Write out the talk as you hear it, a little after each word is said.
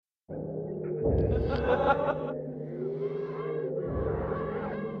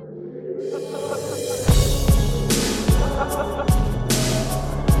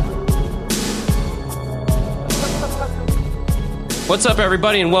What's up,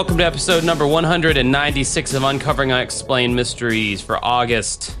 everybody, and welcome to episode number 196 of Uncovering Unexplained Mysteries for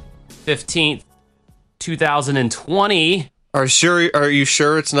August 15th, 2020. Are you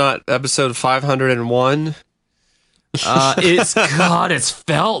sure it's not episode 501? It's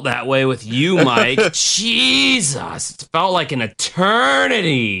felt that way with you, Mike. Jesus, it's felt like an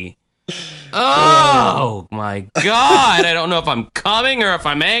eternity. Oh, my God. I don't know if I'm coming or if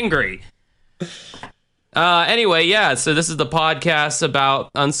I'm angry. Anyway, yeah, so this is the podcast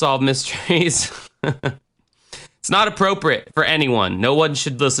about unsolved mysteries. It's not appropriate for anyone. No one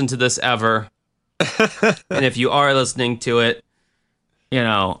should listen to this ever. And if you are listening to it, you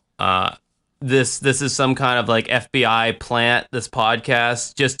know, this is some kind of like FBI plant, this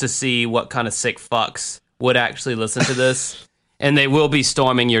podcast, just to see what kind of sick fucks would actually listen to this. And they will be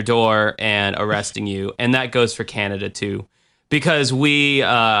storming your door and arresting you. And that goes for Canada too. Because we're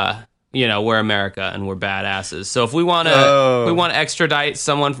America and we're badasses. So if we want to extradite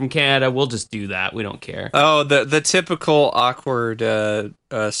someone from Canada, we'll just do that. We don't care. Oh, the typical awkward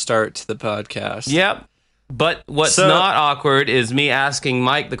start to the podcast. Yep. But what's not awkward is me asking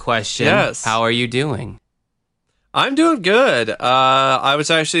Mike the question, yes. How are you doing? I'm doing good. I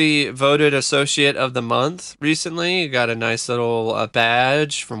was actually voted Associate of the Month recently. Got a nice little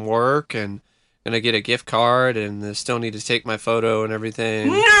badge from work and gonna get a gift card, and still need to take my photo and everything.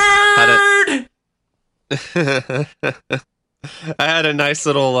 Nerd! I had a nice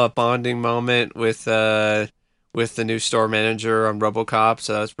little bonding moment with the new store manager on RoboCop,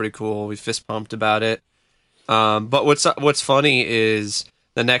 so that was pretty cool. We fist pumped about it. But what's funny is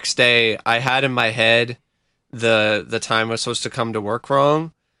the next day I had in my head the time I was supposed to come to work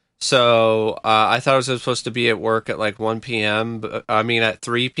wrong. So I thought I was supposed to be at work at like 1 p.m. At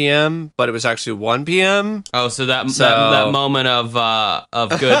 3 p.m., but it was actually 1 p.m. Oh, so that moment of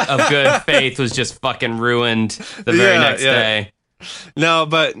good faith was just fucking ruined the very next day. No,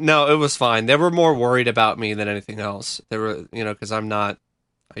 it was fine. They were more worried about me than anything else. They were, because I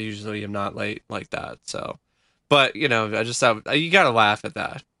usually am not late like that. So, but I just thought you gotta laugh at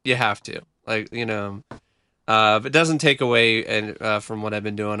that. You have to, but it doesn't take away from what I've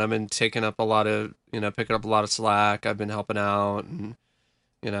been doing. I've been picking up a lot of slack. I've been helping out, and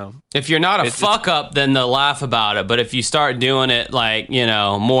if you're not a fuck up, then they'll laugh about it. But if you start doing it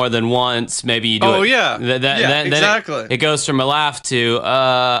more than once, maybe you do it. Oh yeah, exactly. It goes from a laugh to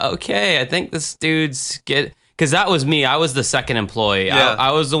okay. I think this dude's because that was me. I was the second employee. Yeah.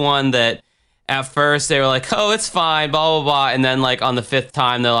 I was the one that at first they were like, oh, it's fine, blah blah blah, and then like on the fifth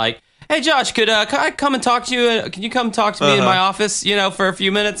time they're like, hey, Josh, could I come and talk to you? Can you come talk to me in my office, for a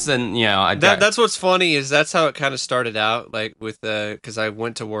few minutes? And, that's what's funny is that's how it kind of started out, like with because I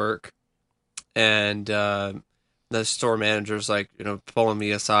went to work and the store manager's like, pulling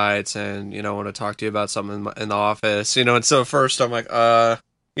me aside saying, I want to talk to you about something in the office, and so first I'm like, but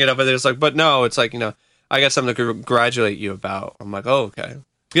there's like, but no, it's like, I got something to congratulate you about. I'm like, oh, okay.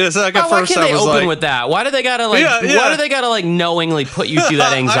 Yeah, so like why can't they open with that? Why do they gotta Why do they gotta knowingly put you through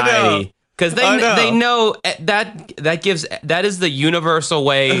that anxiety? Because they know that is the universal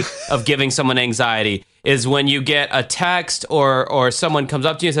way of giving someone anxiety is when you get a text or someone comes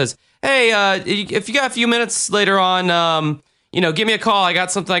up to you and says, hey, if you got a few minutes later on, give me a call. I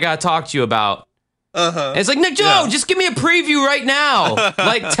got something I gotta talk to you about. And it's like, Nick Joe, just give me a preview right now.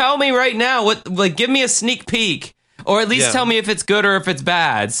 Tell me right now give me a sneak peek. Or at least tell me if it's good or if it's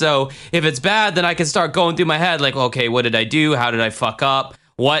bad. So if it's bad, then I can start going through my head like, okay, what did I do? How did I fuck up?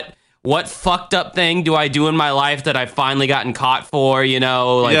 What fucked up thing do I do in my life that I've finally gotten caught for?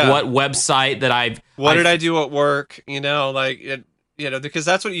 What website that I've... What did I do at work? Because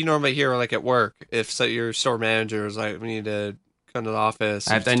that's what you normally hear at work. If your store manager is like, we need to come to the office.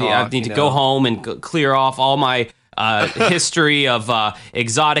 I need to go home and clear off all my history of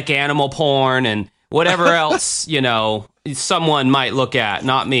exotic animal porn and... whatever else, someone might look at.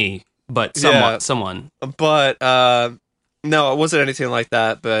 Not me, but someone. But, no, it wasn't anything like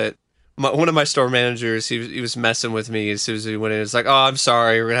that. But one of my store managers, he was messing with me as soon as we went in. It's like, oh, I'm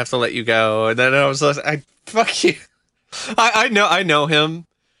sorry, we're going to have to let you go. And then I was like, fuck you. I know him.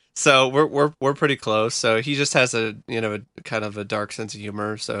 So we're pretty close. So he just has a kind of a dark sense of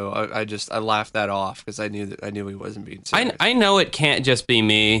humor. So I laughed that off because I knew he wasn't being serious. I know it can't just be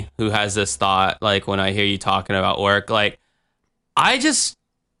me who has this thought. Like when I hear you talking about work, maybe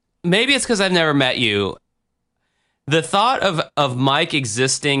it's because I've never met you. The thought of Mike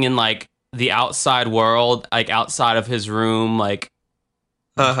existing in the outside world, outside of his room,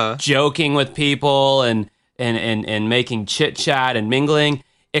 joking with people and making chit chat and mingling,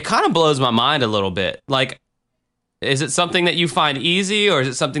 it kind of blows my mind a little bit. Like, is it something that you find easy, or is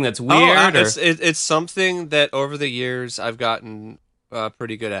it something that's weird? It's something that over the years I've gotten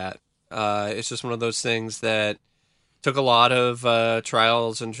pretty good at. It's just one of those things that took a lot of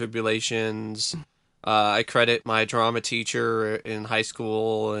trials and tribulations. I credit my drama teacher in high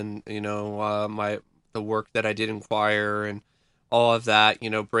school, and the work that I did in choir and all of that.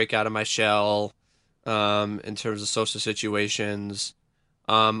 Break out of my shell in terms of social situations.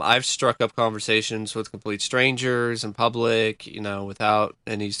 I've struck up conversations with complete strangers in public, without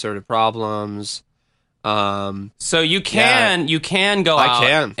any sort of problems. So you can go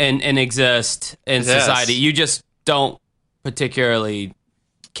out and exist in society. You just don't particularly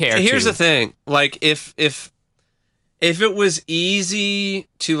care. Here's the thing: like if it was easy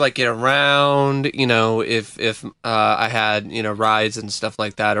to like get around, if I had rides and stuff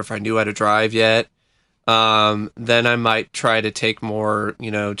like that, or if I knew how to drive yet. Then I might try to take more,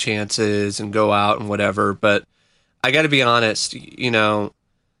 chances and go out and whatever. But I got to be honest, I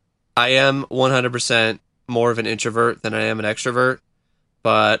am 100% more of an introvert than I am an extrovert.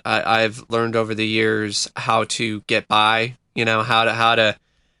 But I've learned over the years how to get by,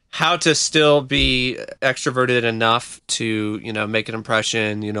 how to still be extroverted enough to, make an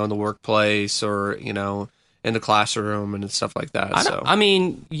impression, in the workplace or, in the classroom and stuff like that.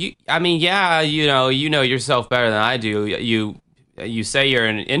 You know yourself better than I do. You say you're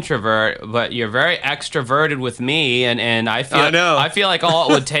an introvert, but you're very extroverted with me, and I feel like all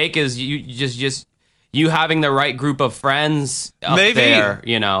it would take is you having the right group of friends up there,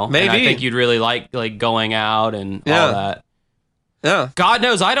 Maybe. And I think you'd really like going out and all that. Yeah. God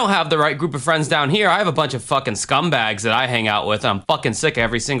knows I don't have the right group of friends down here. I have a bunch of fucking scumbags that I hang out with. I'm fucking sick of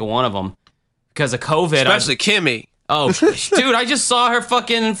every single one of them. Because of COVID. Especially Kimmy. Oh, dude, I just saw her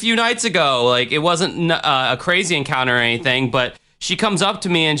fucking a few nights ago. Like, it wasn't a crazy encounter or anything, but she comes up to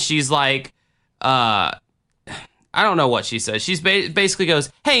me and she's like, I don't know what she says. She's basically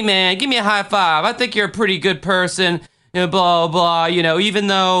goes, "Hey, man, give me a high five. I think you're a pretty good person, blah, blah, even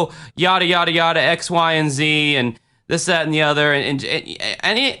though yada, yada, yada, X, Y, and Z, and this, that, and the other." And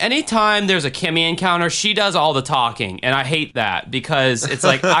anytime there's a Kimmy encounter, she does all the talking. And I hate that because it's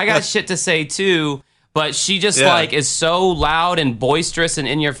like, I got shit to say too, but she just is so loud and boisterous and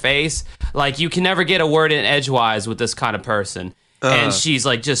in your face. Like, you can never get a word in edgewise with this kind of person. And she's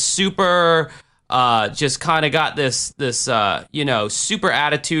like just super, just kind of got this super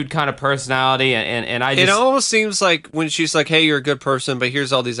attitude kind of personality. And I just... It almost seems like when she's like, "Hey, you're a good person, but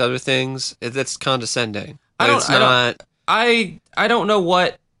here's all these other things," that's condescending. I don't know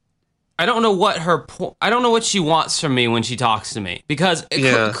what she wants from me when she talks to me, because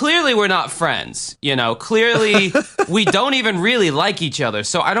clearly we're not friends. Clearly we don't even really like each other.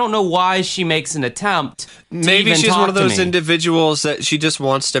 So I don't know why she makes an attempt. Maybe she's one of those individuals that she just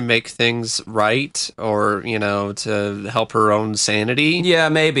wants to make things right, or to help her own sanity. Yeah,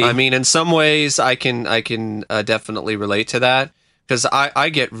 maybe. I mean, in some ways, I can definitely relate to that. Because I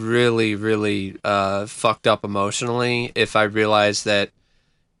get really, really fucked up emotionally if I realize that,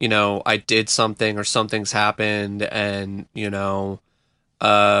 I did something or something's happened and,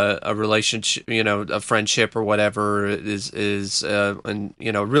 a relationship, a friendship or whatever is and,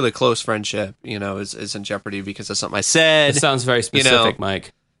 really close friendship, is in jeopardy because of something I said. It sounds very specific,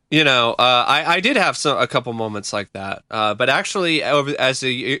 Mike. I did have a couple moments like that. But actually, as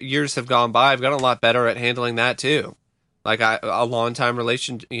the years have gone by, I've gotten a lot better at handling that too. Like a long time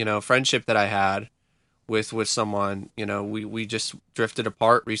friendship that I had with someone, we just drifted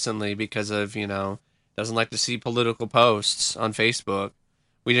apart recently because of, doesn't like to see political posts on Facebook.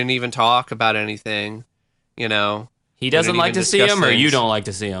 We didn't even talk about anything, He doesn't like to see him, or you don't like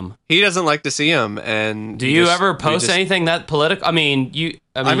to see him? He doesn't like to see him. And do you ever post anything that political? I mean,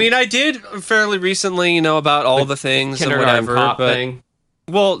 I did fairly recently, about all the things and whatever, cop thing.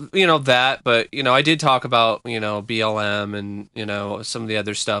 Well, that, but, I did talk about, BLM and, some of the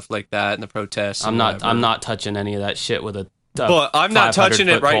other stuff like that and the protests. I'm not touching any of that shit with a Well, I'm not touching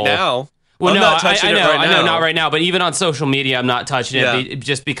it right now. Well, no, I know, not right now, but even on social media, I'm not touching it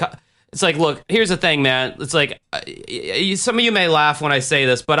just because... It's like, look, here's the thing, man. It's like, some of you may laugh when I say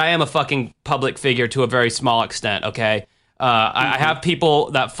this, but I am a fucking public figure to a very small extent, okay? I have people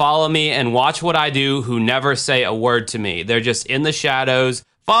that follow me and watch what I do who never say a word to me. They're just in the shadows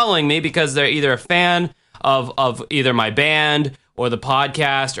following me because they're either a fan of either my band or the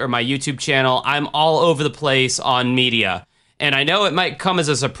podcast or my YouTube channel. I'm all over the place on media. And I know it might come as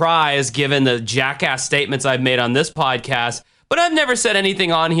a surprise given the jackass statements I've made on this podcast, But I've never said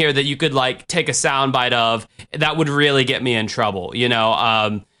anything on here that you could like take a soundbite of that would really get me in trouble, you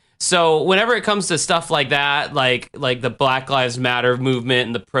know? So whenever it comes to stuff like that, like the Black Lives Matter movement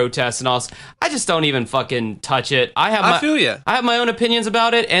and the protests and all, I just don't even fucking touch it. I feel you. I have my own opinions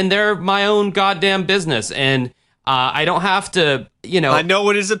about it, and they're my own goddamn business. And I don't have to, you know. I know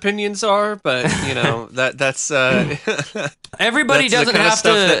what his opinions are, but you know that's everybody doesn't have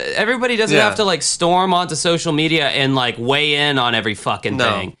to. Everybody doesn't have to like storm onto social media and like weigh in on every fucking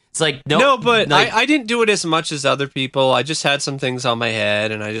thing. It's like no, but like, I didn't do it as much as other people. I just had some things on my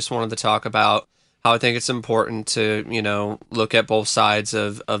head, and I just wanted to talk about how I think it's important to, you know, look at both sides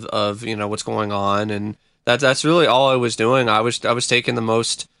of you know what's going on, and that's really all I was doing. I was taking the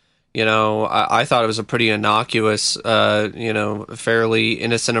most, you know, I thought it was a pretty innocuous, you know, fairly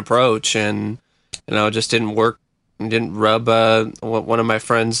innocent approach, and you know, it just didn't work. Didn't rub one of my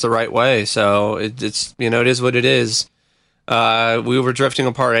friends the right way. So it's you know, it is what it is. We were drifting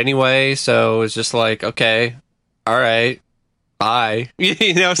apart anyway, so it's just like, okay, all right, bye.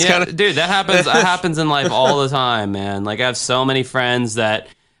 You know, it's kind of dude. That happens. That happens in life all the time, man. Like I have so many friends that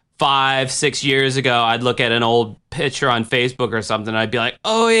 5-6 years ago, I'd look at an old picture on Facebook or something, and I'd be like,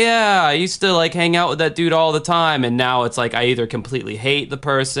 oh yeah, I used to like hang out with that dude all the time, and now it's like I either completely hate the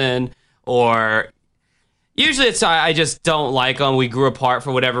person or. Usually it's I just don't like them. We grew apart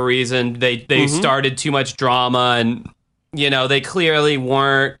for whatever reason. They started too much drama, and you know they clearly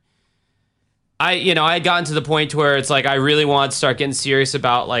weren't. I had gotten to the point where it's like I really wanted to start getting serious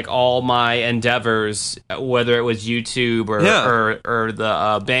about like all my endeavors, whether it was YouTube or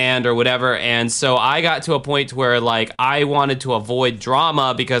the band or whatever. And so I got to a point where like I wanted to avoid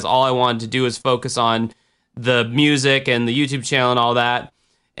drama because all I wanted to do is focus on the music and the YouTube channel and all that.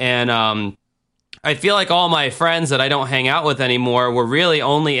 And I feel like all my friends that I don't hang out with anymore were really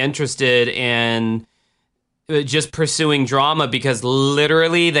only interested in just pursuing drama because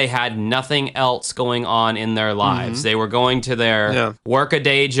literally they had nothing else going on in their lives. They were going to their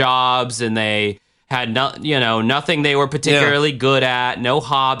work-a-day jobs, and they had nothing they were particularly good at, no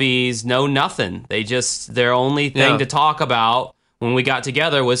hobbies, no nothing. Their only thing to talk about when we got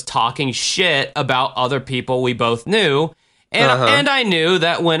together was talking shit about other people we both knew. And I knew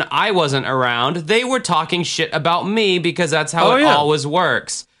that when I wasn't around, they were talking shit about me because that's how it always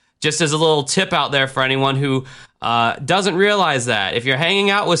works. Just as a little tip out there for anyone who doesn't realize that. If you're hanging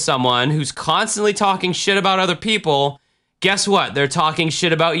out with someone who's constantly talking shit about other people, guess what? They're talking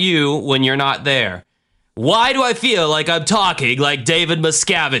shit about you when you're not there. Why do I feel like I'm talking like David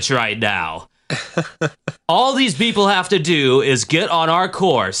Miscavige right now? All these people have to do is get on our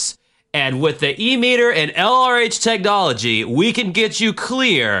course. And with the E-meter and LRH technology, we can get you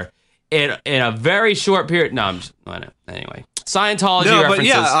clear in a very short period. No, anyway. Scientology references. But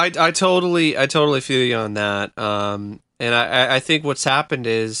yeah, I totally feel you on that. And I think what's happened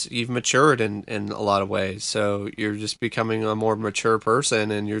is you've matured in a lot of ways. So you're just becoming a more mature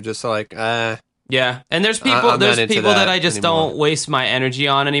person, and you're just like, yeah. And there's people that I just don't waste my energy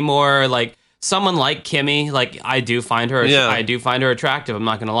on anymore. Like someone like Kimmy, like I do find her attractive. I'm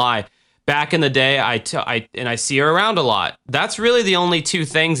not gonna lie. Back in the day, I see her around a lot. That's really the only two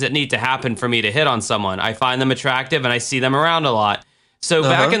things that need to happen for me to hit on someone. I find them attractive, and I see them around a lot. So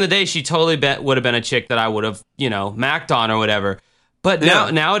back in the day, she totally would have been a chick that I would have, macked on or whatever. But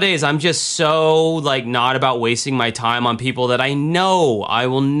nowadays, I'm just so like not about wasting my time on people that I know I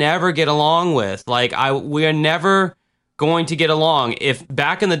will never get along with. Like we are never going to get along. If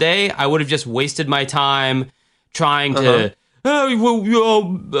back in the day, I would have just wasted my time trying to.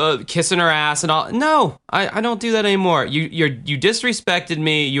 Kissing her ass and all. No, I don't do that anymore. You disrespected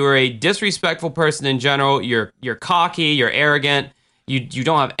me. You were a disrespectful person in general. You're cocky. You're arrogant. You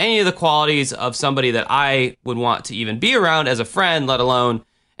don't have any of the qualities of somebody that I would want to even be around as a friend, let alone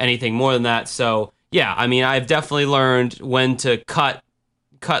anything more than that. So yeah, I mean, I've definitely learned when to cut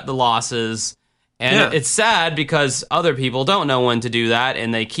the losses. And it's sad because other people don't know when to do that,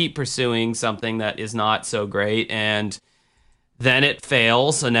 and they keep pursuing something that is not so great, and then it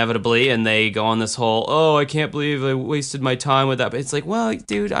fails inevitably, and they go on this whole, I can't believe I wasted my time with that. But it's like, well,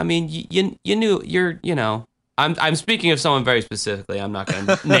 dude, I mean, you knew, I'm speaking of someone very specifically. I'm not going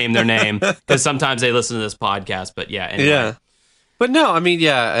to name their name because sometimes they listen to this podcast. But yeah, anyway. Yeah. But no, I mean,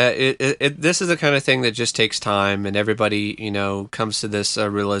 this is the kind of thing that just takes time, and everybody, comes to this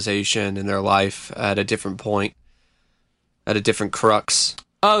realization in their life at a different point, at a different crux.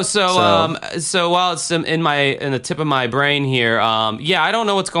 Oh, so while it's in the tip of my brain here, I don't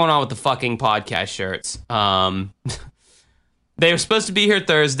know what's going on with the fucking podcast shirts. They were supposed to be here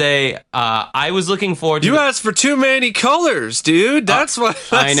Thursday. I was looking forward to. You asked for too many colors, dude. That's what.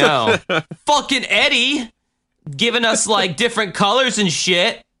 I know. Fucking Eddie giving us like different colors and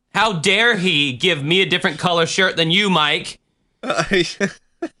shit. How dare he give me a different color shirt than you, Mike?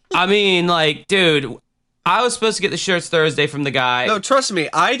 I mean, like, dude, I was supposed to get the shirts Thursday from the guy. No, trust me,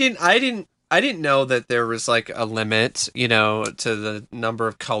 I didn't know that there was like a limit, to the number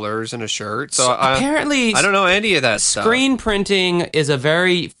of colors in a shirt. So apparently, I don't know any of that stuff. Screen printing is a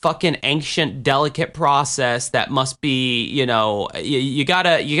very fucking ancient, delicate process that must be, you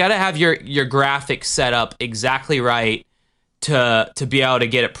gotta have your graphics set up exactly right to be able to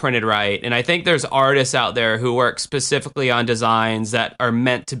get it printed right. And I think there's artists out there who work specifically on designs that are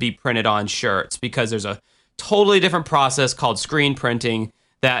meant to be printed on shirts, because there's a totally different process called screen printing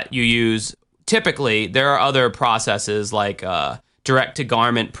that you use. Typically, there are other processes like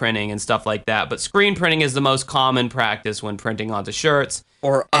direct-to-garment printing and stuff like that, but screen printing is the most common practice when printing onto shirts.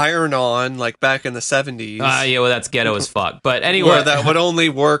 Or iron-on, like back in the 70s. Yeah, well, that's ghetto as fuck. But anyway, where that would only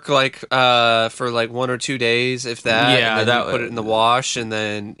work like for like 1 or 2 days, if that. Yeah, and then you put it in the wash, and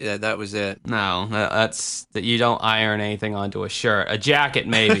then that was it. No, that's that. You don't iron anything onto a shirt. A jacket,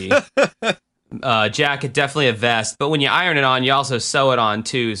 maybe. Jacket, definitely a vest. But when you iron it on, you also sew it on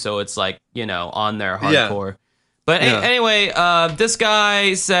too, so it's like on there hardcore. Yeah. But anyway, this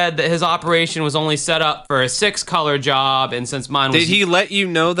guy said that his operation was only set up for a 6-color job, and since mine was... Did he let you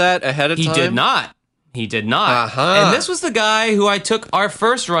know that ahead of time? He did not. He did not. Uh-huh. And this was the guy who I took our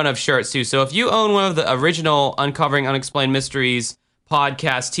first run of shirts to. So if you own one of the original Uncovering Unexplained Mysteries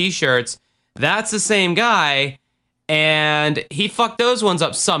podcast t-shirts, that's the same guy, and he fucked those ones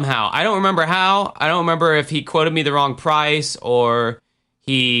up somehow. I don't remember how. I don't remember if he quoted me the wrong price or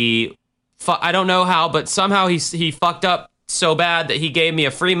he... I don't know how, but somehow he fucked up so bad that he gave me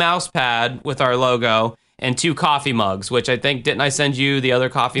a free mouse pad with our logo and 2 coffee mugs, which I think, didn't I send you the other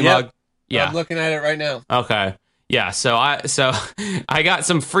coffee mug? Yeah. I'm looking at it right now. Okay. Yeah, so I got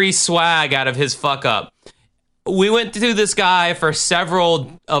some free swag out of his fuck up. We went through this guy for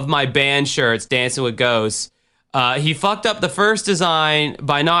several of my band shirts, Dancing with Ghosts. He fucked up the first design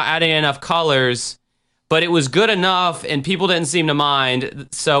by not adding enough colors, but it was good enough, and people didn't seem to mind.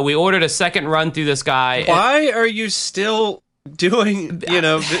 So we ordered a second run through this guy. Why are you still doing?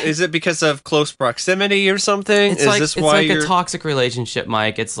 Is it because of close proximity or something? It's like a toxic relationship,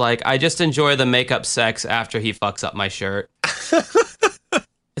 Mike. It's like I just enjoy the makeup sex after he fucks up my shirt.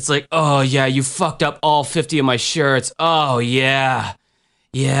 It's like, oh yeah, you fucked up all 50 of my shirts. Oh yeah,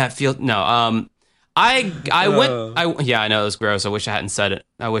 it feels I know it was gross. I wish I hadn't said it.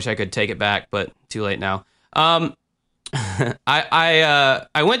 I wish I could take it back, but too late now. I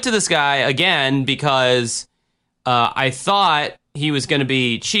went to this guy again because I thought he was going to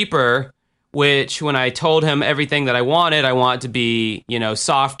be cheaper, which when I told him everything that I want it to be,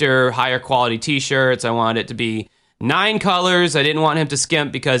 softer, higher quality t-shirts. I wanted it to be 9 colors. I didn't want him to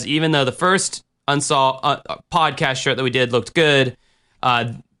skimp because even though the first podcast shirt that we did looked good,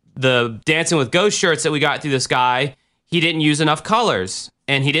 the Dancing with Ghosts shirts that we got through this guy, he didn't use enough colors,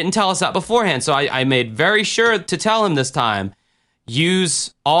 and he didn't tell us that beforehand. So I made very sure to tell him this time,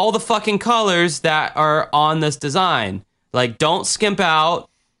 use all the fucking colors that are on this design. Like, don't skimp out.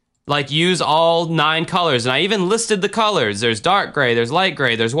 Like, use all 9 colors. And I even listed the colors. There's dark gray, there's light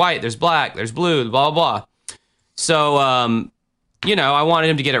gray, there's white, there's black, there's blue, blah, blah, blah. So, I wanted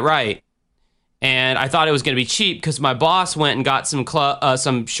him to get it right. And I thought it was going to be cheap because my boss went and got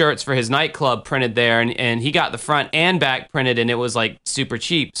some shirts for his nightclub printed there, and he got the front and back printed, and it was like super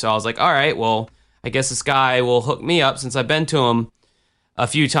cheap. So I was like, all right, well, I guess this guy will hook me up since I've been to him a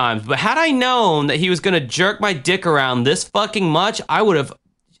few times. But had I known that he was going to jerk my dick around this fucking much, I would have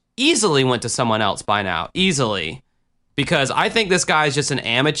easily went to someone else by now. Easily. Because I think this guy is just an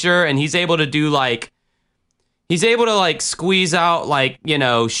amateur, and he's able to do squeeze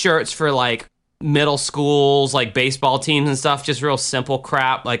out shirts for middle schools, like baseball teams and stuff, just real simple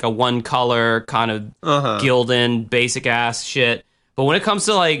crap, like a 1-color kind of Gildan basic ass shit. But when it comes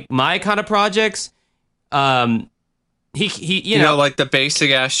to my kind of projects, he like the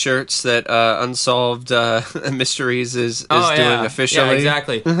basic ass shirts that Unsolved Mysteries is doing officially. Yeah,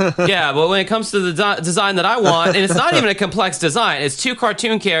 exactly. Yeah, but when it comes to the design that I want, and it's not even a complex design, it's 2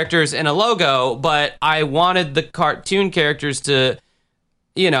 cartoon characters and a logo, but I wanted the cartoon characters to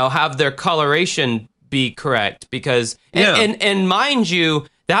have their coloration be correct because, and mind you,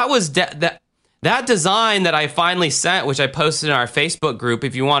 that was that design that I finally sent, which I posted in our Facebook group.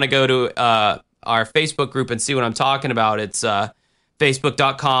 If you want to go to our Facebook group and see what I'm talking about, it's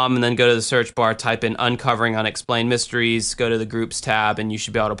facebook.com, and then go to the search bar, type in Uncovering Unexplained Mysteries, go to the groups tab, and you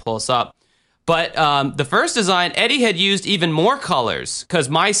should be able to pull us up. But the first design, Eddie had used even more colors because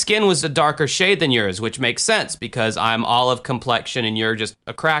my skin was a darker shade than yours, which makes sense because I'm olive complexion and you're just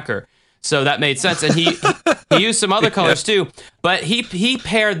a cracker. So that made sense. And he used some other colors too. But he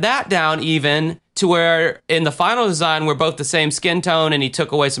pared that down even to where in the final design we're both the same skin tone, and he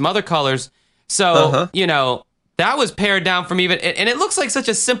took away some other colors. So, that was pared down from even... And it looks like such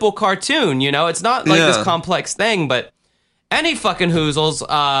a simple cartoon, It's not like this complex thing, but any fucking hoozles.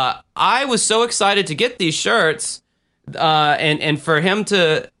 I was so excited to get these shirts and for him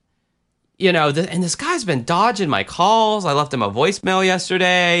to... and this guy's been dodging my calls. I left him a voicemail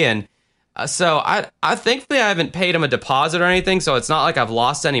yesterday, and so I thankfully I haven't paid him a deposit or anything, so it's not like I've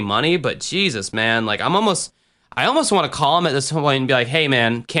lost any money. But Jesus, man, like I almost want to call him at this point and be like, "Hey,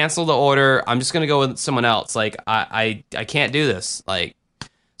 man, cancel the order. I'm just gonna go with someone else. Like I can't do this. Like,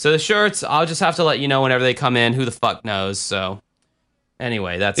 so the shirts, I'll just have to let you know whenever they come in. Who the fuck knows?" So.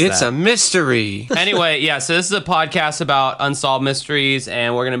 Anyway, it's a mystery. Anyway, yeah, so this is a podcast about unsolved mysteries,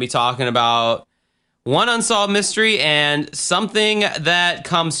 and we're going to be talking about one unsolved mystery and something that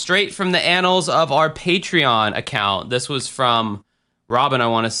comes straight from the annals of our Patreon account. This was from Robin, I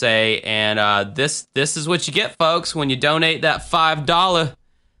want to say, and this is what you get, folks, when you donate that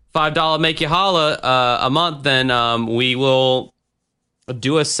 $5 make you holla a month, then we will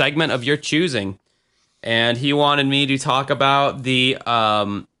do a segment of your choosing. And he wanted me to talk about the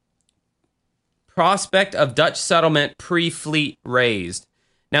prospect of Dutch settlement pre-fleet raised.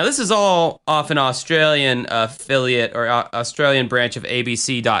 Now, this is all off an Australian affiliate or Australian branch of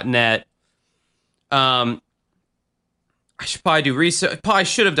ABC.net. I should probably do research. Probably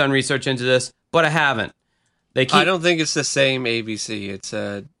should have done research into this, but I haven't. I don't think it's the same ABC. It's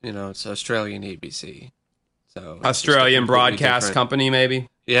it's Australian ABC. So Australian broadcast company, maybe.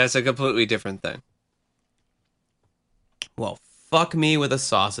 Yeah, it's a completely different thing. Well, fuck me with a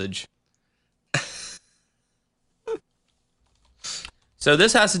sausage. So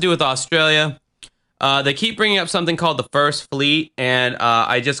this has to do with Australia. They keep bringing up something called the First Fleet, and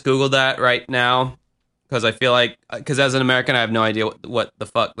I just Googled that right now because I feel like, because as an American, I have no idea what the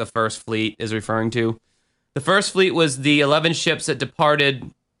fuck the First Fleet is referring to. The First Fleet was the 11 ships that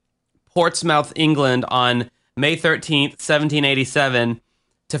departed Portsmouth, England on May 13th, 1787,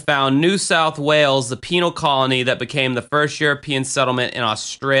 to found New South Wales, the penal colony that became the first European settlement in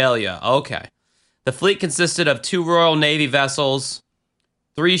Australia. Okay. The fleet consisted of 2 Royal Navy vessels,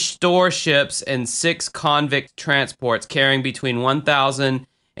 3 store ships, and 6 convict transports carrying between 1,000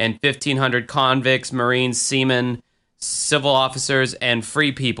 and 1,500 convicts, marines, seamen, civil officers, and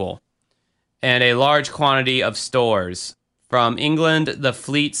free people, and a large quantity of stores. From England, the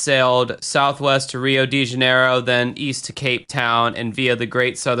fleet sailed southwest to Rio de Janeiro, then east to Cape Town, and via the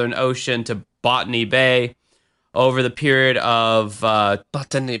Great Southern Ocean to Botany Bay over the period of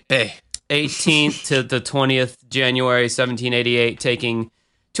Botany Bay 18th to the 20th January 1788, taking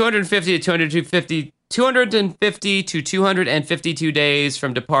 250 to 252 days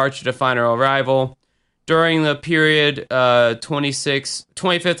from departure to final arrival. During the period 25th to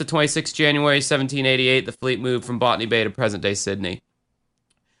 26th January 1788, the fleet moved from Botany Bay to present-day Sydney.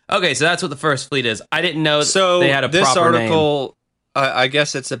 Okay, so that's what the First Fleet is. I didn't know they had a proper name. So this article, I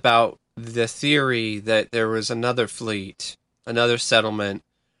guess it's about the theory that there was another fleet, another settlement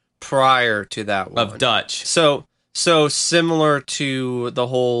prior to that one. Of Dutch. So similar to the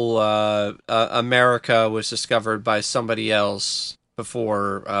whole America was discovered by somebody else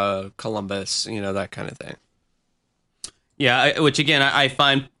before Columbus, that kind of thing. Yeah, which again, I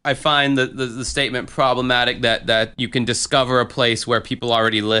find the statement problematic that you can discover a place where people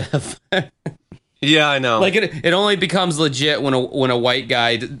already live. Yeah, I know. Like it only becomes legit when a white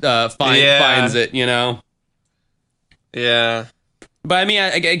guy finds it, Yeah. But I mean,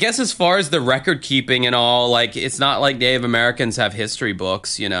 I guess as far as the record keeping and all, like, it's not like Native Americans have history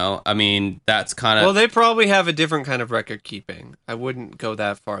books, I mean, that's kind of... Well, they probably have a different kind of record keeping. I wouldn't go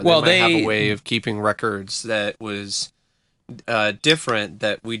that far. They might have a way of keeping records that was different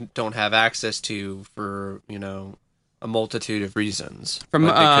that we don't have access to for, a multitude of reasons. From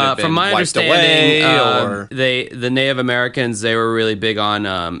my understanding, the Native Americans, they were really big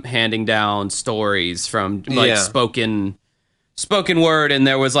on handing down stories from spoken word, and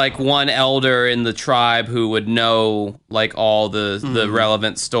there was like one elder in the tribe who would know like all the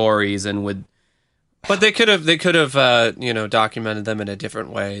relevant stories and would. But they could have documented them in a different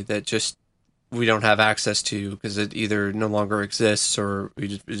way that just we don't have access to because it either no longer exists or we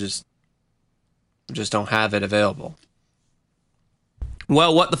just don't have it available.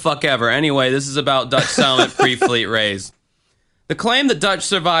 Well, what the fuck ever. Anyway, this is about Dutch settlement pre-fleet raised. The claim that Dutch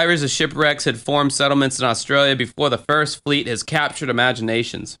survivors of shipwrecks had formed settlements in Australia before the First Fleet has captured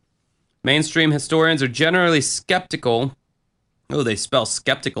imaginations. Mainstream historians are generally skeptical. Oh, they spell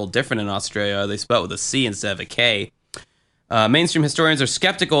skeptical different in Australia. They spell it with a C instead of a K. Mainstream historians are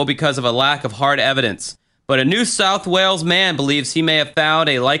skeptical because of a lack of hard evidence. But a New South Wales man believes he may have found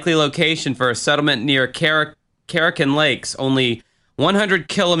a likely location for a settlement near Carrican Lakes, only 100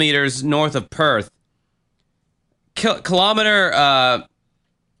 kilometers north of Perth. Kilometer,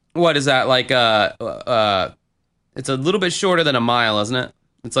 what is that? Like, it's a little bit shorter than a mile, isn't it?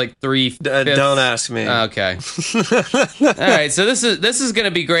 It's like 3/5. Don't ask me. Okay. All right. So this is going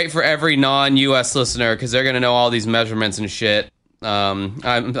to be great for every non-U.S. listener because they're going to know all these measurements and shit.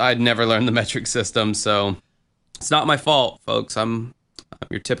 I'd never learned the metric system, so it's not my fault, folks. I'm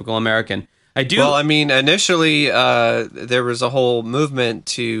your typical American. I do. Well, I mean, initially there was a whole movement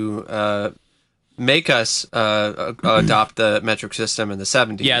to make us adopt the metric system in the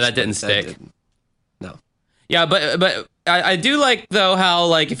 70s. Yeah, that didn't stick. No. Yeah, but I do like, though, how,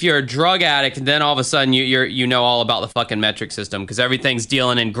 like, if you're a drug addict, and then all of a sudden you know all about the fucking metric system, because everything's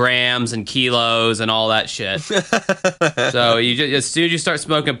dealing in grams and kilos and all that shit. So as soon as you start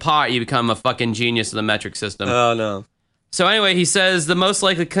smoking pot, you become a fucking genius of the metric system. Oh, no. So anyway, he says the most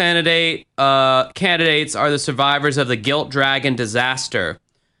likely candidates are the survivors of the Gilt Dragon disaster.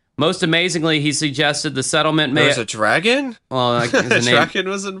 Most amazingly, he suggested the settlement may... There was a dragon? Well, like, a dragon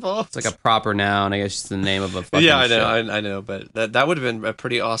was involved? It's like a proper noun. I guess it's the name of a fucking Yeah, show. I know, but that would have been a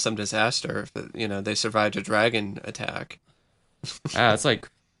pretty awesome disaster if, they survived a dragon attack. It's like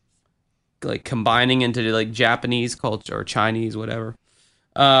combining into, like, Japanese culture or Chinese, whatever.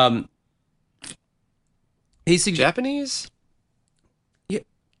 Japanese? Yeah,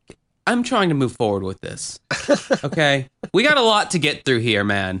 I'm trying to move forward with this. Okay? We got a lot to get through here,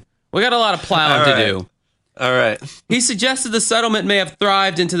 man. We got a lot of plowing to do. All right. He suggested the settlement may have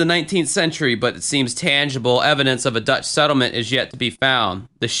thrived into the 19th century, but it seems tangible evidence of a Dutch settlement is yet to be found.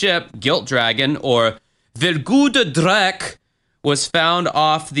 The ship, Gilt Dragon, or Vergoede Draak, was found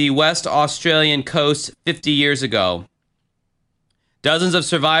off the West Australian coast 50 years ago. Dozens of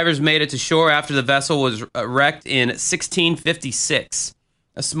survivors made it to shore after the vessel was wrecked in 1656.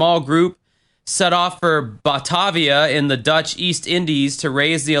 A small group set off for Batavia in the Dutch East Indies to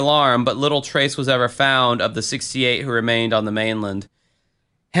raise the alarm, but little trace was ever found of the 68 who remained on the mainland.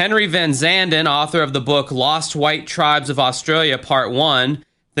 Henry Van Zanden, author of the book Lost White Tribes of Australia, Part 1,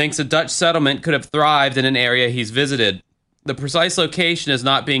 thinks a Dutch settlement could have thrived in an area he's visited. The precise location is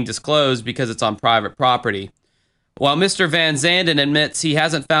not being disclosed because it's on private property. While Mr. Van Zanden admits he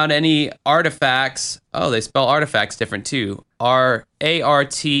hasn't found any artifacts... Oh, they spell artifacts different, too.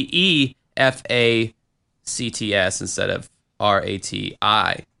 Artefacts instead of RATI.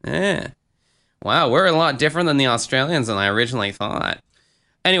 Wow, we're a lot different than the Australians than I originally thought.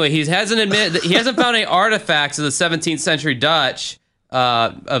 Anyway, he hasn't found any artifacts of the 17th century Dutch,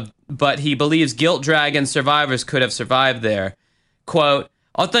 but he believes Gilt Dragon survivors could have survived there. Quote,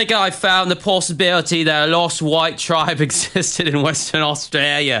 I think I found the possibility that a lost white tribe existed in Western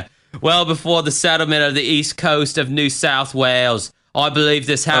Australia well before the settlement of the east coast of New South Wales. I believe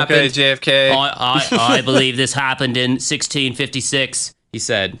this happened. Okay, JFK. I believe this happened in 1656, he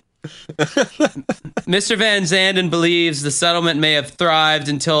said. Mr. Van Zanden believes the settlement may have thrived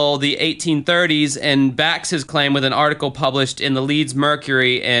until the 1830s and backs his claim with an article published in the Leeds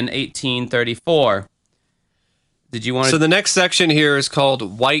Mercury in 1834. Did you want to... So the next section here is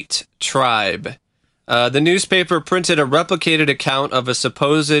called White Tribe. The newspaper printed a replicated account of a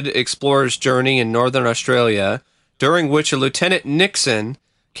supposed explorer's journey in northern Australia, during which a Lieutenant Nixon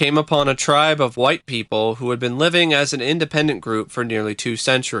came upon a tribe of white people who had been living as an independent group for nearly 2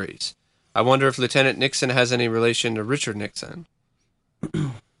 centuries. I wonder if Lieutenant Nixon has any relation to Richard Nixon.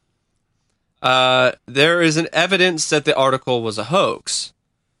 There is an evidence that the article was a hoax,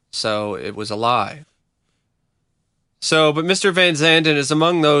 so it was a lie. But Mr. Van Zanden is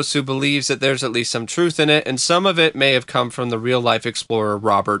among those who believes that there's at least some truth in it, and some of it may have come from the real-life explorer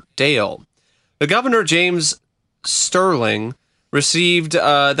Robert Dale. The Governor James Stirling received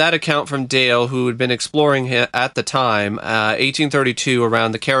that account from Dale, who had been exploring at the time, 1832,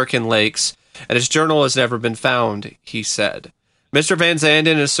 around the Carrican Lakes, and his journal has never been found, he said. Mr. Van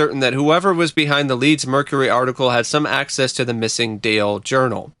Zanden is certain that whoever was behind the Leeds Mercury article had some access to the missing Dale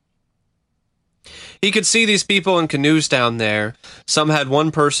journal. He could see these people in canoes down there. Some had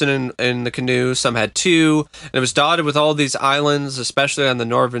one person in the canoe, some had 2, and it was dotted with all these islands, especially on the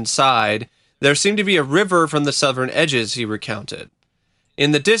northern side. There seemed to be a river from the southern edges, he recounted.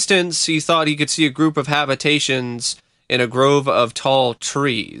 In the distance, he thought he could see a group of habitations in a grove of tall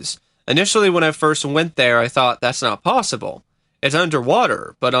trees. Initially, when I first went there, I thought, that's not possible. It's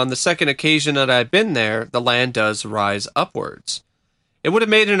underwater, but on the second occasion that I've been there, the land does rise upwards. It would have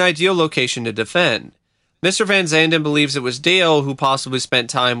made an ideal location to defend. Mr. Van Zanden believes it was Dale who possibly spent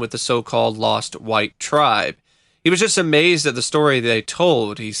time with the so-called lost white tribe. He was just amazed at the story they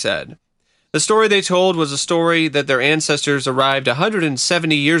told, he said. The story they told was a story that their ancestors arrived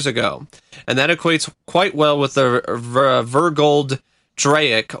 170 years ago, and that equates quite well with the Vergold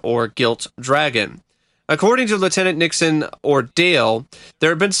Draic, or Gilt Dragon. According to Lieutenant Nixon or Dale, there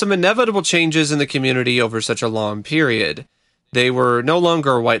have been some inevitable changes in the community over such a long period. They were no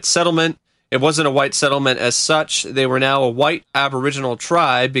longer a white settlement. It wasn't a white settlement as such. They were now a white Aboriginal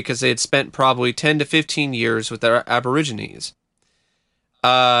tribe because they had spent probably 10 to 15 years with their Aborigines.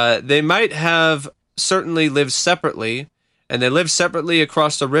 They might have certainly lived separately, and they lived separately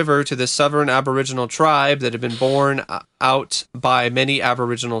across the river to the southern Aboriginal tribe that had been borne out by many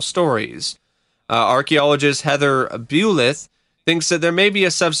Aboriginal stories. Archaeologist Heather Bulith thinks that there may be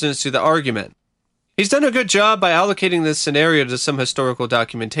a substance to the argument. He's done a good job by allocating this scenario to some historical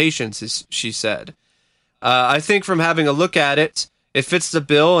documentations, she said. I think from having a look at it, it fits the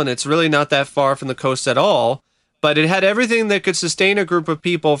bill, and it's really not that far from the coast at all, but it had everything that could sustain a group of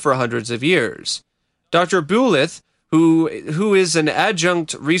people for hundreds of years. Dr. Bulith, who is an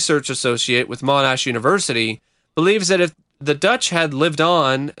adjunct research associate with Monash University, believes that if the Dutch had lived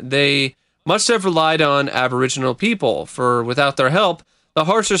on, they must have relied on Aboriginal people, for without their help, the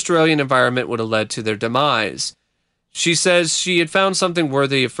harsh Australian environment would have led to their demise. She says she had found something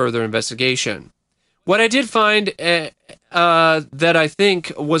worthy of further investigation. What I did find that I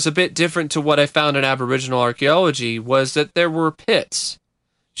think was a bit different to what I found in Aboriginal archaeology was that there were pits,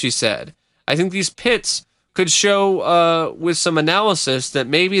 she said. I think these pits could show with some analysis that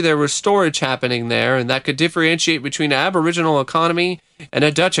maybe there was storage happening there, and that could differentiate between an Aboriginal economy and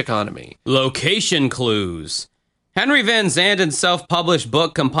a Dutch economy. Location clues. Henry Van Zanden's self-published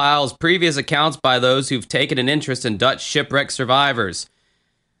book compiles previous accounts by those who've taken an interest in Dutch shipwreck survivors.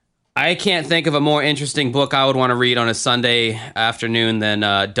 I can't think of a more interesting book I would want to read on a Sunday afternoon than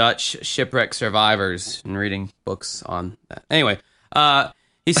Dutch shipwreck survivors, and reading books on that. Anyway,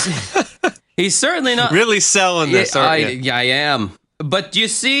 he's certainly not... Really selling this, aren't you? Yeah, I am. But you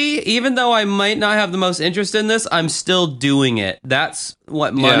see, even though I might not have the most interest in this, I'm still doing it. That's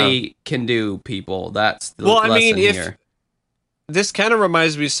what money can do, people. That's the lesson here. This kind of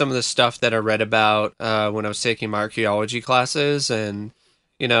reminds me of some of the stuff that I read about when I was taking my archaeology classes, and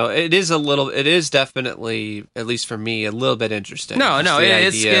you know, it is definitely, at least for me, a little bit interesting.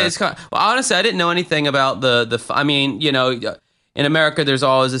 It's kind of, well, honestly, I didn't know anything about I mean, you know, in America, there's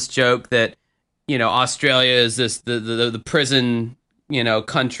always this joke that, you know, Australia is the prison, you know,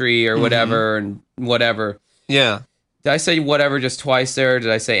 country or whatever, and whatever. Yeah. Did I say whatever just twice there?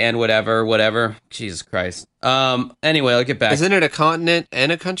 Did I say and whatever? Jesus Christ. Anyway, I'll get back. Isn't it a continent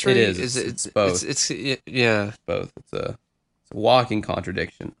and a country? It is. It's both. Yeah. Both. It's a walking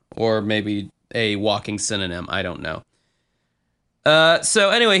contradiction, or maybe a walking synonym. I don't know. So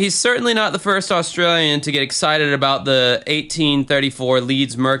anyway, he's certainly not the first Australian to get excited about the 1834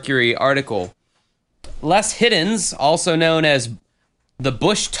 Leeds Mercury article. Les Hiddens, also known as the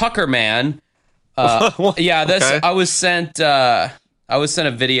Bush Tucker Man. Okay. I was sent a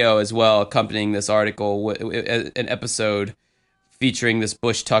video as well accompanying this article, an episode featuring this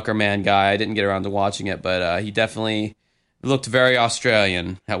Bush Tucker Man guy. I didn't get around to watching it, but he definitely looked very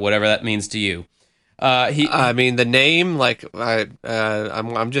Australian, whatever that means to you. I mean, the name, like,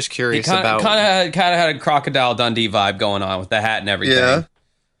 I'm just curious about. Kind of had a Crocodile Dundee vibe going on with the hat and everything. Yeah.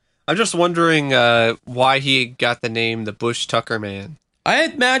 I'm just wondering why he got the name the Bush Tucker Man. I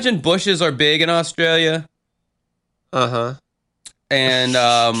imagine bushes are big in Australia. Uh-huh. And,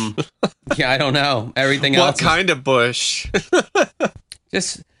 yeah, I don't know. Everything else. What kind of bush?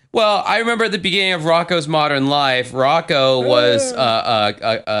 Well, I remember at the beginning of Rocko's Modern Life, Rocco was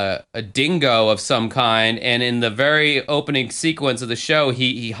a dingo of some kind, and in the very opening sequence of the show,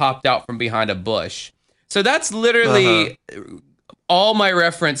 he hopped out from behind a bush. So that's literally all my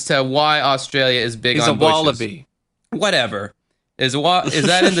reference to why Australia is big on bushes. He's a wallaby. Whatever. Is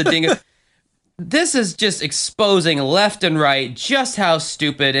that in the dingo? This is just exposing left and right just how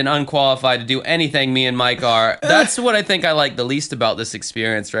stupid and unqualified to do anything me and Mike are. That's what I think I like the least about this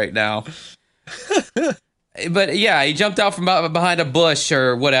experience right now. But yeah, he jumped out from behind a bush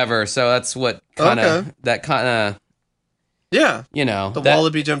or whatever. So that's what yeah, you know, the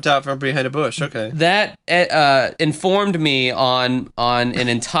wallaby jumped out from behind a bush. Okay, that informed me on an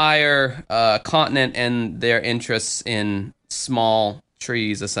entire continent and their interests in small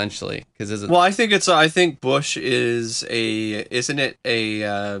trees, essentially. I think bush is isn't it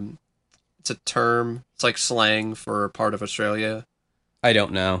it's a term. It's like slang for part of Australia. I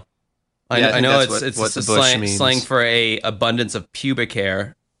don't know. I know it's slang for a abundance of pubic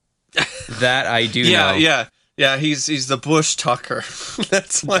hair. That I do know. Yeah. He's the Bush Tucker.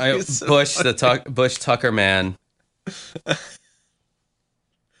 That's why Bush Tucker Man.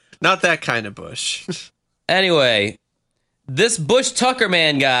 Not that kind of Bush. Anyway, this Bush Tucker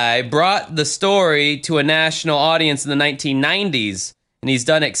man guy brought the story to a national audience in the 1990s, and he's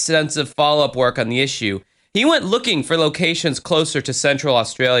done extensive follow-up work on the issue. He went looking for locations closer to Central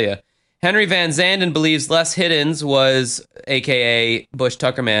Australia. Henry Van Zanden believes Les Hiddens was, a.k.a. Bush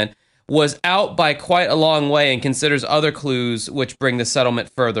Tucker man, was out by quite a long way and considers other clues which bring the settlement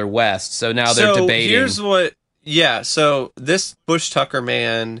further west. So now they're debating. So this Bush Tucker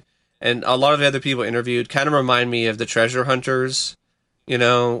man and a lot of the other people interviewed kind of remind me of the treasure hunters, you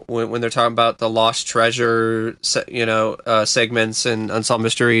know, when they're talking about the lost treasure, segments and Unsolved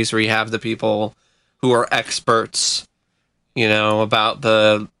Mysteries, where you have the people who are experts, you know, about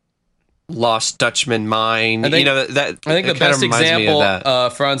the Lost Dutchman mine. I think the best example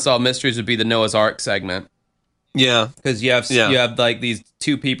for Unsolved Mysteries would be the Noah's Ark segment. Yeah, because you have like these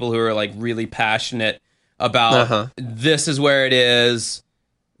two people who are like really passionate about this is where it is.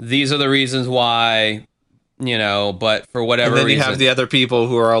 These are the reasons why, you know, but for whatever reason. And then you have the other people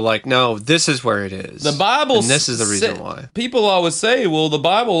who are like, no, this is where it is. The Bible, and this is the reason why. People always say, well, the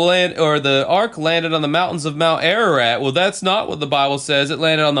the ark landed on the mountains of Mount Ararat. Well, that's not what the Bible says. It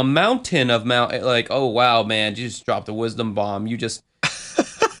landed on the mountain of Mount, like, oh, wow, man, you just dropped a wisdom bomb. You just,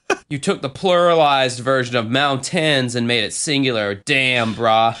 you took the pluralized version of mountains and made it singular. Damn,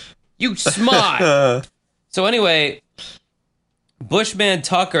 brah. You smart. So anyway, Bushman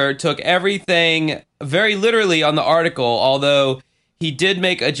Tucker took everything very literally on the article, although he did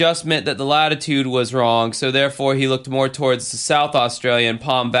make adjustment that the latitude was wrong, so therefore he looked more towards South Australia and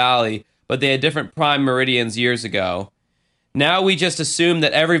Palm Valley, but they had different prime meridians years ago. Now we just assume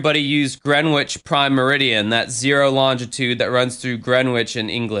that everybody used Greenwich prime meridian, that zero longitude that runs through Greenwich in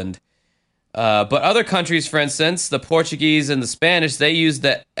England. But other countries, for instance, the Portuguese and the Spanish, they use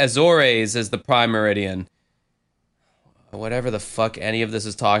the Azores as the prime meridian. Whatever the fuck any of this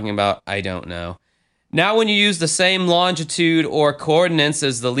is talking about, I don't know. Now, when you use the same longitude or coordinates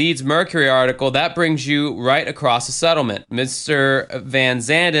as the Leeds Mercury article, that brings you right across a settlement. Mr. Van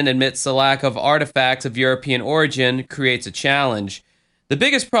Zanden admits the lack of artifacts of European origin creates a challenge. The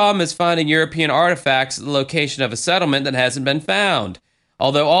biggest problem is finding European artifacts at the location of a settlement that hasn't been found.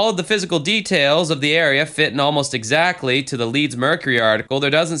 Although all of the physical details of the area fit in almost exactly to the Leeds Mercury article, there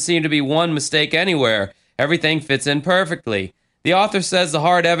doesn't seem to be one mistake anywhere. Everything fits in perfectly. The author says the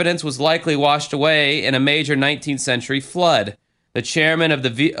hard evidence was likely washed away in a major 19th century flood. The chairman of the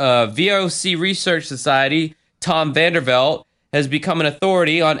VOC Research Society, Tom Vandervelt, has become an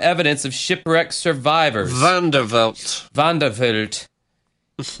authority on evidence of shipwreck survivors. Vandervelt.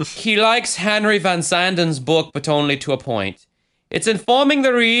 He likes Henry Van Zanden's book, but only to a point. It's informing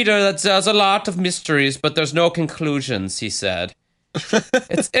the reader that there's a lot of mysteries, but there's no conclusions, he said.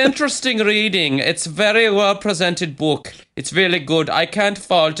 It's interesting reading. It's a very well presented book. It's really good. I can't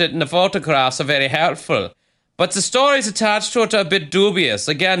fault it, and the photographs are very helpful. But the stories attached to it are a bit dubious.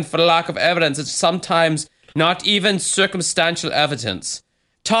 Again, for lack of evidence, it's sometimes not even circumstantial evidence.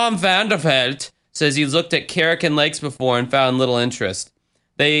 Tom Vandervelt says he's looked at Carrick Lakes before and found little interest.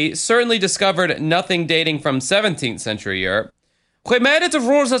 They certainly discovered nothing dating from 17th century Europe. We made it the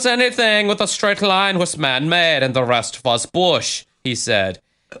rules that anything with a straight line was man-made and the rest was bush, he said.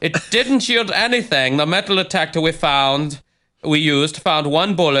 It didn't yield anything. The metal detector we used found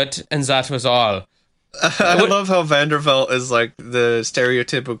one bullet, and that was all. I love how Vandervelt is like the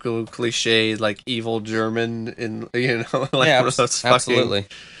stereotypical cliche, like evil German in, you know, like yeah, one of those fucking, absolutely.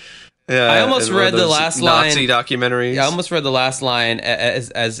 Yeah, I almost read the last line. Nazi documentaries. Yeah, I almost read the last line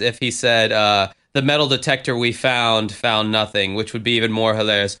as if he said, the metal detector we found nothing, which would be even more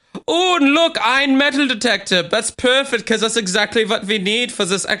hilarious. Oh, and look, ein metal detector. That's perfect, because that's exactly what we need for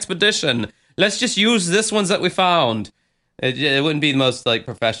this expedition. Let's just use this ones that we found. It wouldn't be the most like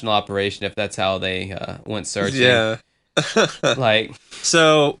professional operation if that's how they went searching. Yeah.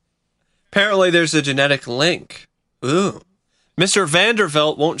 So, apparently there's a genetic link. Ooh. Mr.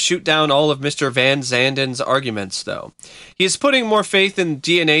 Vandervelt won't shoot down all of Mr. Van Zanden's arguments, though. He is putting more faith in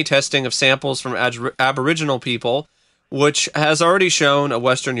DNA testing of samples from Aboriginal people, which has already shown a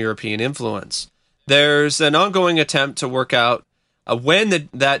Western European influence. There's an ongoing attempt to work out when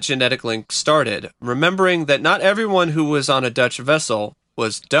that genetic link started, remembering that not everyone who was on a Dutch vessel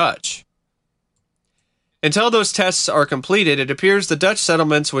was Dutch. Until those tests are completed, it appears the Dutch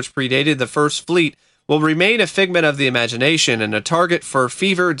settlements which predated the First Fleet will remain a figment of the imagination and a target for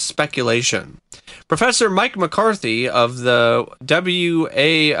fevered speculation. Professor Mike McCarthy of the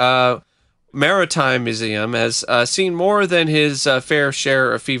W.A. Maritime Museum has seen more than his fair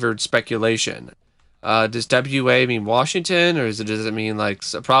share of fevered speculation. Does W.A. mean Washington, or does it mean like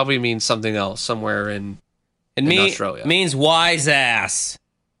probably means something else somewhere in in Australia. Means wise ass.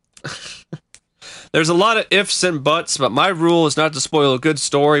 There's a lot of ifs and buts, but my rule is not to spoil a good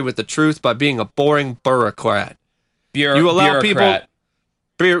story with the truth by being a boring bureaucrat. You allow bureaucrat. people...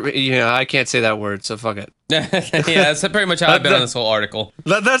 I can't say that word, so fuck it. Yeah, that's pretty much how I've been on this whole article.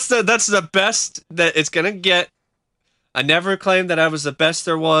 That's the best that it's going to get. I never claimed that I was the best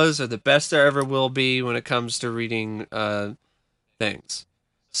there was or the best there ever will be when it comes to reading things.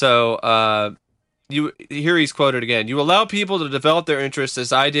 So, here he's quoted again. You allow people to develop their interests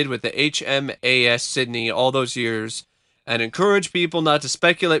as I did with the HMAS Sydney all those years and encourage people not to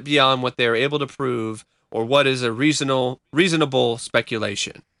speculate beyond what they are able to prove or what is a reasonable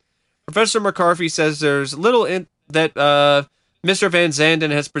speculation. Professor McCarthy says there's little that Mr. Van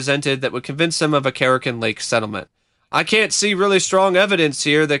Zanden has presented that would convince him of a Carrican Lake settlement. I can't see really strong evidence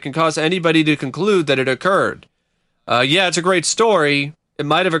here that can cause anybody to conclude that it occurred. Yeah, it's a great story. It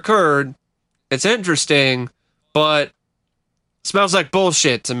might have occurred. It's interesting, but it smells like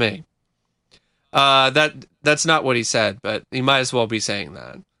bullshit to me. That's not what he said, but he might as well be saying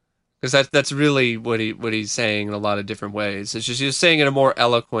that. Because that's really what he's saying in a lot of different ways. It's just he's saying it in a more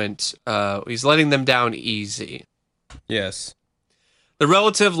eloquent. He's letting them down easy. Yes. The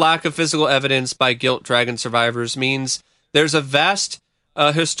relative lack of physical evidence by Gilt Dragon survivors means there's a vast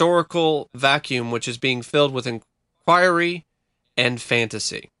historical vacuum which is being filled with inquiry and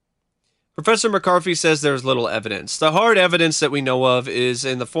fantasy. Professor McCarthy says there's little evidence. The hard evidence that we know of is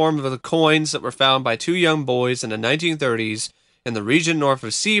in the form of the coins that were found by two young boys in the 1930s in the region north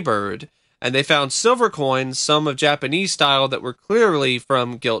of Seabird, and they found silver coins, some of Japanese style, that were clearly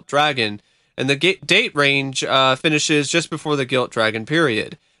from Gilt Dragon, and the date range finishes just before the Gilt Dragon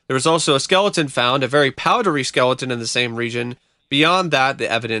period. There was also a skeleton found, a very powdery skeleton in the same region. Beyond that,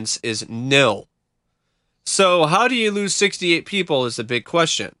 the evidence is nil. So how do you lose 68 people is the big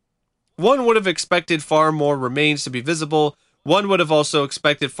question. One would have expected far more remains to be visible. One would have also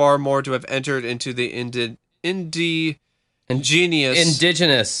expected far more to have entered into the indigenous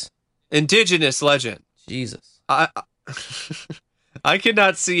legend. Jesus. I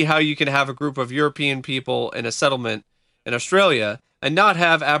cannot see how you can have a group of European people in a settlement in Australia and not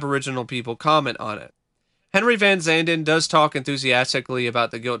have Aboriginal people comment on it. Henry Van Zanden does talk enthusiastically about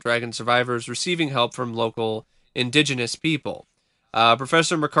the Gilt Dragon survivors receiving help from local indigenous people.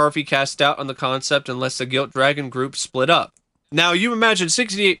 Professor McCarthy cast doubt on the concept unless the Gilt Dragon group split up. Now, you imagine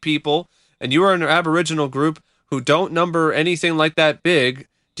 68 people, and you are an Aboriginal group who don't number anything like that big.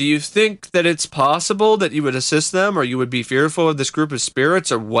 Do you think that it's possible that you would assist them, or you would be fearful of this group of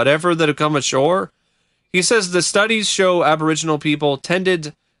spirits or whatever that have come ashore? He says the studies show Aboriginal people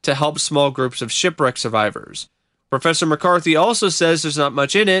tended to help small groups of shipwreck survivors. Professor McCarthy also says there's not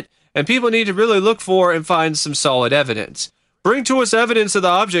much in it, and people need to really look for and find some solid evidence. Bring to us evidence of the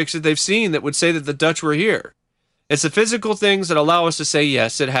objects that they've seen that would say that the Dutch were here. It's the physical things that allow us to say,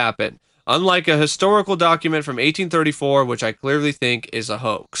 yes, it happened. Unlike a historical document from 1834, which I clearly think is a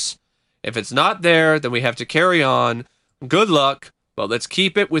hoax. If it's not there, then we have to carry on. Good luck, but let's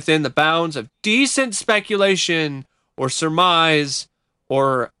keep it within the bounds of decent speculation or surmise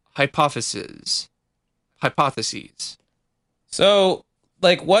or hypotheses. So,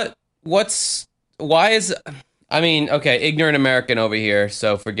 like, ignorant American over here,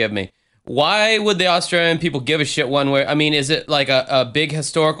 so forgive me. Why would the Australian people give a shit one way? I mean, is it like a big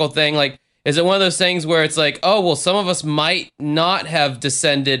historical thing? Like, is it one of those things where it's like, oh, well, some of us might not have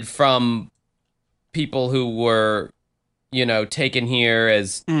descended from people who were, taken here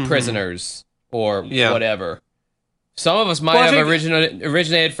as prisoners or whatever. Some of us might have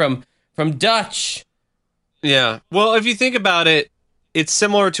originated from Dutch. Yeah. Well, if you think about it, it's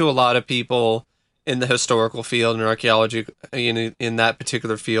similar to a lot of people in the historical field and archaeology in that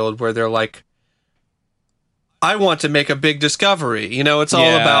particular field where they're like, I want to make a big discovery. It's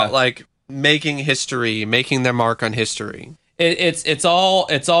all about like making history, making their mark on history. It's all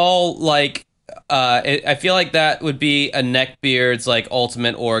like, I feel like that would be a neckbeard's like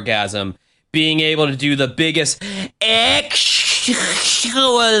ultimate orgasm, being able to do the biggest, actually,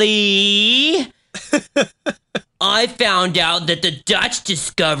 I found out that the Dutch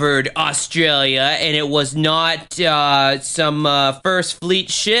discovered Australia, and it was not some First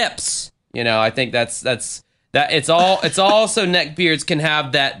Fleet ships. I think that's that. It's all so neckbeards can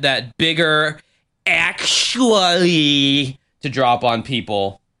have that bigger actually to drop on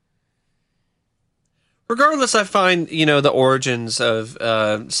people. Regardless, I find the origins of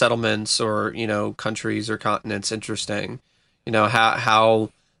settlements or countries or continents interesting.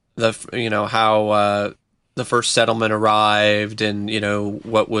 How the first settlement arrived and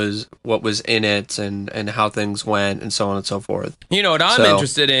what was in it and how things went and so on and so forth. What I'm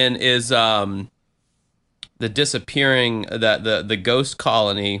interested in is the disappearing, the ghost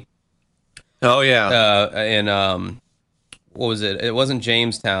colony. Oh yeah. In what was it? It wasn't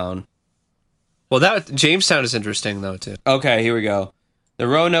Jamestown. Well, that Jamestown is interesting though too. Okay, here we go. The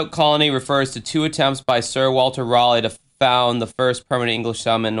Roanoke colony refers to 2 attempts by Sir Walter Raleigh to found the first permanent English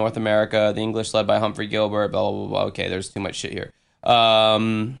settlement in North America. The English led by Humphrey Gilbert. Blah blah blah. Okay, there's too much shit here. Let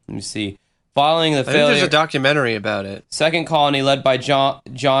me see. Following the failure, there's a documentary about it. Second colony led by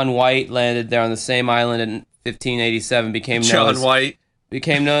John White landed there on the same island in 1587. Became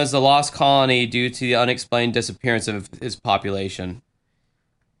known as the Lost Colony due to the unexplained disappearance of his population.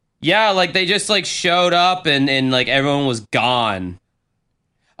 Yeah, like they just like showed up and like everyone was gone.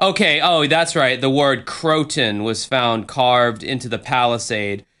 Okay, oh, that's right. The word Croton was found carved into the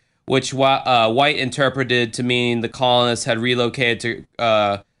palisade, which White interpreted to mean the colonists had relocated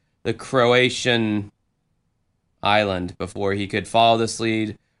to the Croatian island before he could follow this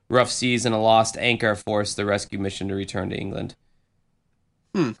lead. Rough seas and a lost anchor forced the rescue mission to return to England.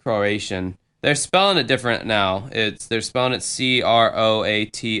 Croatian. They're spelling it different now. They're spelling it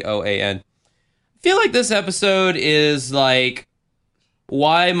Croatoan. I feel like this episode is like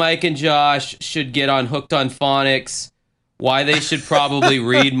why Mike and Josh should get on Hooked on Phonics, why they should probably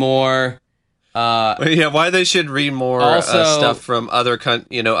read more. Why they should read more stuff from other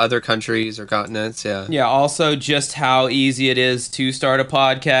countries or continents. Yeah. Also, just how easy it is to start a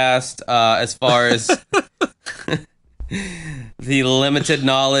podcast, as far as the limited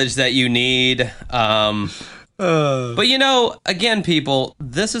knowledge that you need. But again, people,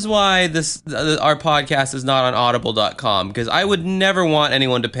 this is why our podcast is not on Audible.com, because I would never want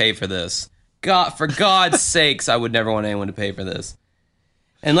anyone to pay for this. For God's sakes, I would never want anyone to pay for this.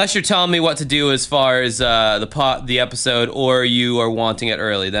 Unless you're telling me what to do as far as the episode, or you are wanting it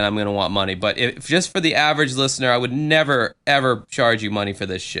early, then I'm going to want money. But if just for the average listener, I would never, ever charge you money for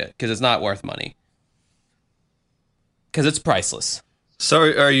this shit, because it's not worth money. Because it's priceless. So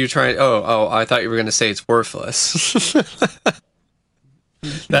are you trying... Oh, I thought you were going to say it's worthless.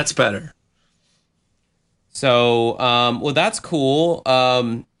 That's better. So, well, that's cool.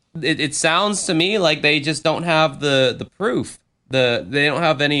 It sounds to me like they just don't have the proof. They don't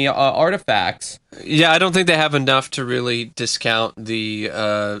have any artifacts. Yeah, I don't think they have enough to really discount the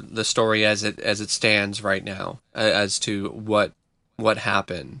story as it stands right now, as to what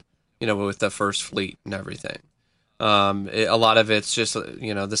happened, with the First Fleet and everything. A lot of it's just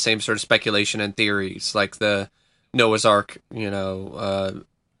the same sort of speculation and theories, like the Noah's Ark, guys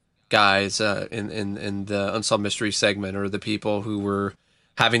in the Unsolved Mysteries segment, or the people who were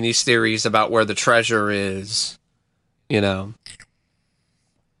having these theories about where the treasure is. Yeah,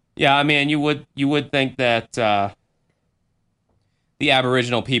 I mean, you would think that the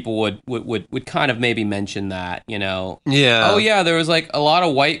Aboriginal people would kind of maybe mention that, Yeah. Oh yeah, there was like a lot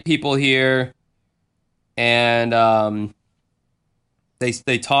of white people here, and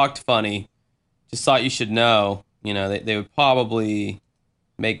they talked funny. Just thought you should know. They would probably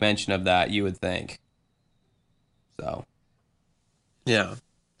make mention of that. You would think. So. Yeah.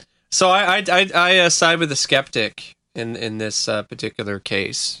 So I side with the skeptic in this particular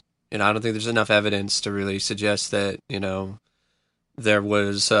case. I don't think there's enough evidence to really suggest that there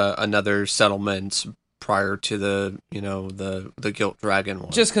was another settlement prior to the Gilt Dragon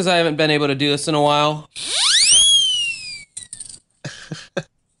one. Just because I haven't been able to do this in a while.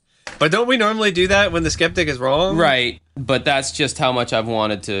 But don't we normally do that when the skeptic is wrong? Right, but that's just how much I've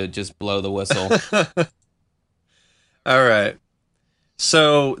wanted to just blow the whistle. All right.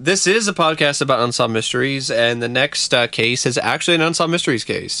 So this is a podcast about unsolved mysteries, and the next case is actually an unsolved mysteries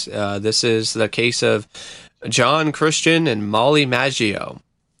case. This is the case of John Christian and Molly Maggio.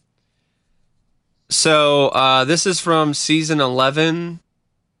 So this is from season 11,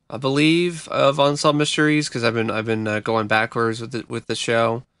 I believe, of Unsolved Mysteries, because I've been going backwards with the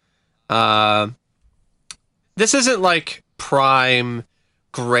show. This isn't like prime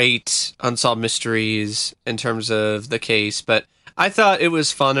great Unsolved Mysteries in terms of the case, but I thought it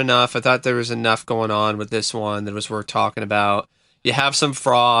was fun enough. I thought there was enough going on with this one that was worth talking about. You have some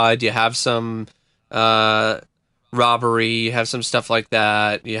fraud, you have some robbery, you have some stuff like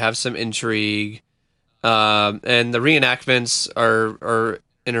that, you have some intrigue, and the reenactments are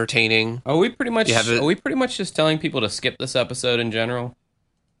entertaining. Are we pretty much just telling people to skip this episode in general?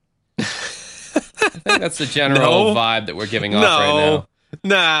 I think that's the general vibe that we're giving off right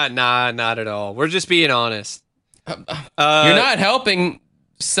now. Nah, not at all. We're just being honest. You're not helping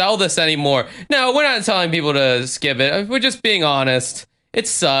sell this anymore. No, we're not telling people to skip it. We're just being honest. It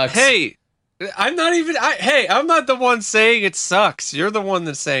sucks. Hey, I'm not the one saying it sucks. You're the one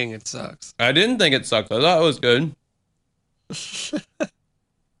that's saying it sucks. I didn't think it sucked. I thought it was good.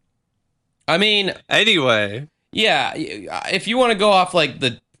 I mean, anyway, yeah. If you want to go off like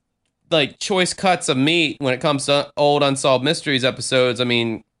the choice cuts of meat when it comes to old Unsolved Mysteries episodes, I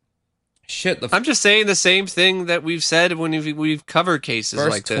mean, shit. I'm just saying the same thing that we've said when we've covered cases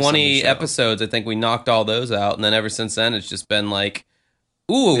like this. First 20 episodes, I think we knocked all those out, and then ever since then, it's just been like,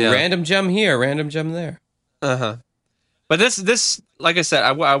 ooh, random gem here, random gem there. But this, like I said,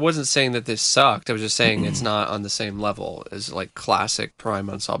 I wasn't saying that this sucked. I was just saying it's not on the same level as like classic Prime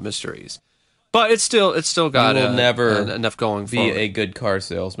Unsolved Mysteries. But it's still got enough going for it. Be a good car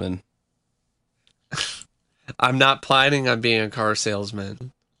salesman. I'm not planning on being a car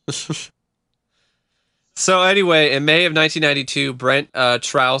salesman. So anyway, in May of 1992, Brent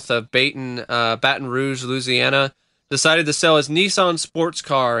Trouth of Baton Rouge, Louisiana, decided to sell his Nissan sports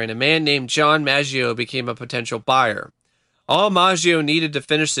car, and a man named John Maggio became a potential buyer. All Maggio needed to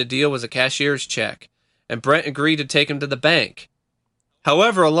finish the deal was a cashier's check, and Brent agreed to take him to the bank.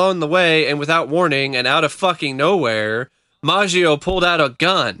 However, along the way, and without warning, and out of fucking nowhere, Maggio pulled out a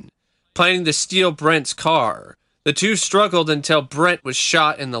gun, planning to steal Brent's car. The two struggled until Brent was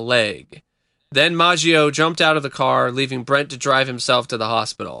shot in the leg. Then Maggio jumped out of the car, leaving Brent to drive himself to the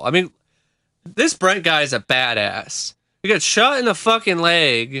hospital. I mean, this Brent guy is a badass. You got shot in the fucking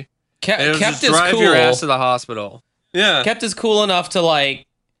leg, and kept his drive your ass to the hospital. Yeah, kept his cool enough to like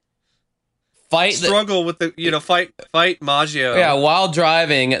struggle with the fight Maggio. Yeah, while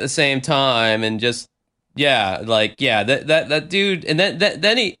driving at the same time, and just that dude, and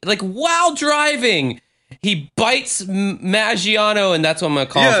then he like while driving, he bites Maggiano, and that's what I'm gonna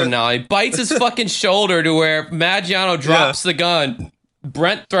call him from now. He bites his fucking shoulder to where Maggiano drops the gun.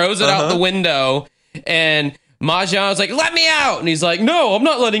 Brent throws it out the window, and Maggiano's like, "Let me out!" And he's like, "No, I'm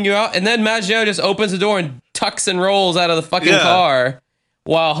not letting you out." And then Maggiano just opens the door and tucks and rolls out of the fucking car,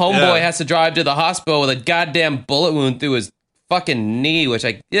 while Homeboy has to drive to the hospital with a goddamn bullet wound through his fucking knee, which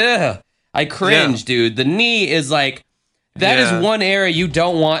I cringe, dude. The knee is like, that is one area you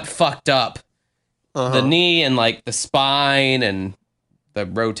don't want fucked up. The knee and like the spine and the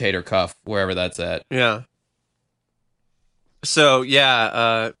rotator cuff, wherever that's at. Yeah. So,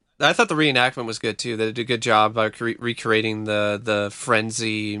 I thought the reenactment was good, too. They did a good job by recreating the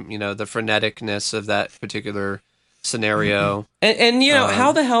frenzy, the freneticness of that particular scenario. And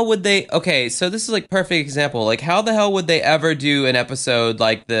how the hell would they... Okay, so this is like perfect example. Like, how the hell would they ever do an episode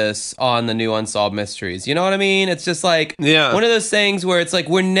like this on the new Unsolved Mysteries? You know what I mean? It's just like one of those things where it's like,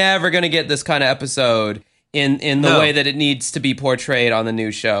 we're never going to get this kind of episode in the way that it needs to be portrayed on the new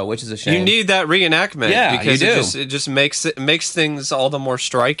show, which is a shame. You need that reenactment because it just makes things all the more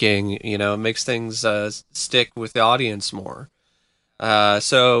striking. It makes things stick with the audience more.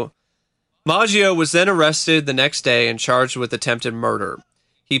 So Maggio was then arrested the next day and charged with attempted murder.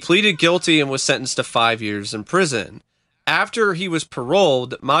 He pleaded guilty and was sentenced to 5 years in prison. After he was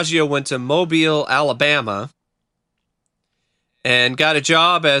paroled, Maggio went to Mobile, Alabama, and got a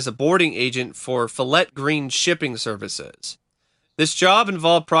job as a boarding agent for Fillet Green Shipping Services. This job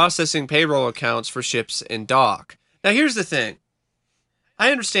involved processing payroll accounts for ships in dock. Now, here's the thing.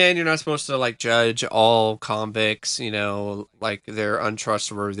 I understand you're not supposed to, like, judge all convicts, like they're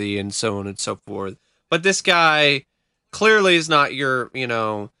untrustworthy and so on and so forth. But this guy clearly is not your,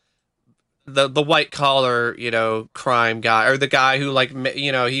 the white collar, crime guy, or the guy who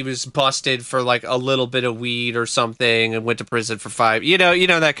he was busted for like a little bit of weed or something and went to prison for 5,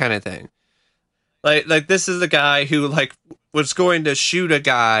 that kind of thing. Like this is the guy who like was going to shoot a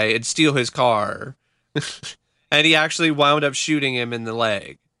guy and steal his car. And he actually wound up shooting him in the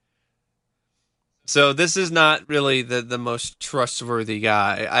leg. So this is not really the most trustworthy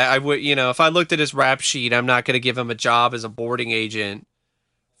guy. I would, if I looked at his rap sheet, I'm not going to give him a job as a boarding agent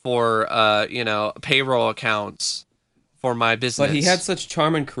for payroll accounts for my business. But he had such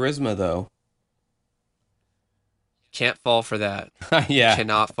charm and charisma, though. Can't fall for that. Yeah,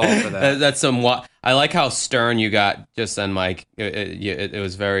 cannot fall for that. That's some. I like how stern you got just then, Mike. It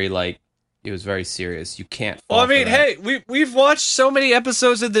was very it was very serious. You can't fall. Well, I mean, hey, we've watched so many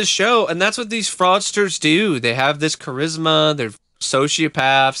episodes of this show, and that's what these fraudsters do. They have this charisma. They're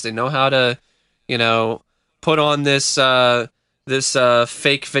sociopaths. They know how to, put on this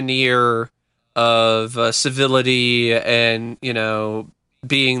fake veneer of civility and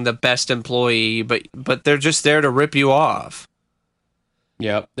being the best employee, but they're just there to rip you off.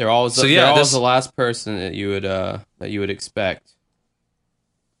 Yep, they're always the last person that you would expect.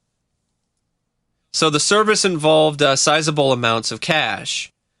 So the service involved sizable amounts of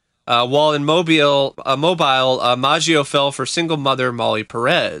cash. While in Mobile, Maggio fell for single mother Molly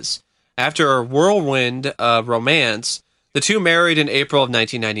Perez. After a whirlwind romance, the two married in April of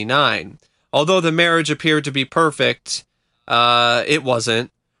 1999. Although the marriage appeared to be perfect, it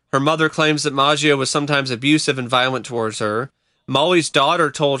wasn't. Her mother claims that Maggio was sometimes abusive and violent towards her. Molly's daughter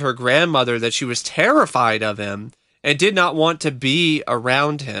told her grandmother that she was terrified of him and did not want to be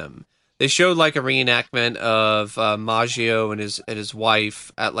around him. They showed like a reenactment of Maggio and his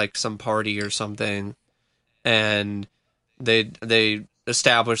wife at like some party or something, and they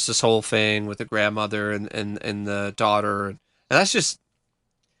established this whole thing with the grandmother and the daughter, and that's just,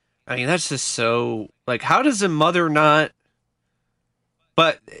 I mean, that's just so, like, how does the mother not?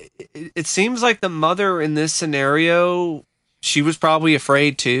 But it seems like the mother in this scenario, she was probably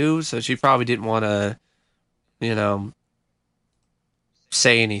afraid too, so she probably didn't want to,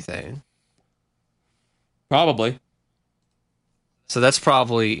 say anything. Probably. So that's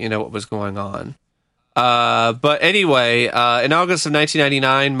probably, what was going on. But anyway, in August of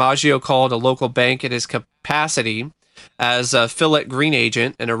 1999, Maggio called a local bank in his capacity as a Philip Green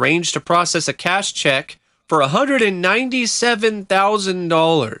agent and arranged to process a cash check for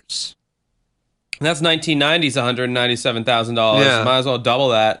 $197,000. That's 1990's $197,000. Yeah. Might as well double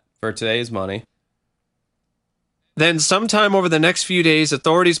that for today's money. Then sometime over the next few days,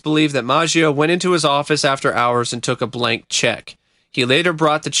 authorities believe that Maggio went into his office after hours and took a blank check. He later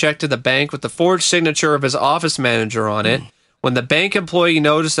brought the check to the bank with the forged signature of his office manager on it. When the bank employee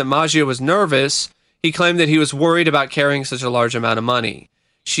noticed that Maggio was nervous, he claimed that he was worried about carrying such a large amount of money.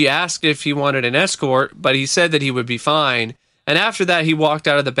 She asked if he wanted an escort, but he said that he would be fine. And after that, he walked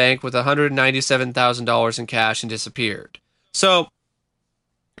out of the bank with $197,000 in cash and disappeared. So,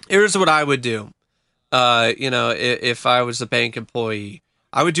 here's what I would do. If I was a bank employee,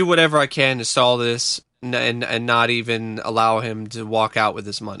 I would do whatever I can to stall this and not even allow him to walk out with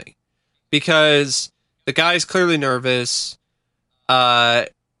his money, because the guy's clearly nervous.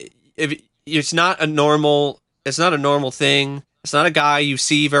 If it's not a normal thing. It's not a guy you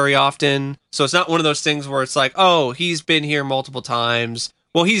see very often. So it's not one of those things where it's like, oh, he's been here multiple times.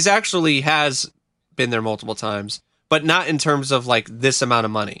 Well, he's actually has been there multiple times, but not in terms of like this amount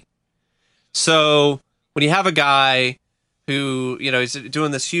of money. So when you have a guy who, is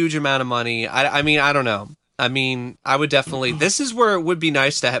doing this huge amount of money, I mean, I don't know. I mean, I would definitely, this is where it would be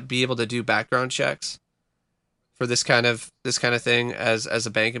nice to be able to do background checks for this kind of thing as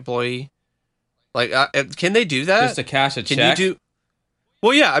a bank employee. Like, can they do that? Just to cash a check? Can you do?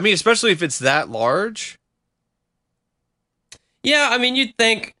 Well, yeah. I mean, especially if it's that large. Yeah, I mean, you'd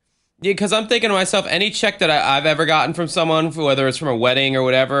think, because I'm thinking to myself, any check that I've ever gotten from someone, whether it's from a wedding or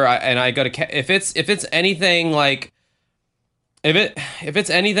whatever, and I go to, if it's anything like, if it's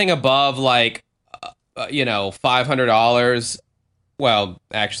anything above like, $500. Well,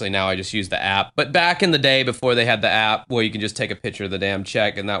 actually, now I just use the app. But back in the day, before they had the app, where you can just take a picture of the damn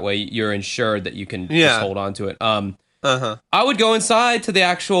check, and that way you're insured that you can just hold on to it. I would go inside to the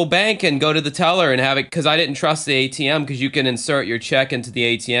actual bank and go to the teller and have it, because I didn't trust the ATM, because you can insert your check into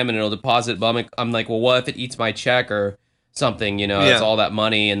the ATM and it'll deposit. But I'm like, well, what if it eats my check or something? It's all that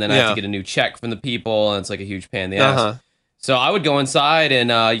money, and then I have to get a new check from the people, and it's like a huge pain in the ass. So I would go inside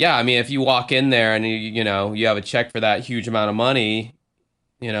and, I mean, if you walk in there and, you have a check for that huge amount of money,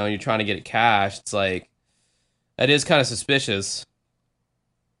 and you're trying to get it cashed, it's like, that is kind of suspicious.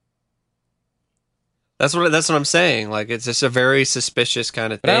 That's what I'm saying. Like, it's just a very suspicious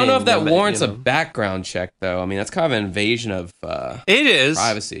kind of thing. But I don't know if that warrants a background check, though. I mean, that's kind of an invasion of it is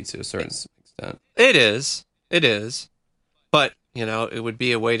privacy to a certain extent. It is. But, it would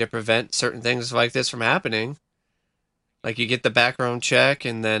be a way to prevent certain things like this from happening. Like, you get the background check,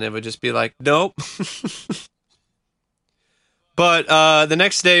 and then it would just be like, nope. But the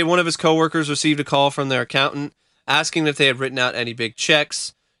next day, one of his coworkers received a call from their accountant asking if they had written out any big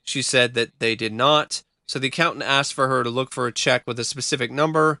checks. She said that they did not. So the accountant asked for her to look for a check with a specific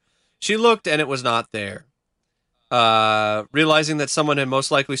number. She looked, and it was not there. Realizing that someone had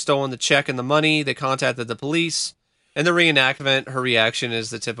most likely stolen the check and the money, they contacted the police. In the reenactment, her reaction is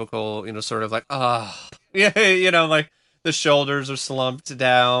the typical, sort of like, like, the shoulders are slumped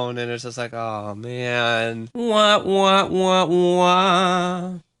down, and it's just like, oh, man. Wah.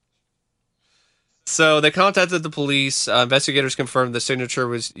 So they contacted the police. Investigators confirmed the signature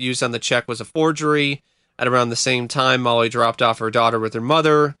was used on the check was a forgery. At around the same time, Molly dropped off her daughter with her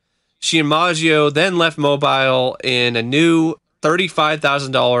mother. She and Maggio then left Mobile in a new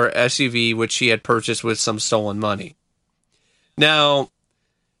 $35,000 SUV, which she had purchased with some stolen money. Now,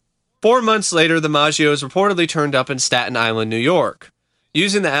 4 months later, the Maggios reportedly turned up in Staten Island, New York,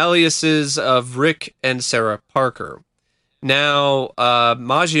 using the aliases of Rick and Sarah Parker. Now,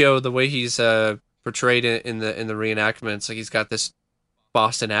 Maggio, the way he's portrayed in the reenactments, like, he's got this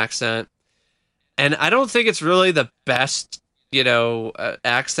Boston accent, and I don't think it's really the best,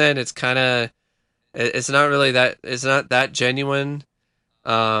 accent. It's kind of, it's not that genuine.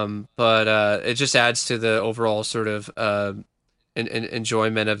 But it just adds to the overall sort of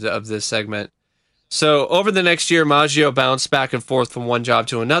enjoyment of this segment. So over the next year, Maggio bounced back and forth from one job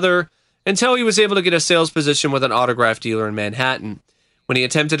to another until he was able to get a sales position with an autograph dealer in Manhattan. When he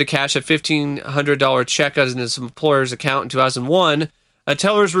attempted to cash a $1,500 check on his employer's account in 2001, a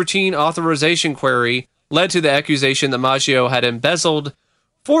teller's routine authorization query led to the accusation that Maggio had embezzled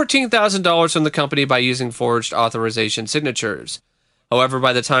 $14,000 from the company by using forged authorization signatures. However,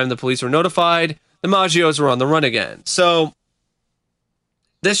 by the time the police were notified, the Maggios were on the run again. So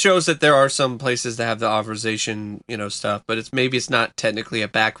this shows that there are some places that have the authorization, stuff, but maybe it's not technically a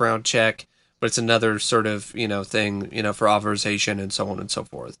background check, but it's another sort of, thing, for authorization and so on and so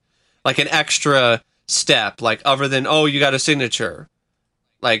forth. Like an extra step, like other than, oh, you got a signature.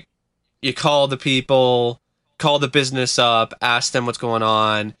 Like you call the people, call the business up, ask them what's going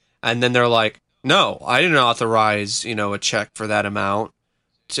on, and then they're like, no, I didn't authorize, a check for that amount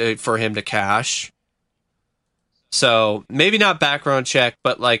for him to cash. So maybe not background check,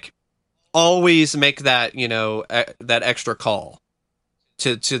 but like always make that, that extra call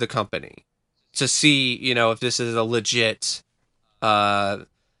to the company to see, if this is a legit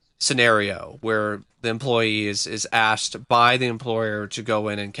scenario where the employee is asked by the employer to go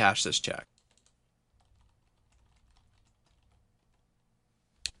in and cash this check.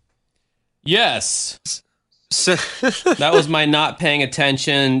 Yes. That was my not paying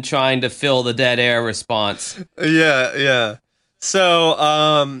attention, trying to fill the dead air response. Yeah.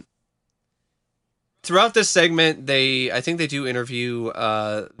 So, throughout this segment, I think they do interview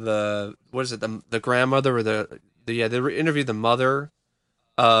the grandmother or they interview the mother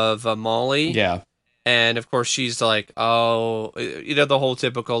of Molly. Yeah. And of course she's like, oh, the whole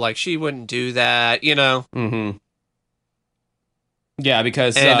typical, like, she wouldn't do that, Mm-hmm. Yeah,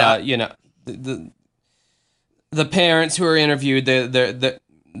 because, the parents who are interviewed,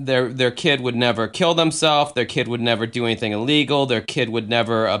 their kid would never kill themselves. Their kid would never do anything illegal. Their kid would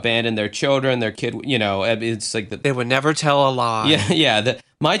never abandon their children. Their kid, it's like they would never tell a lie. Yeah.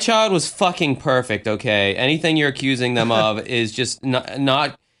 My child was fucking perfect. Okay, anything you're accusing them of is just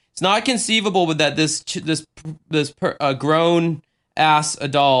not. It's not conceivable with that this grown ass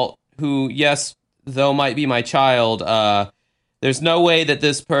adult who, yes, though might be my child. There's no way that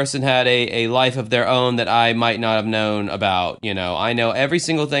this person had a life of their own that I might not have known about. I know every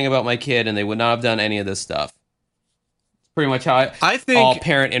single thing about my kid, and they would not have done any of this stuff. It's pretty much how I think all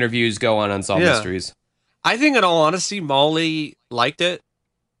parent interviews go on Unsolved Mysteries. I think, in all honesty, Molly liked it,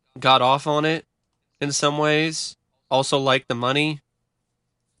 got off on it in some ways, also liked the money.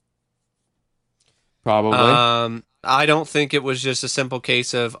 Probably. I don't think it was just a simple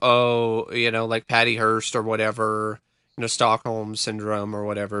case of, like Patty Hearst or whatever, Stockholm syndrome or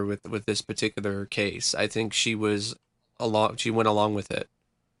whatever with this particular case. I think she went along with it.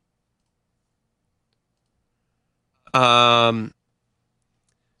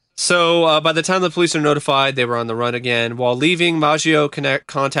 So by the time the police are notified, they were on the run again. While leaving, Maggio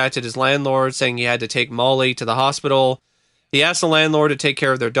contacted his landlord, saying he had to take Molly to the hospital. He asked the landlord to take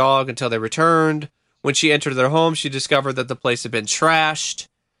care of their dog until they returned. When she entered their home, she discovered that the place had been trashed.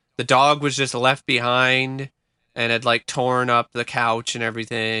 The dog was just left behind and had like torn up the couch and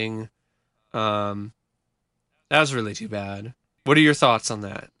everything. That was really too bad. What are your thoughts on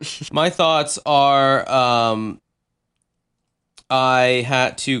that? My thoughts are, I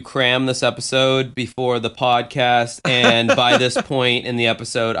had to cram this episode before the podcast, and by this point in the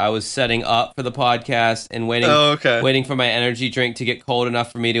episode, I was setting up for the podcast and waiting for my energy drink to get cold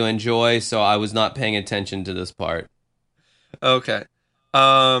enough for me to enjoy, so I was not paying attention to this part. Okay.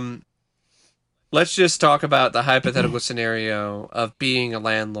 Let's just talk about the hypothetical scenario of being a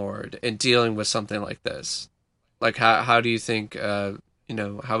landlord and dealing with something like this. Like, how do you think, how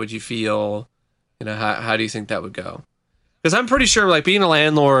would you feel? How do you think that would go? Because I'm pretty sure, like, being a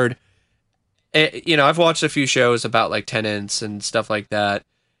landlord, I've watched a few shows about, like, tenants and stuff like that.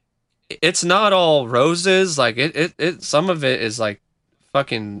 It's not all roses. Like, it some of it is, like,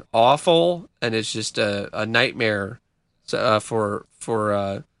 fucking awful, and it's just a nightmare for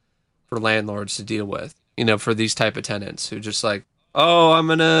landlords to deal with, for these type of tenants who just like, oh, I'm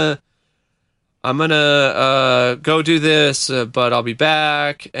gonna go do this, but I'll be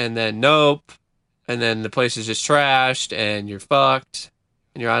back, and then nope, and then the place is just trashed, and you're fucked,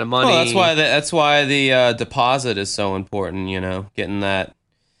 and you're out of money. Well, that's why the deposit is so important. Getting that.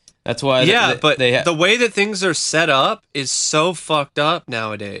 That's why. The way that things are set up is so fucked up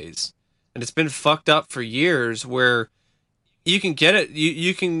nowadays, and it's been fucked up for years. Where you can get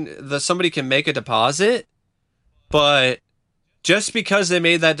it, somebody can make a deposit, but just because they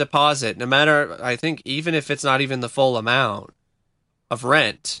made that deposit, no matter, I think, even if it's not even the full amount, of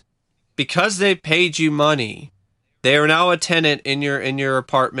rent, because they paid you money, they are now a tenant in your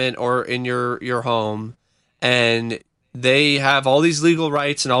apartment or in your home, and they have all these legal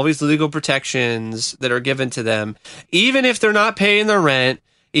rights and all these legal protections that are given to them, even if they're not paying their rent,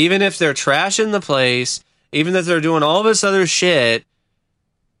 even if they're trashing the place, even if they're doing all this other shit.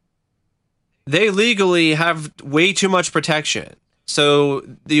 They legally have way too much protection. So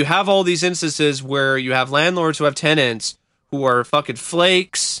you have all these instances where you have landlords who have tenants who are fucking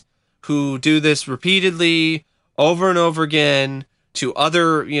flakes, who do this repeatedly over and over again to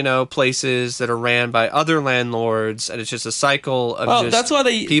other, places that are ran by other landlords, and it's just a cycle of that's why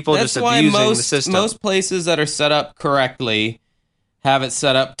people just abusing the system. Most places that are set up correctly have it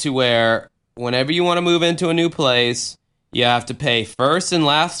set up to where whenever you want to move into a new place, you have to pay first and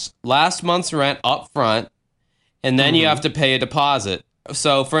last month's rent up front, and then you have to pay a deposit.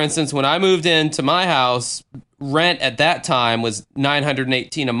 So, for instance, when I moved into my house, rent at that time was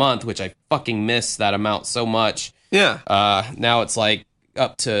 $918 a month, which I fucking miss that amount so much. Yeah. Now it's like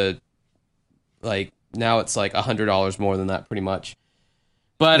up to now it's like $100 more than that, pretty much.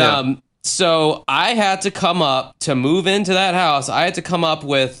 But so I had to come up to move into that house. I had to come up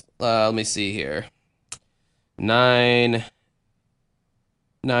with let me see here.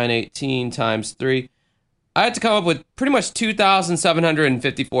 918 times 3. I had to come up with pretty much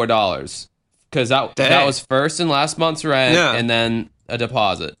 $2,754 because that was first and last month's rent and then a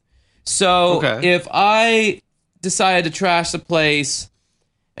deposit. So if I decided to trash the place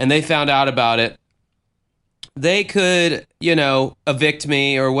and they found out about it, they could, evict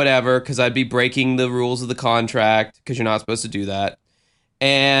me or whatever because I'd be breaking the rules of the contract because you're not supposed to do that.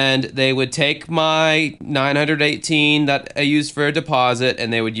 And they would take my $918 that I used for a deposit,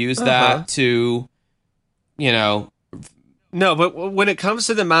 and they would use that to, No, but when it comes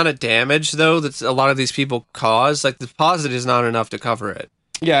to the amount of damage, though, that a lot of these people cause, like the deposit is not enough to cover it.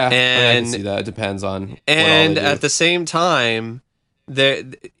 Yeah, and I can see that. It depends on. And at the same time,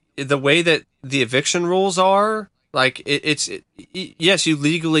 the way that the eviction rules are, like yes, you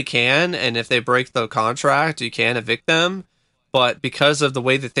legally can, and if they break the contract, you can evict them. But because of the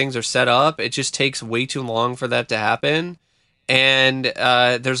way that things are set up, it just takes way too long for that to happen. And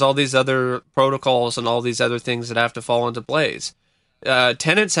there's all these other protocols and all these other things that have to fall into place.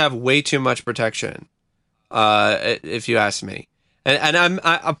 Tenants have way too much protection, if you ask me. And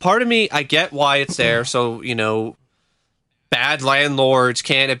a part of me, I get why it's there. So, bad landlords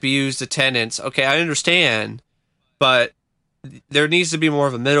can't abuse the tenants. Okay, I understand. But there needs to be more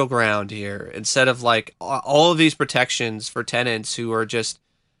of a middle ground here instead of like all of these protections for tenants who are just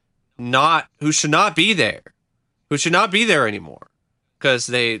who should not be there anymore because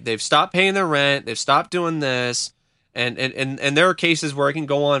they've stopped paying their rent. They've stopped doing this. And there are cases where it can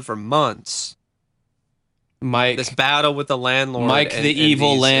go on for months. Mike, this battle with the landlord. Mike, the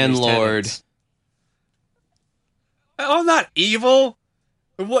evil landlord. I'm not evil.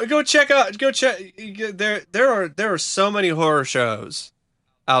 Go check. There are so many horror shows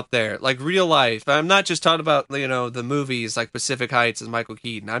out there, like real life. I'm not just talking about the movies like Pacific Heights and Michael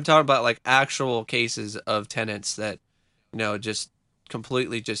Keaton. I'm talking about like actual cases of tenants that just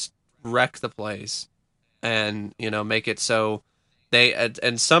completely just wreck the place and make it so they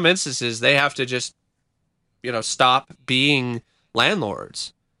in some instances they have to just stop being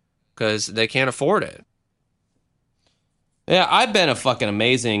landlords because they can't afford it. Yeah, I've been a fucking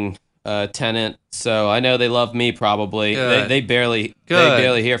amazing tenant, so I know they love me probably. They barely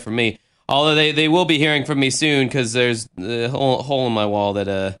hear from me. Although they will be hearing from me soon because there's a hole in my wall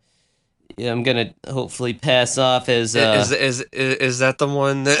that I'm gonna hopefully pass off as is that the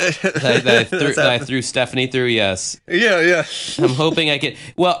one that I threw Stephanie through? Yes. Yeah. I'm hoping I can.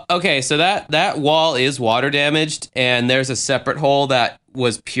 Well, okay, so that wall is water damaged, and there's a separate hole that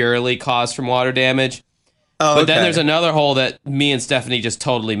was purely caused from water damage. But then there's another hole that me and Stephanie just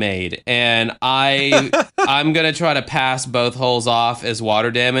totally made, and I'm gonna try to pass both holes off as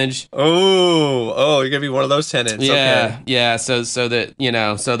water damage. Oh, you're gonna be one of those tenants. Yeah. So that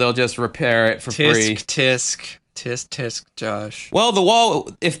so they'll just repair it for free. Tisk, Josh. Well,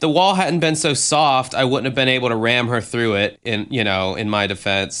 if the wall hadn't been so soft, I wouldn't have been able to ram her through it. In my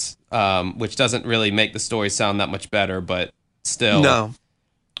defense, which doesn't really make the story sound that much better, but still, no.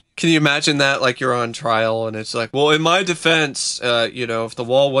 Can you imagine that, like you're on trial and it's like, well, in my defense, if the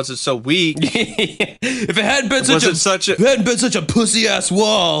wall wasn't so weak, if it hadn't been such a pussy ass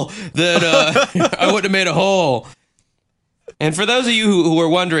wall, then I wouldn't have made a hole. And for those of you who were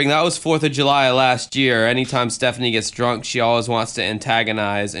wondering, that was 4th of July last year. Anytime Stephanie gets drunk, she always wants to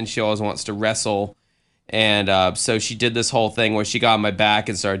antagonize and she always wants to wrestle. And so she did this whole thing where she got on my back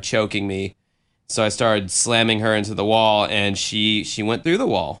and started choking me. So I started slamming her into the wall, and she went through the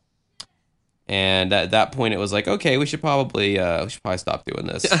wall. And at that point, it was like, okay, we should probably stop doing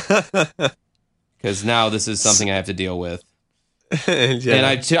this, because now this is something I have to deal with. Yeah. And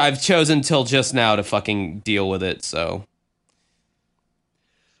I've chosen till just now to fucking deal with it. So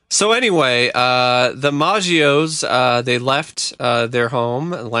anyway, the Maggios, they left their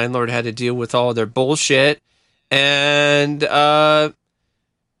home. The landlord had to deal with all their bullshit, and the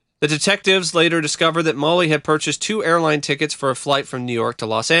detectives later discovered that Molly had purchased 2 airline tickets for a flight from New York to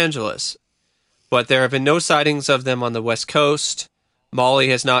Los Angeles. But there have been no sightings of them on the West Coast. Molly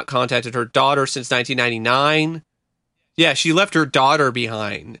has not contacted her daughter since 1999. Yeah, she left her daughter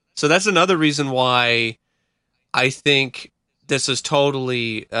behind. So that's another reason why I think this is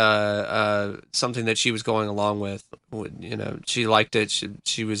totally something that she was going along with. You know, she liked it.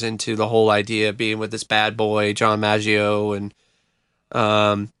 She was into the whole idea of being with this bad boy, John Maggio. And,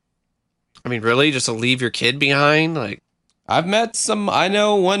 I mean, really? Just to leave your kid behind? Like, I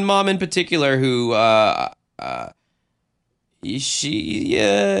know one mom in particular who,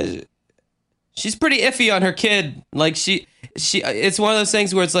 she's pretty iffy on her kid. Like it's one of those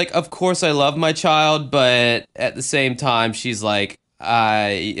things where it's like, of course I love my child, but at the same time, she's like,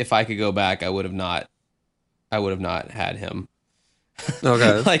 if I could go back, I would have not had him.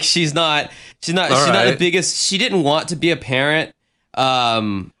 Okay. Like she's not the biggest, she didn't want to be a parent.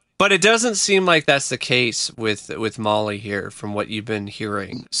 But it doesn't seem like that's the case with Molly here, from what you've been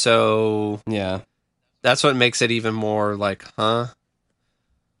hearing. So yeah, that's what makes it even more like, huh?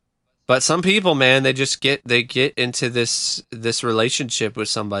 But some people, man, they get into this relationship with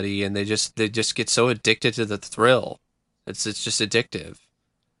somebody, and they just get so addicted to the thrill. It's just addictive.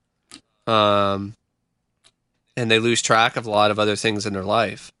 And they lose track of a lot of other things in their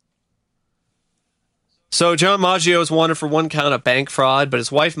life. So John Maggio is wanted for 1 count of bank fraud, but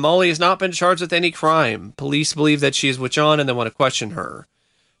his wife Molly has not been charged with any crime. Police believe that she is with John and they want to question her.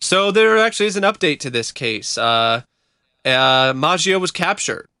 So there actually is an update to this case. Maggio was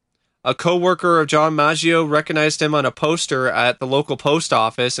captured. A co-worker of John Maggio recognized him on a poster at the local post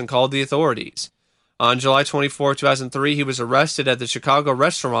office and called the authorities. On July 24, 2003, he was arrested at the Chicago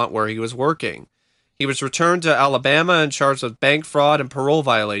restaurant where he was working. He was returned to Alabama and charged with bank fraud and parole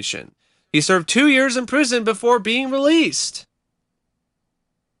violation. He served 2 years in prison before being released.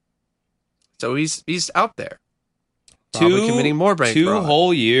 So he's out there. Probably committing more bank fraud. 2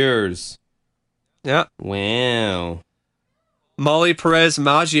 whole years. Yeah. Wow. Molly Perez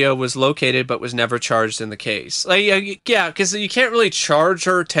Maggio was located but was never charged in the case. Like, yeah, because you can't really charge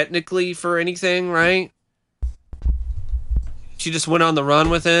her technically for anything, right? She just went on the run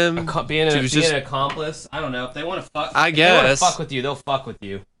with him. Being an accomplice. I don't know. If they want to fuck, I guess. If they want to fuck with you, they'll fuck with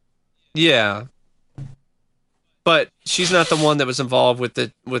you. Yeah. But she's not the one that was involved with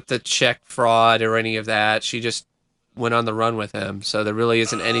the check fraud or any of that. She just went on the run with him. So there really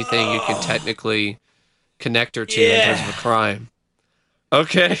isn't anything you can technically connect her to in terms of a crime.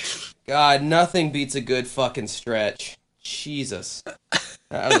 Okay. God, nothing beats a good fucking stretch. Jesus.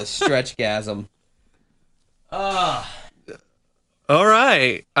 That was a stretch-gasm. All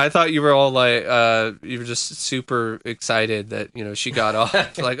right. I thought you were all like, you were just super excited that, you know, she got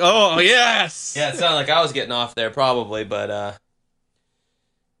off. Like, oh, yes! Yeah, it sounded like I was getting off there probably, but,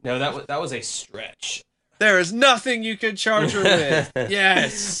 no, that was a stretch. There is nothing you can charge her with.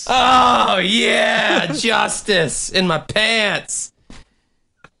 Yes. Oh, yeah. Justice in my pants.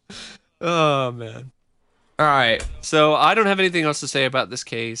 Oh, man. All right. So I don't have anything else to say about this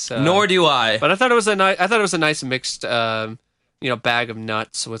case. Nor do I. But I thought it was a nice mixed, bag of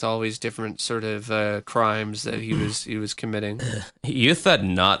nuts with all these different sort of crimes that he was committing. You said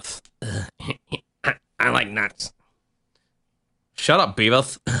nuts. I like nuts. Shut up,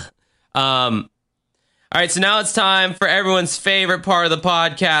 Beavis. All right, so now it's time for everyone's favorite part of the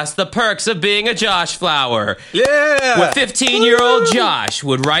podcast, the perks of being a Josh Flower. Yeah! What 15-year-old Josh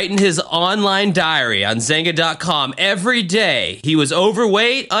would write in his online diary on Zynga.com every day. He was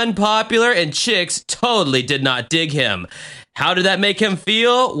overweight, unpopular, and chicks totally did not dig him. How did that make him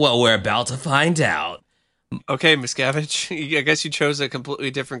feel? Well, we're about to find out. Okay, Miscavige, I guess you chose a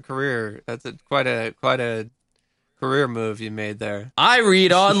completely different career. That's quite a career move you made there. I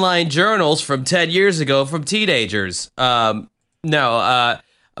read online journals from 10 years ago from teenagers. Monday,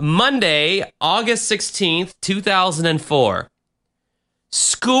 August 16th, 2004.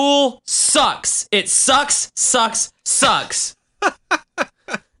 School sucks. It sucks.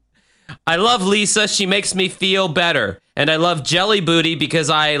 I love Lisa. She makes me feel better. And I love Jelly Booty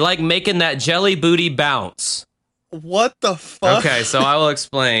because I like making that Jelly Booty bounce. What the fuck? Okay, so I will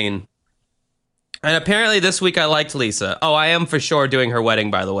explain. And apparently this week I liked Lisa. Oh, I am for sure doing her wedding,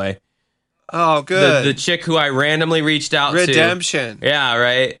 by the way. Oh, good. The chick who I randomly reached out Redemption. to. Yeah,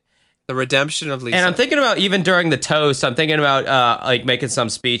 right. The redemption of Lisa. And I'm thinking about, even during the toast, I'm thinking about like making some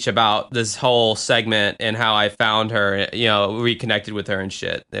speech about this whole segment and how I found her, reconnected with her and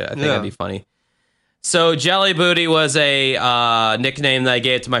shit. Yeah, I think that'd be funny. So Jelly Booty was a nickname that I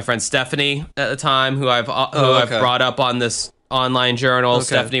gave to my friend Stephanie at the time, who I've brought up on this online journal. Okay.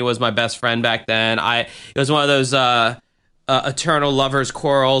 Stephanie was my best friend back then. It was one of those eternal lovers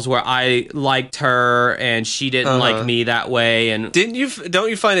quarrels where I liked her and she didn't like me that way. And don't you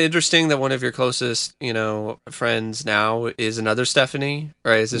find it interesting that one of your closest, friends now is another Stephanie?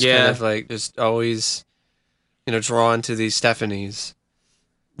 Right? Is this kind of like just always, drawn to these Stephanies?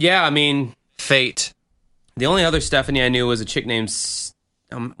 Yeah, I mean, fate. The only other Stephanie I knew was a chick named.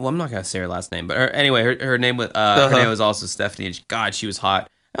 I'm not gonna say her last name, but her name was her name was also Stephanie. And God, she was hot.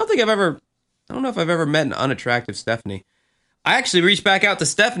 I don't know if I've ever met an unattractive Stephanie. I actually reached back out to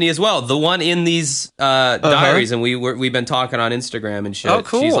Stephanie as well, the one in these diaries, and we've been talking on Instagram and shit. Oh,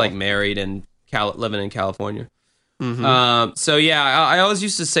 cool. She's like married and living in California. Mm-hmm. So yeah, I always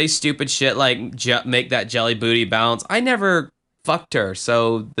used to say stupid shit like make that jelly booty bounce. I never fucked her,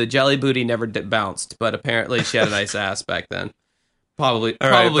 so the jelly booty never bounced. But apparently, she had a nice ass back then. Probably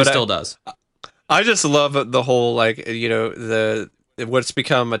still does. I just love the whole what's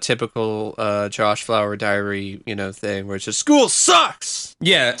become a typical Josh Flower diary, thing where it's just school sucks.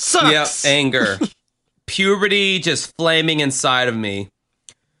 Yeah, sucks. Yep, anger, puberty, just flaming inside of me.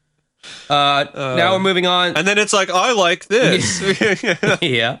 Now we're moving on, and then it's like I like this.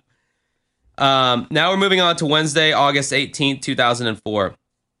 Yeah. Now we're moving on to Wednesday, August 18th, 2004.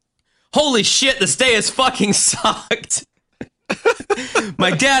 Holy shit! This day has fucking sucked.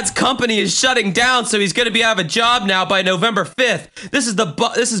 My dad's company is shutting down, so he's going to be out of a job now by November 5th. This is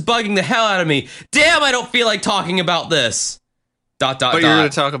bugging the hell out of me. Damn, I don't feel like talking about this. ... But you're going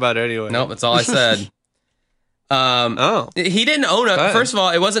to talk about it anyway. Nope, that's all I said. He didn't own first of all,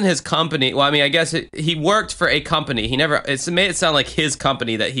 it wasn't his company. Well, I mean, I guess he worked for a company. It's made it sound like his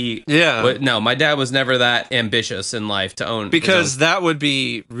company that he... Yeah. No, my dad was never that ambitious in life to own... Because that would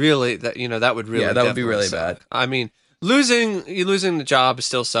be really... that would really... Yeah, that would be really bad. I mean... Losing the job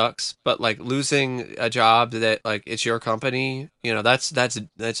still sucks, but like losing a job that like it's your company,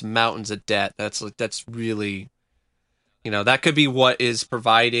 that's mountains of debt. That's really, that could be what is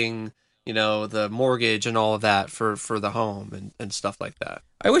providing, the mortgage and all of that for the home and stuff like that.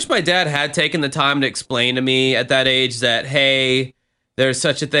 I wish my dad had taken the time to explain to me at that age that, hey, there's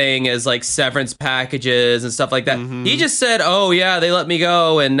such a thing as like severance packages and stuff like that. Mm-hmm. He just said, oh yeah, they let me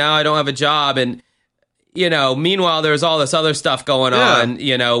go and now I don't have a job. And meanwhile, there's all this other stuff going on,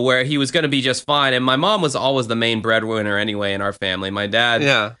 where he was going to be just fine. And my mom was always the main breadwinner anyway in our family. My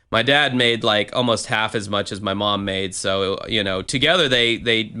dad made like almost half as much as my mom made. So, together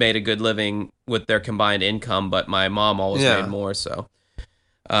they made a good living with their combined income, but my mom always made more. So,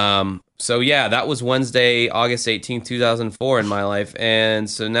 that was Wednesday, August 18th, 2004 in my life. And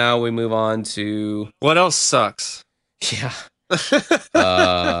so now we move on to... What else sucks? Yeah.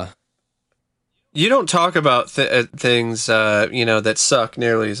 You don't talk about things, that suck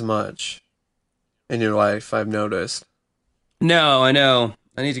nearly as much in your life, I've noticed. No, I know.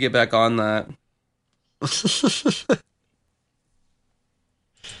 I need to get back on that.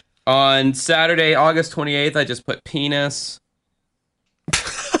 On Saturday, August 28th, I just put penis.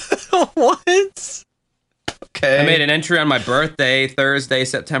 What? Okay. I made an entry on my birthday, Thursday,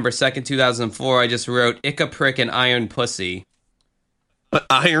 September 2nd, 2004. I just wrote Icka Prick and Iron Pussy.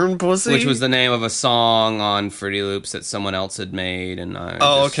 Iron Pussy? Which was the name of a song on Fruity Loops that someone else had made. And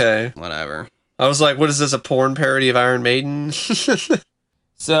okay. Whatever. I was like, what is this, a porn parody of Iron Maiden?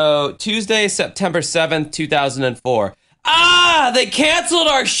 So, Tuesday, September 7th, 2004. They canceled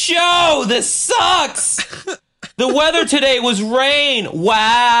our show! This sucks! The weather today was rain.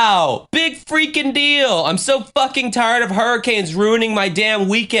 Wow. Big freaking deal. I'm so fucking tired of hurricanes ruining my damn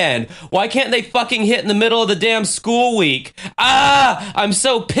weekend. Why can't they fucking hit in the middle of the damn school week? I'm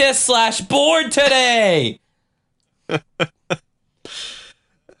so pissed/bored today.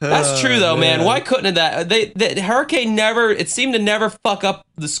 That's true though, man. Why couldn't the hurricane it seemed to never fuck up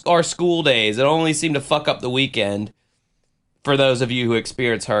our school days. It only seemed to fuck up the weekend. For those of you who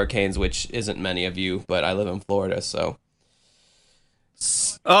experience hurricanes, which isn't many of you, but I live in Florida, so.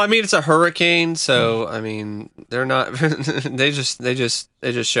 Oh, I mean, it's a hurricane, so I mean, they're not. they just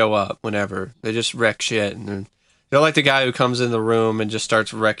show up whenever. They just wreck shit, and they're like the guy who comes in the room and just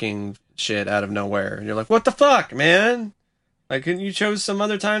starts wrecking shit out of nowhere, and you're like, "What the fuck, man? Like, couldn't you chose some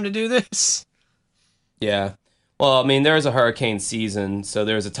other time to do this?" Yeah. Well, I mean, there is a hurricane season, so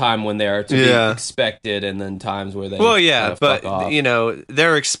there's a time when they're to be expected, and then times where they but fuck off.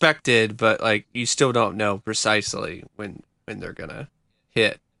 They're expected, but like you still don't know precisely when they're gonna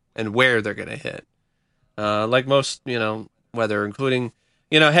hit and where they're gonna hit. Like most, weather, including,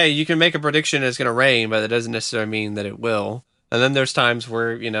 hey, you can make a prediction it's gonna rain, but that doesn't necessarily mean that it will. And then there's times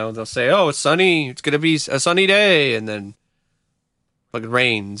where they'll say, oh, it's sunny, it's gonna be a sunny day, and then like it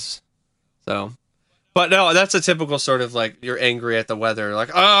rains. So. But no, that's a typical sort of like you're angry at the weather, like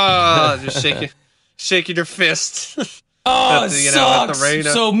just shaking your fist. Oh, it sucks! At the rain.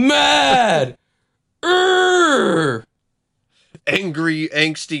 So mad. Angry,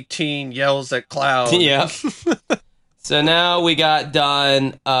 angsty teen yells at cloud. Yeah. So now we got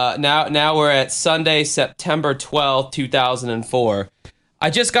done. Now we're at Sunday, September 12th, 2004. I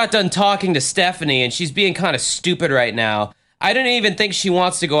just got done talking to Stephanie, and she's being kind of stupid right now. I don't even think she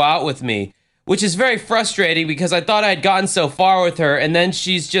wants to go out with me, which is very frustrating because I thought I'd gotten so far with her, and then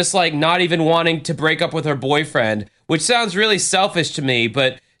she's just like not even wanting to break up with her boyfriend, which sounds really selfish to me,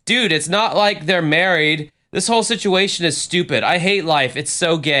 but dude, it's not like they're married. This whole situation is stupid. I hate life. It's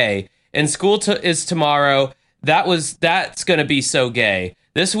so gay. And school is tomorrow. That's gonna be so gay.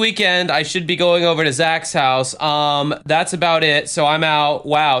 This weekend, I should be going over to Zach's house. That's about it. So I'm out.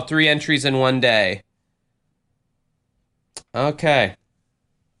 Wow, 3 entries in one day. Okay.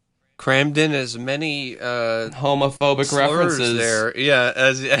 Crammed in as many homophobic references there,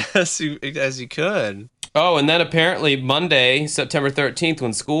 as you could. Oh, and then apparently Monday, September 13th,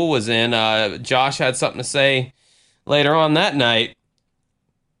 when school was in, Josh had something to say later on that night.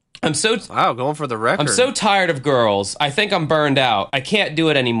 Going for the record. I'm so tired of girls. I think I'm burned out. I can't do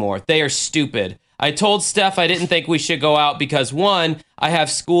it anymore. They are stupid. I told Steph I didn't think we should go out because 1, I have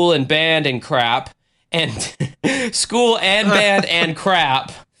school and band and crap, and school and band and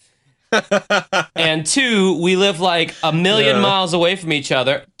crap. And 2, we live like a million miles away from each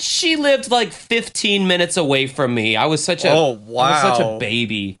other. She lived like 15 minutes away from me. I was such a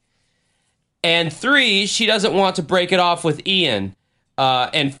baby. And 3, she doesn't want to break it off with Ian.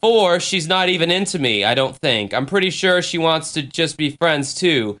 And 4, she's not even into me, I don't think. I'm pretty sure she wants to just be friends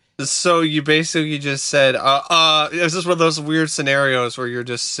too. So you basically just said, it's just one of those weird scenarios where you're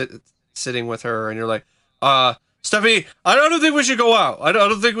just sitting with her and you're like, Stephanie, I don't think we should go out. I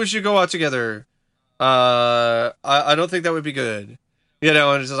don't think we should go out together. I don't think that would be good.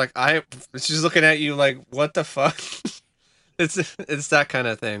 And it's just like she's looking at you like, what the fuck? It's that kind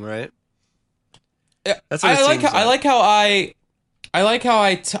of thing, right? That's what I like how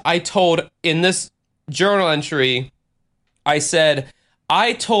I told in this journal entry, I said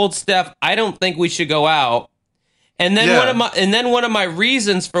I told Steph I don't think we should go out, and then one of my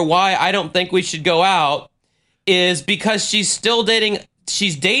reasons for why I don't think we should go out is because she's dating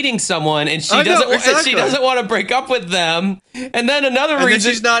someone and she doesn't want to break up with them. And then another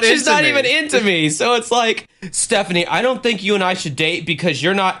reason she's not even into me. So it's like, Stephanie, I don't think you and I should date because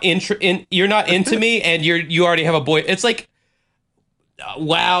you're not into me and you already have a boy. It's like,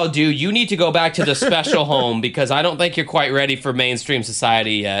 wow, dude, you need to go back to the special home because I don't think you're quite ready for mainstream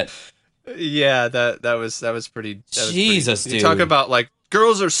society yet. Yeah, that was pretty. Jesus, dude. You talk about like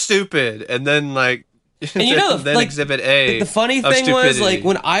girls are stupid, and then like. And then like, Exhibit A. The funny thing was, like,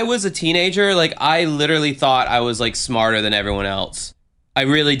 when I was a teenager, like, I literally thought I was like smarter than everyone else. I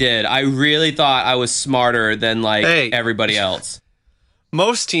really did. I really thought I was smarter than like everybody else.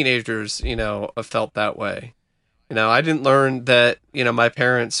 Most teenagers, felt that way. I didn't learn that, my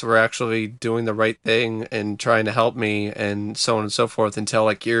parents were actually doing the right thing and trying to help me and so on and so forth until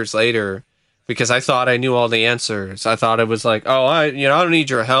like years later, because I thought I knew all the answers. I thought it was like, I don't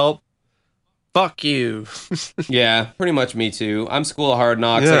need your help. Fuck you. Yeah, pretty much me too. I'm school of hard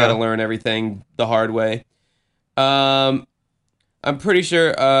knocks. Yeah. I gotta learn everything the hard way. I'm pretty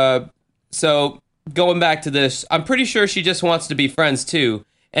sure, so going back to this, I'm pretty sure she just wants to be friends too.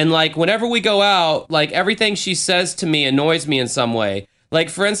 And like, whenever we go out, like everything she says to me annoys me in some way. Like,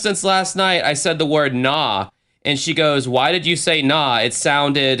 for instance, last night I said the word nah, and she goes, why did you say nah? It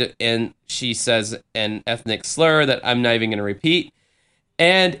sounded, and she says an ethnic slur that I'm not even gonna repeat.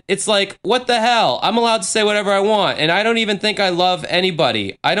 And it's like, what the hell? I'm allowed to say whatever I want, and I don't even think I love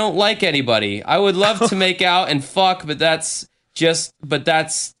anybody. I don't like anybody. I would love to make out and fuck, but that's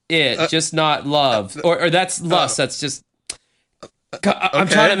it. Just not love. Or that's lust. That's just... I'm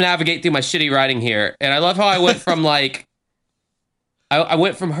trying to navigate through my shitty writing here. And I love how I went from, like... I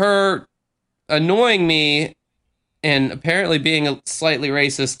went from her annoying me and apparently being slightly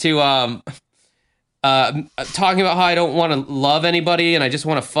racist to... talking about how I don't want to love anybody and I just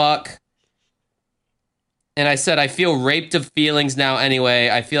want to fuck. And I said, I feel raped of feelings now anyway.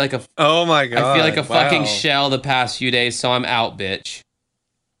 I feel like oh my God. I feel like a fucking shell the past few days, so I'm out, bitch.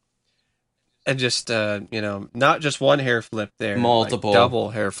 And just, not just one hair flip there. Multiple. Like double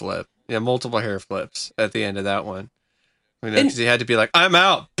hair flip. Yeah, multiple hair flips at the end of that one. Because he had to be like, I'm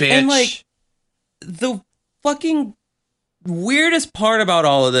out, bitch. And, like, the fucking weirdest part about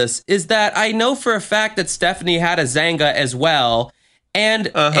all of this is that I know for a fact that Stephanie had a Zanga as well.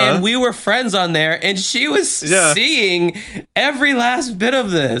 And we were friends on there, and she was seeing every last bit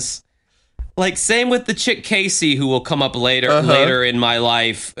of this. Like, same with the chick Casey, who will come up later in my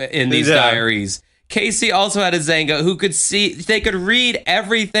life in these diaries. Casey also had a Zanga who could see, they could read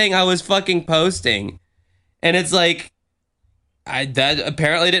everything I was fucking posting. And it's like, that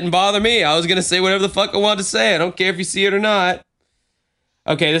apparently didn't bother me. I was going to say whatever the fuck I wanted to say. I don't care if you see it or not.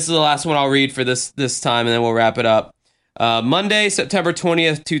 Okay, this is the last one I'll read for this time, and then we'll wrap it up. Monday, September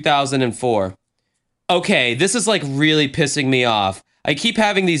 20th, 2004. Okay, this is like really pissing me off. I keep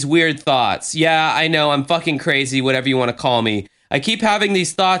having these weird thoughts. Yeah, I know, I'm fucking crazy, whatever you want to call me. I keep having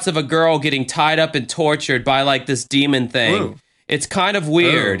these thoughts of a girl getting tied up and tortured by like this demon thing. Ooh. It's kind of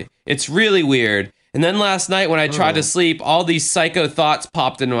weird. Ooh. It's really weird. And then last night when I tried to sleep, all these psycho thoughts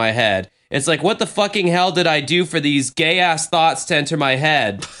popped into my head. It's like, what the fucking hell did I do for these gay-ass thoughts to enter my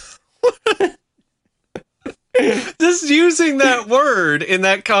head? Just using that word in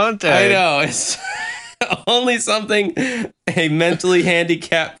that context. I know. It's only something a mentally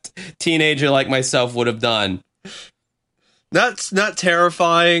handicapped teenager like myself would have done. Not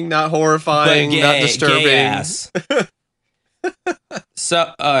terrifying, not horrifying, not disturbing. Gay ass.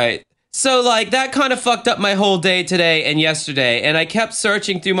 So, all right. So, like, that kind of fucked up my whole day today and yesterday, and I kept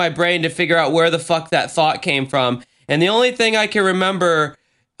searching through my brain to figure out where the fuck that thought came from, and the only thing I can remember,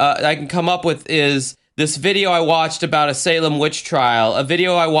 I can come up with is this video I watched about a Salem witch trial, a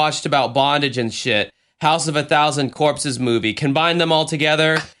video I watched about bondage and shit, House of a Thousand Corpses movie, combine them all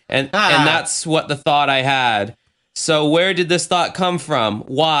together, and that's what the thought I had. So where did this thought come from?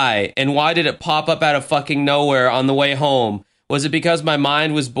 Why? And why did it pop up out of fucking nowhere on the way home? Was it because my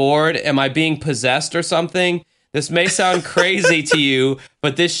mind was bored? Am I being possessed or something? This may sound crazy to you,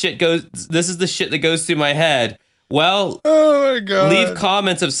 but this is the shit that goes through my head. Well, oh my God. Leave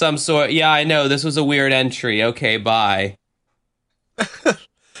comments of some sort. Yeah, I know, this was a weird entry. Okay, bye.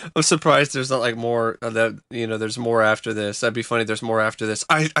 I'm surprised there's not like more there's more after this. That'd be funny. There's more after this.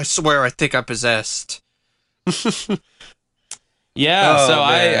 I swear, I think I'm possessed. Yeah, oh, so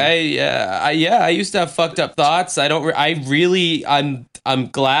I used to have fucked up thoughts. I'm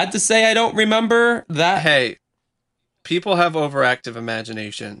glad to say I don't remember that. Hey, people have overactive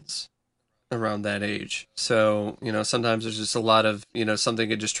imaginations around that age. So, sometimes there's just a lot of, something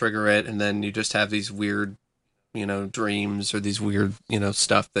could just trigger it, and then you just have these weird, dreams or these weird,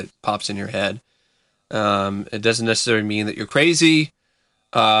 stuff that pops in your head. It doesn't necessarily mean that you're crazy.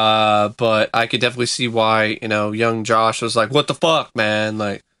 But I could definitely see why, young Josh was like, what the fuck, man?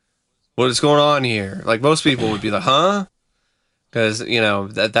 Like, what is going on here? Like, most people would be like, huh? Because,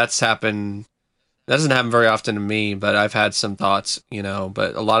 that's happened. That doesn't happen very often to me, but I've had some thoughts,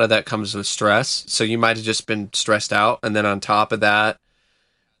 but a lot of that comes with stress. So you might have just been stressed out. And then on top of that,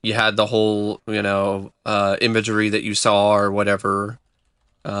 you had the whole, imagery that you saw or whatever.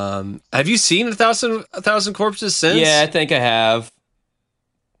 Have you seen a thousand corpses since? Yeah, I think I have.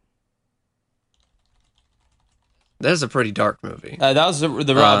 That is a pretty dark movie. That was the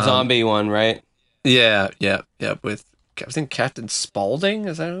Rob Zombie one, right? Yeah. With, I think, Captain Spaulding.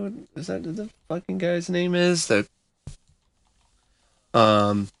 Is that the fucking guy's name is?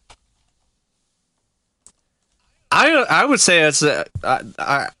 I would say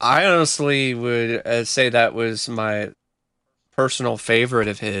I honestly would say that was my personal favorite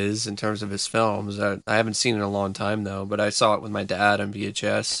of his in terms of his films. I haven't seen it in a long time though, but I saw it with my dad on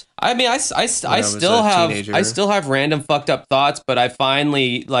VHS. I mean, I still have random fucked up thoughts, but I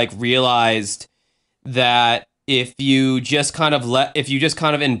finally realized that if you just kind of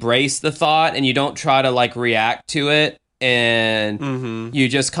embrace the thought and you don't try to react to it, and you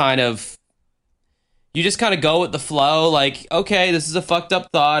just kind of go with the flow, like, okay, this is a fucked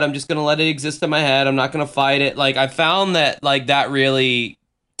up thought, I'm just going to let it exist in my head, I'm not going to fight it. I found that, that really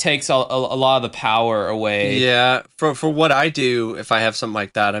takes a lot of the power away. Yeah, for what I do, if I have something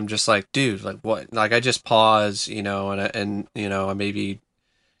like that, I'm just like, dude, what? I just pause, and I maybe,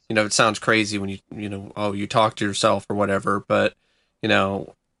 it sounds crazy when you talk to yourself or whatever, but,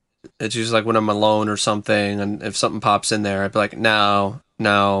 it's usually when I'm alone or something, and if something pops in there, I'd be like, no,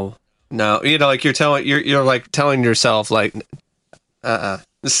 you're telling yourself and that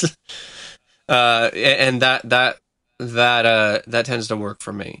tends to work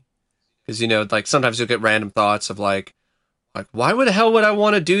for me, because like sometimes you'll get random thoughts of like why would the hell would I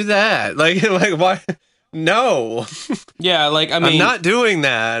want to do that? Like why? No. Yeah, like I mean, I'm not doing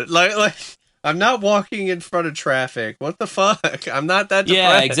that. Like I'm not walking in front of traffic. What the fuck? I'm not that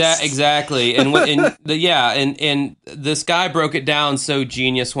depressed. Yeah, exactly. And this guy broke it down so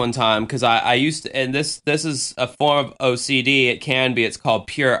genius one time, because I used to, and this is a form of OCD. It can be. It's called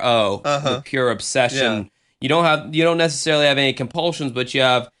pure O, the pure obsession. Yeah. You don't necessarily have any compulsions, but you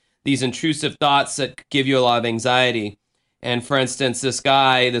have these intrusive thoughts that give you a lot of anxiety. And for instance, this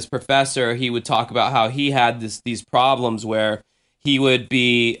professor, he would talk about how he had these problems where he would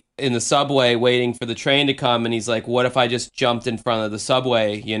be in the subway waiting for the train to come, and he's like, what if I just jumped in front of the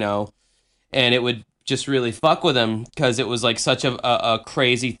subway, And it would just really fuck with him, because it was like such a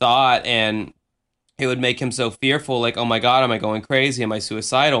crazy thought, and it would make him so fearful, like, oh my God, am I going crazy? Am I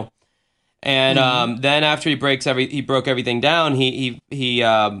suicidal? And then after he broke everything down, he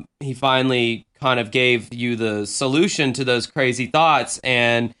finally kind of gave you the solution to those crazy thoughts,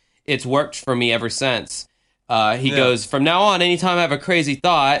 and it's worked for me ever since. He goes, from now on, anytime I have a crazy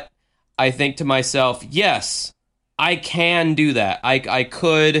thought, I think to myself, yes, I can do that. I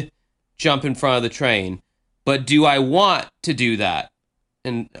could jump in front of the train, but do I want to do that?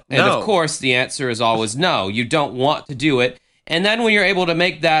 And No. Of course, the answer is always no. You don't want to do it. And then when you're able to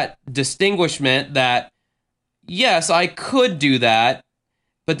make that distinguishment that, yes, I could do that,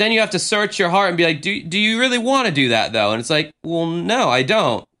 but then you have to search your heart and be like, do you really want to do that, though? And it's like, well, no, I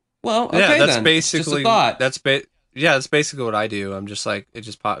don't. Well, okay, yeah, that's then. basically just a thought. that's basically what I do. I'm just like, it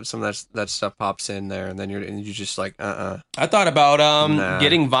just pops, some of that stuff pops in there, and then you're just like, I thought about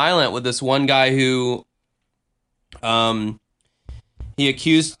getting violent with this one guy who he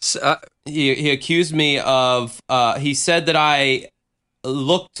accused me of he said that I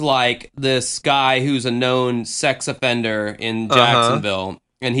looked like this guy who's a known sex offender in Jacksonville,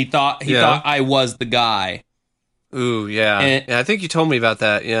 and he thought I was the guy. Ooh, yeah. I think you told me about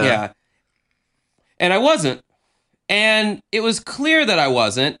that. Yeah. Yeah. And I wasn't. And it was clear that I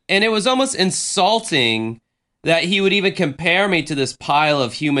wasn't. And it was almost insulting that he would even compare me to this pile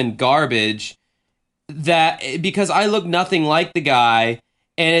of human garbage, because I look nothing like the guy.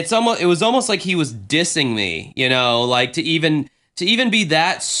 And it was almost like he was dissing me, like to even be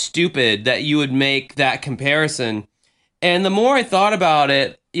that stupid that you would make that comparison. And the more I thought about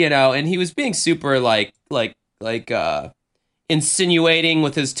it, and he was being super like insinuating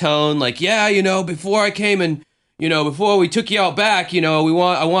with his tone, like, yeah, before I came and, before we took you out back, I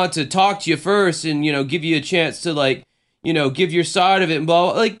want to talk to you first and, give you a chance to, like, give your side of it and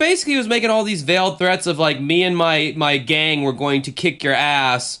blah, blah. Like, basically he was making all these veiled threats of, like, me and my gang were going to kick your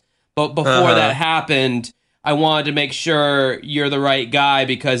ass, but before that happened, I wanted to make sure you're the right guy,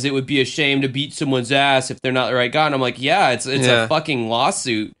 because it would be a shame to beat someone's ass if they're not the right guy. And I'm like, yeah, it's a fucking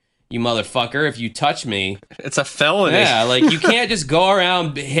lawsuit, you motherfucker, if you touch me. It's a felony. Yeah, like, you can't just go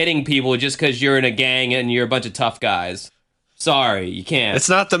around hitting people just because you're in a gang and you're a bunch of tough guys. Sorry, you can't. It's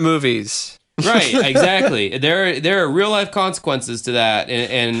not the movies. Right, exactly. There are real life consequences to that,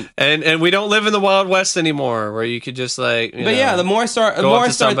 and we don't live in the Wild West anymore, where you could just like. Yeah, the more I start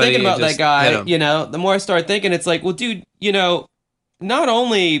thinking about that guy, the more I start thinking, it's like, well, dude, not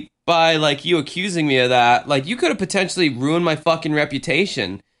only by like you accusing me of that, like you could have potentially ruined my fucking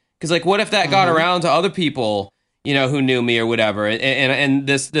reputation. Because, like, what if that got around to other people, who knew me or whatever, and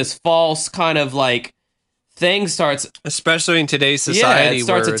this false kind of like thing starts, especially in today's society, it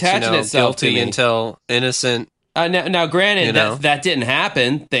starts where attaching itself guilty to me until innocent. Now, granted, that didn't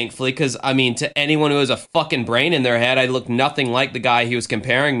happen, thankfully, because I mean, to anyone who has a fucking brain in their head, I look nothing like the guy he was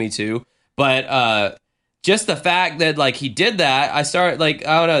comparing me to. But just the fact that like he did that, I started like,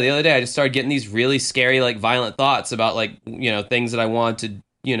 I don't know, the other day I just started getting these really scary, like, violent thoughts about like things that I want to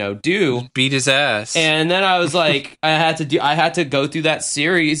do. Beat his ass. And then I was like, I had to go through that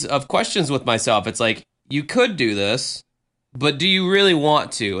series of questions with myself. It's like, you could do this, but do you really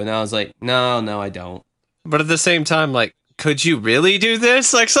want to? And I was like, no, I don't. But at the same time, like, could you really do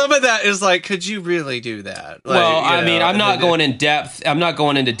this? Like, some of that is like, could you really do that? Like, well, I mean, I'm not going in depth. I'm not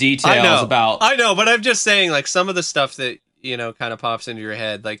going into details about. I know, but I'm just saying, like, some of the stuff that, kind of pops into your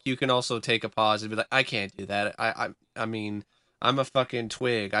head, like, you can also take a pause and be like, I can't do that. I mean, I'm a fucking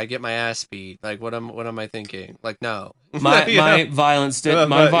twig. I get my ass beat. Like, what am I thinking? Like, no. My violence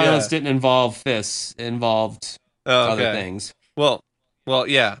didn't involve fists. It involved other things. Well,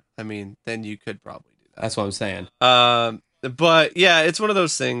 yeah. I mean, then you could probably do that. That's what I'm saying. But yeah, it's one of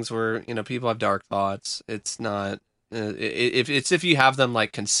those things where people have dark thoughts. It's not. If you have them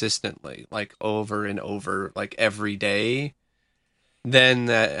like consistently, like over and over, like every day, then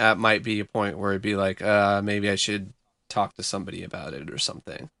that might be a point where it'd be like, maybe I should talk to somebody about it or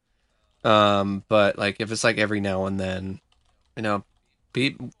something. But like if it's like every now and then, you know,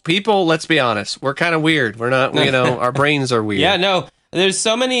 people, let's be honest, we're kind of weird. We're not, you know, our brains are weird. Yeah, no. There's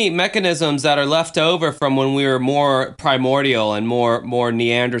so many mechanisms that are left over from when we were more primordial and more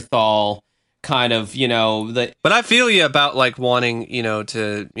Neanderthal kind of, you know. But I feel you about like wanting, you know,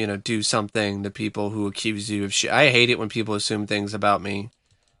 to, you know, do something to people who accuse you of shit. I hate it when people assume things about me,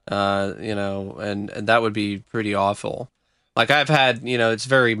 you know, and that would be pretty awful. Like I've had, you know, it's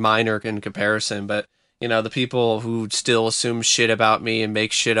very minor in comparison, but you know, the people who still assume shit about me and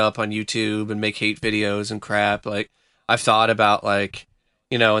make shit up on YouTube and make hate videos and crap, like I've thought about, like,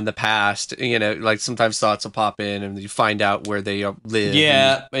 you know, in the past, you know, like sometimes thoughts will pop in and you find out where they live.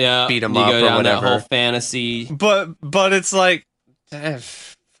 Yeah, beat them up or whatever. That whole fantasy. But it's like,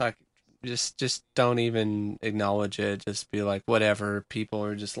 fuck, just don't even acknowledge it. Just be like, whatever. People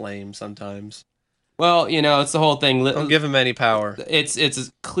are just lame sometimes. Well, you know, it's the whole thing. Don't give them any power. It's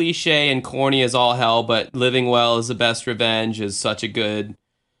as cliche and corny as all hell, but living well is the best revenge is such a good.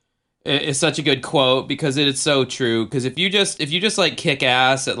 It's such a good quote because it is so true. Because if you just like kick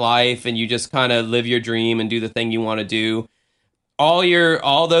ass at life and you just kind of live your dream and do the thing you want to do,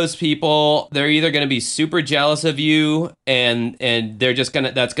 all those people, they're either going to be super jealous of you and they're just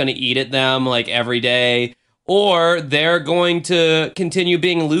that's gonna eat at them like every day, or they're going to continue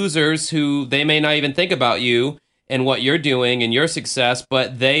being losers who they may not even think about you and what you're doing and your success,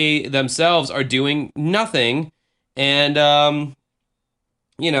 but they themselves are doing nothing. And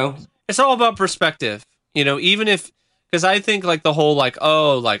you know, it's all about perspective, you know, even if, because I think like the whole like,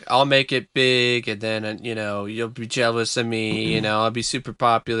 oh, like I'll make it big and then, you know, you'll be jealous of me, you know, I'll be super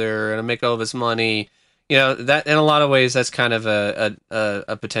popular and I'll make all this money, you know, that in a lot of ways that's kind of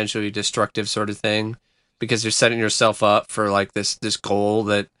a potentially destructive sort of thing, because you're setting yourself up for like this goal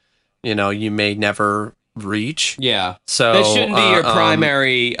that, you know, you may never reach. Yeah. So that shouldn't be your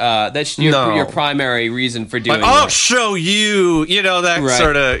primary that's your primary reason for doing like, I'll show you, you know, that right.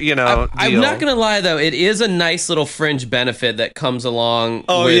 Sort of, you know, I'm not gonna lie though, it is a nice little fringe benefit that comes along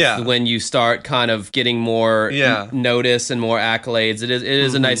when you start kind of getting more notice and more accolades. It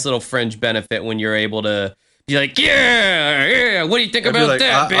is a nice little fringe benefit when you're able to be like, yeah, what do you think about like,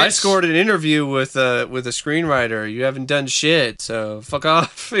 that, bitch? I scored an interview with a screenwriter. You haven't done shit, so fuck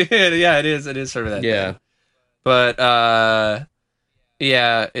off. Yeah, it is sort of that thing. But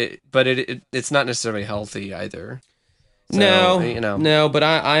it's not necessarily healthy either. So, no, but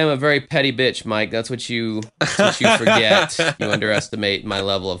I am a very petty bitch, Mike. That's what you forget. You underestimate my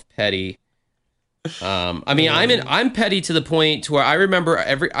level of petty. I mean, I'm petty to the point to where I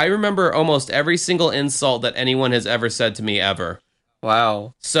remember almost every single insult that anyone has ever said to me ever.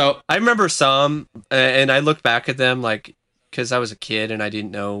 Wow. So I remember some, and I look back at them like, because I was a kid and I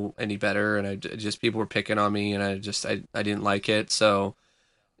didn't know any better, and I just people were picking on me, and I didn't like it. So,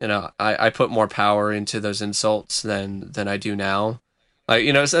 you know, I put more power into those insults than I do now. Like,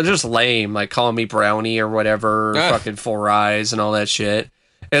 you know, it's just lame, like calling me brownie or whatever, fucking 4 eyes and all that shit.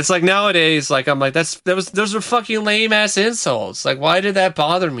 It's like nowadays, like I'm like those are fucking lame ass insults. Like, why did that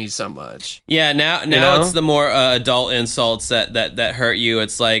bother me so much? Yeah, now it's the more adult insults that hurt you.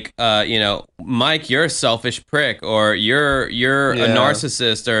 It's like, you know, Mike, you're a selfish prick, or you're a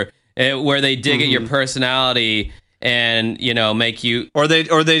narcissist, or where they dig at your personality and, you know, make you, or they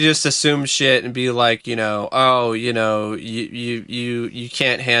just assume shit and be like, you know, oh, you know, you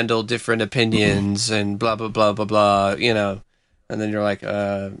can't handle different opinions and blah blah blah blah blah, you know. And then you're like,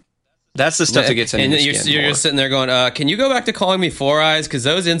 that's the stuff that gets into your skin. And you're just sitting there going, can you go back to calling me 4 eyes? Because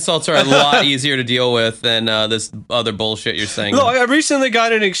those insults are a lot easier to deal with than this other bullshit you're saying. No, I recently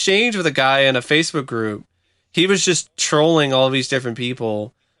got an exchange with a guy in a Facebook group. He was just trolling all these different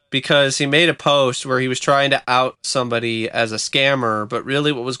people because he made a post where he was trying to out somebody as a scammer, but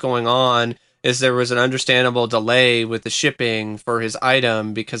really what was going on is there was an understandable delay with the shipping for his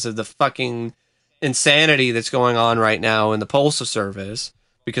item because of the fucking insanity that's going on right now in the Postal Service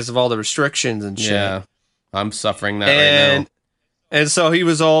because of all the restrictions and shit. Yeah, I'm suffering that right now. And so he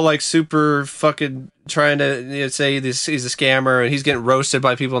was all like super fucking trying to say this, he's a scammer, and he's getting roasted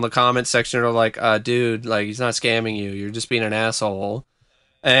by people in the comment section who are like, dude, like, he's not scamming you. You're just being an asshole.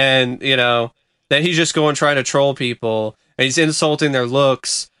 And, you know, then he's just going trying to troll people, and he's insulting their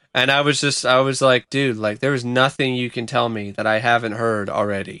looks. And I was like, dude, like, there is nothing you can tell me that I haven't heard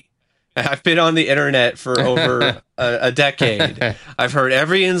already. I've been on the internet for over a decade. I've heard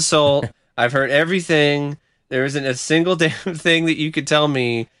every insult. I've heard everything. There isn't a single damn thing that you could tell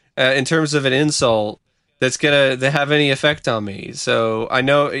me in terms of an insult that's gonna have any effect on me. So I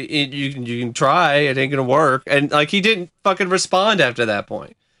know you can try. It ain't gonna work. And like, he didn't fucking respond after that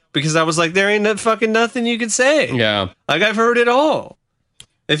point because I was like, there ain't fucking nothing you can say. Yeah, like, I've heard it all.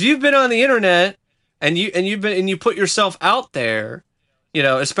 If you've been on the internet and you put yourself out there, you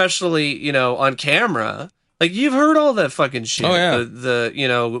know, especially, you know, on camera, like you've heard all that fucking shit. Oh, yeah. The you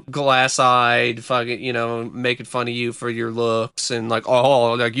know, glass-eyed fucking, you know, making fun of you for your looks and like,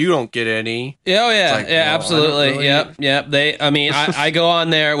 oh, like you don't get any. Oh yeah, like, yeah, absolutely. Really... Yep. I go on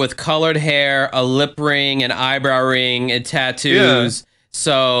there with colored hair, a lip ring, an eyebrow ring, and tattoos. Yeah.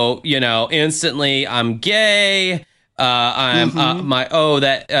 So, you know, instantly I'm gay. I'm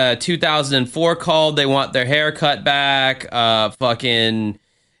that 2004 called. They want their hair cut back.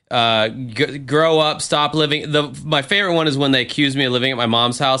 Grow up, stop living. My favorite one is when they accuse me of living at my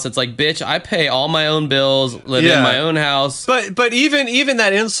mom's house. It's like, bitch, I pay all my own bills, live in my own house. But even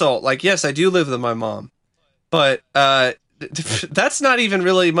that insult, like, yes, I do live with my mom, but that's not even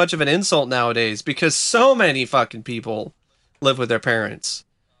really much of an insult nowadays because so many fucking people live with their parents.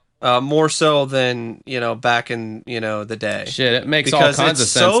 More so than, you know, back in, you know, the day. Shit, it makes all kinds of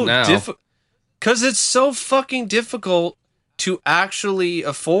sense now. Because it's so fucking difficult to actually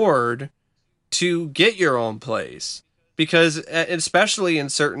afford to get your own place. Because especially in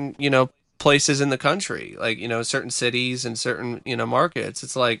certain, you know, places in the country, like, you know, certain cities and certain, you know, markets,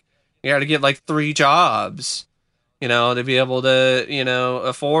 it's like you got to get like 3 jobs, you know, to be able to, you know,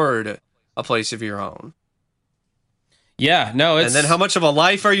 afford a place of your own. Yeah, no, it's... And then how much of a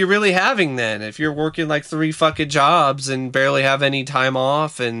life are you really having then? If you're working like 3 fucking jobs and barely have any time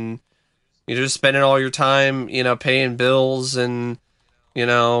off and you're just spending all your time, you know, paying bills and, you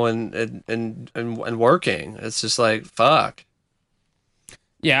know, and working. It's just like, fuck.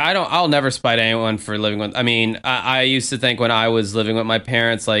 Yeah, I'll never spite anyone for living with... I mean, I used to think when I was living with my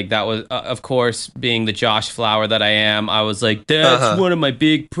parents, like, that was, of course, being the Josh Flower that I am, I was like, that's one of my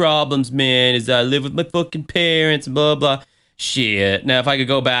big problems, man, is that I live with my fucking parents, and blah, blah. Shit. Now, if I could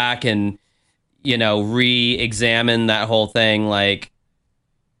go back and, you know, re-examine that whole thing, like,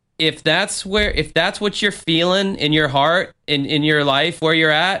 if that's what you're feeling in your heart, in your life, where you're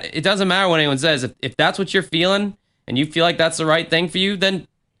at, it doesn't matter what anyone says. If that's what you're feeling, and you feel like that's the right thing for you, then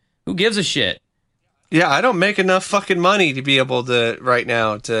who gives a shit? Yeah, I don't make enough fucking money to be able to right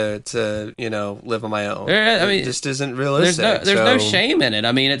now to you know, live on my own. I mean, it just isn't realistic. There's no shame in it.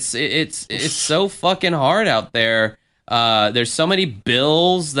 I mean, it's so fucking hard out there. There's so many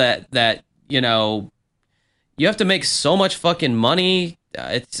bills that you know, you have to make so much fucking money.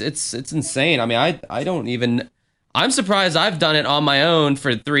 It's insane. I mean, I don't even... I'm surprised I've done it on my own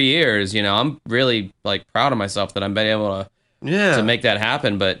for 3 years. You know, I'm really like proud of myself that I've been able to make that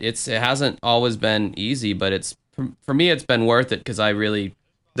happen. But it hasn't always been easy. But for me, it's been worth it because I really...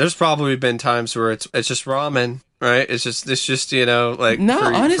 There's probably been times where it's just ramen, right? It's just you know, like,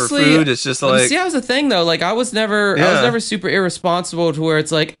 honestly, for food, it's just like... See, that was the thing though. Like, I was never super irresponsible to where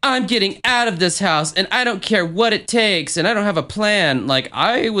it's like, I'm getting out of this house and I don't care what it takes and I don't have a plan. Like,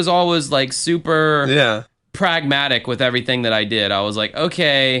 I was always like super pragmatic with everything that I did. I was like,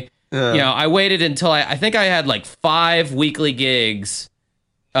 okay, you know, I waited until I think I had like 5 weekly gigs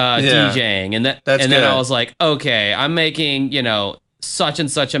DJing, and then I was like, okay, I'm making, you know, such and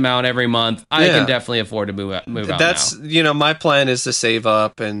such amount every month. I can definitely afford to move out. That's now. You know, my plan is to save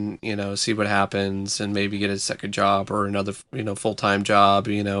up and, you know, see what happens and maybe get a second job or another, you know, full-time job,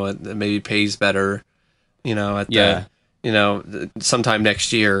 you know, that maybe pays better, you know, at the, you know, sometime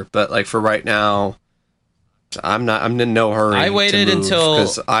next year. But like for right now, I'm in no hurry. I waited until,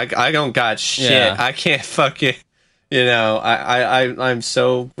 because I don't got shit. Yeah. I can't fucking, you know, I'm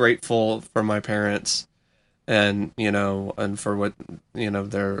so grateful for my parents and, you know, and for what, you know,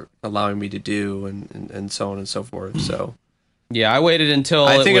 they're allowing me to do and so on and so forth. So yeah, I waited until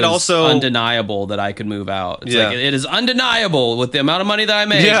it also undeniable that I could move out. It's like, it is undeniable with the amount of money that I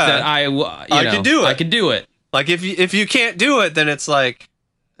make that I could do it. I could do it. Like if you can't do it, then it's like,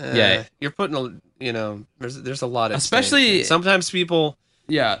 you're putting a, you know, there's a lot of, especially sometimes people,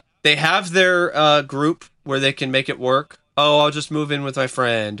 they have their group where they can make it work. Oh, I'll just move in with my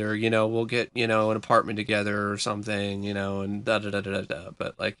friend, or, you know, we'll get, you know, an apartment together or something, you know, and da da da da da.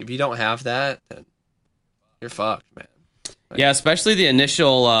 But like, if you don't have that, then you're fucked, man. Like, yeah, especially the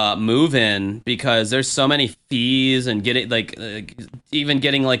initial move in, because there's so many fees, and getting like even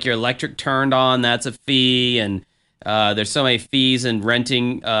getting like your electric turned on, that's a fee, and there's so many fees in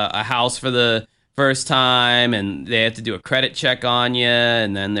renting a house for the first time, and they have to do a credit check on you,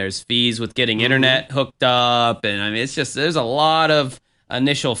 and then there's fees with getting internet hooked up, and I mean, it's just, there's a lot of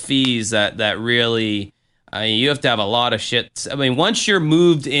initial fees that really, I mean, you have to have a lot of shit. I mean, once you're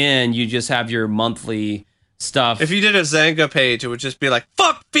moved in, you just have your monthly stuff. If you did a Zanga page, it would just be like,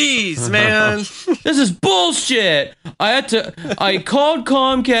 fuck fees, man. This is bullshit. I called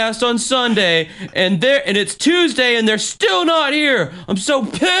Comcast on Sunday and it's Tuesday and they're still not here. I'm so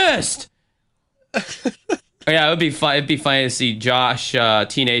pissed. Yeah, it would be fun. It'd be funny to see Josh,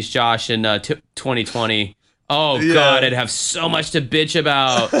 teenage Josh in 2020. Oh yeah. God, I'd have so much to bitch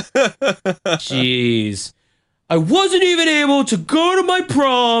about. Jeez. I wasn't even able to go to my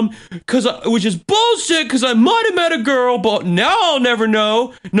prom, which is bullshit, because I might have met a girl, but now I'll never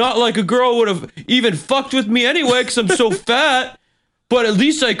know. Not like a girl would have even fucked with me anyway, because I'm so fat. But at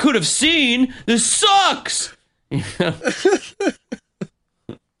least I could have seen. This sucks!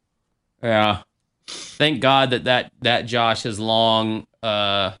 Yeah. Thank God that Josh has long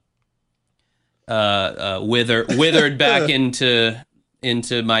withered back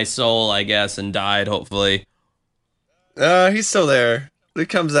into my soul, I guess, and died, hopefully. He's still there. It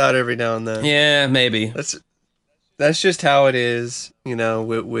comes out every now and then. Yeah, maybe. That's just how it is, you know,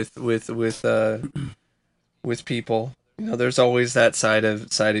 with people. You know, there's always that side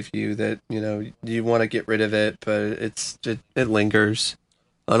of you that, you know, you want to get rid of it, but it lingers.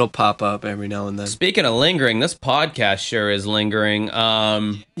 It'll pop up every now and then. Speaking of lingering, this podcast sure is lingering.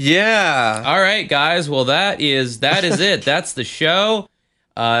 Yeah. All right, guys. Well, that is it. That's the show.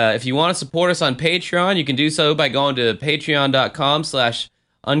 If you want to support us on Patreon, you can do so by going to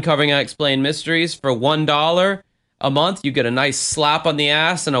patreon.com/uncoveringunexplained-mysteries. For $1 a month, you get a nice slap on the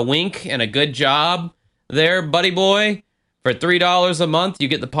ass and a wink and a good job there, buddy boy. For $3 a month, you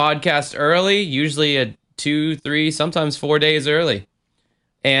get the podcast early, usually 2, 3, sometimes 4 days early.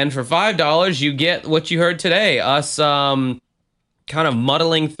 And for $5, you get what you heard today, us kind of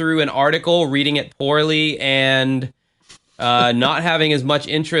muddling through an article, reading it poorly, and not having as much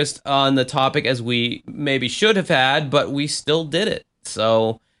interest on the topic as we maybe should have had, but we still did it.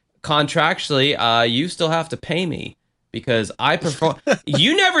 So contractually, you still have to pay me because I perform.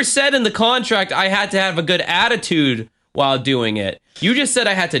 You never said in the contract I had to have a good attitude while doing it. You just said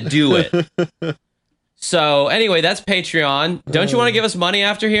I had to do it. So anyway, that's Patreon. Don't you want to give us money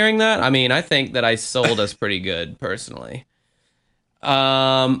after hearing that? I mean, I think that I sold us pretty good, personally.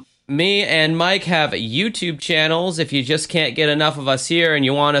 Me and Mike have YouTube channels. If you just can't get enough of us here and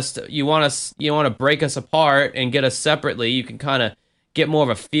you want to break us apart and get us separately, you can kind of get more of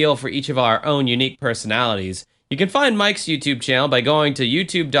a feel for each of our own unique personalities. You can find Mike's YouTube channel by going to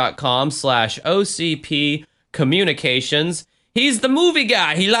youtube.com/OCP Communications. He's the movie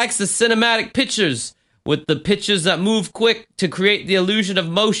guy. He likes the cinematic pictures with the pictures that move quick to create the illusion of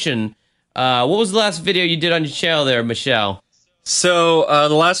motion. What was the last video you did on your channel there, Michelle? So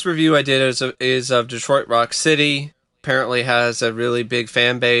the last review I did is of Detroit Rock City. Apparently has a really big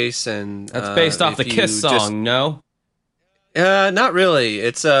fan base, and that's based off the Kiss song. No, not really.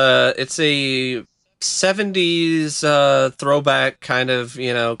 It's a 70s throwback kind of,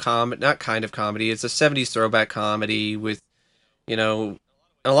 you know, not kind of comedy. It's a 70s throwback comedy with, you know,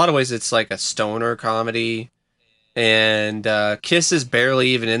 in a lot of ways it's like a stoner comedy. And Kiss is barely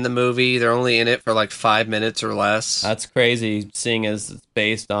even in the movie. They're only in it for like 5 minutes or less. That's crazy, seeing as it's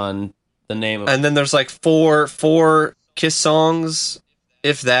based on the name of... And then there's like four Kiss songs,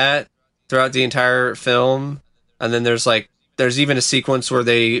 if that, throughout the entire film. And then there's even a sequence where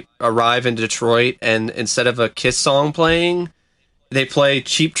they arrive in Detroit, and instead of a Kiss song playing, they play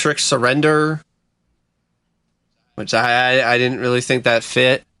Cheap Trick Surrender, which I didn't really think that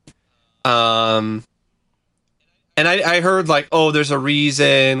fit. And I heard, like, oh, there's a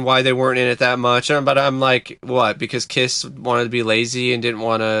reason why they weren't in it that much. But I'm like, what? Because Kiss wanted to be lazy and didn't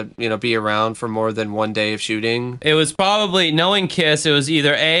want to, you know, be around for more than one day of shooting? It was probably, knowing Kiss, it was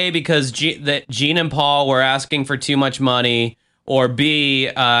either A, because Gene and Paul were asking for too much money, or B,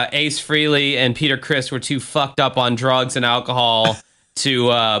 Ace Frehley and Peter Criss were too fucked up on drugs and alcohol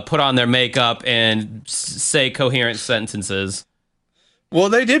to put on their makeup and say coherent sentences. Well,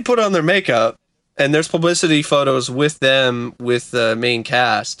 they did put on their makeup. And there's publicity photos with them, with the main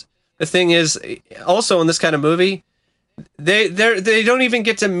cast. The thing is, also in this kind of movie, they don't even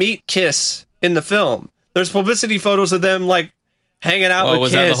get to meet Kiss in the film. There's publicity photos of them, like, hanging out with Kiss.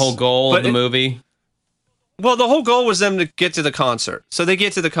 Was that the whole goal of the movie? Well, the whole goal was them to get to the concert. So they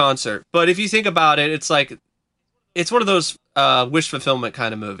get to the concert. But if you think about it, it's like, it's one of those wish fulfillment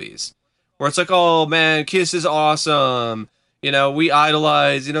kind of movies. Where it's like, oh, man, Kiss is awesome. You know, we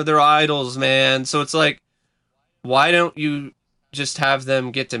idolize, you know, they're idols, man. So it's like, why don't you just have them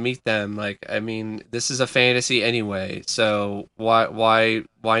get to meet them? Like, I mean, this is a fantasy anyway. So why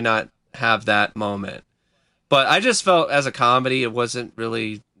not have that moment? But I just felt as a comedy, it wasn't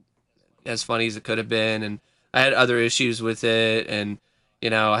really as funny as it could have been. And I had other issues with it. And,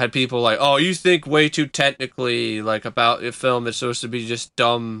 I had people like, oh, you think way too technically, like, about a film that's supposed to be just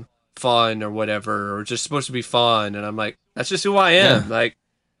dumb fun or whatever, or just supposed to be fun. And I'm like, that's just who I am. Yeah. Like,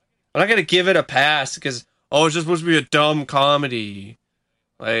 I'm not going to give it a pass because, oh, it's just supposed to be a dumb comedy.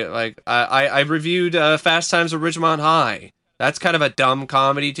 I reviewed Fast Times at Ridgemont High. That's kind of a dumb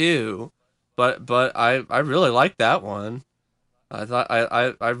comedy too. But I really liked that one.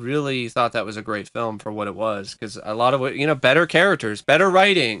 I really thought that was a great film for what it was, because a lot of it, better characters, better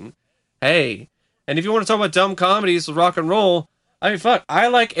writing. Hey, and if you want to talk about dumb comedies with rock and roll, I mean, fuck, I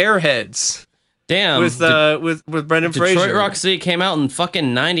like Airheads. Damn, with Brendan Fraser. Detroit Rock City came out in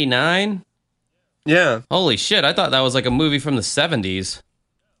fucking 99. Yeah. Holy shit! I thought that was like a movie from the 70s.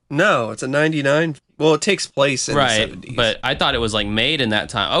 No, it's a 99. Well, it takes place in the 70s. But I thought it was like made in that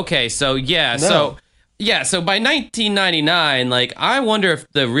time. Okay, so yeah, no. So by 1999, like, I wonder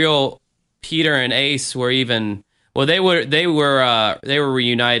if the real Peter and Ace were even. Well, they were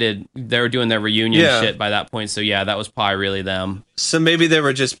reunited. They were doing their reunion shit by that point. So yeah, that was probably really them. So maybe they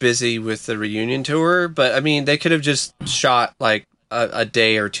were just busy with the reunion tour. But I mean, they could have just shot like a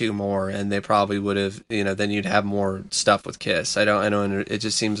day or two more, and they probably would have. Then you'd have more stuff with Kiss. I don't. It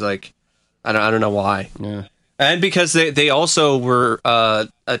just seems like I don't know why. Yeah. And because they also were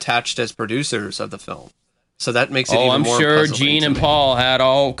attached as producers of the film. So that makes it even more puzzling. I'm sure Gene and Paul had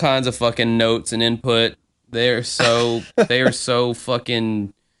all kinds of fucking notes and input. They are so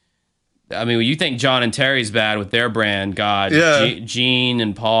fucking... I mean, you think John and Terry's bad with their brand. God, yeah. Gene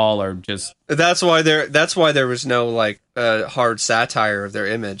and Paul are just... That's why there was no, like, hard satire of their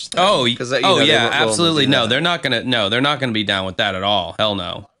image. Then. Yeah, absolutely. No, they're not gonna be down with that at all. Hell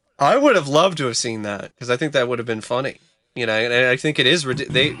no. I would have loved to have seen that, because I think that would have been funny. And I think it is.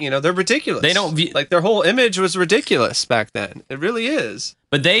 They're ridiculous. They don't like their whole image was ridiculous back then. It really is.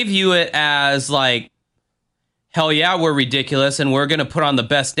 But they view it as like, hell yeah, we're ridiculous, and we're gonna put on the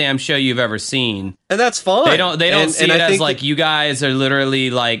best damn show you've ever seen. And that's fine. They don't see it as like you guys are literally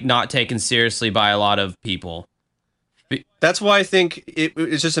like not taken seriously by a lot of people. That's why I think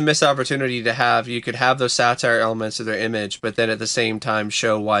it's just a missed opportunity to have. You could have those satire elements of their image, but then at the same time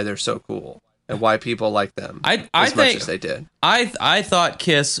show why they're so cool. And why people like them as much as they did. I thought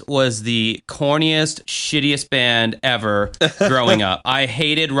Kiss was the corniest, shittiest band ever growing up. I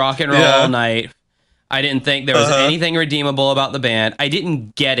hated Rock and Roll All Night. I didn't think there was anything redeemable about the band. I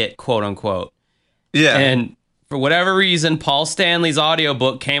didn't get it, quote unquote. Yeah. And for whatever reason, Paul Stanley's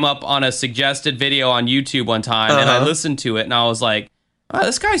audiobook came up on a suggested video on YouTube one time, and I listened to it, and I was like, oh,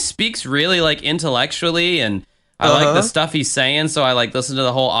 this guy speaks really like intellectually, and I like the stuff he's saying, so I like listened to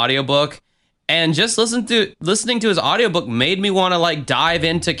the whole audiobook. And just listening to his audiobook made me want to like dive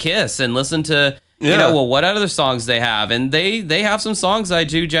into Kiss and listen to what other songs they have. And they have some songs I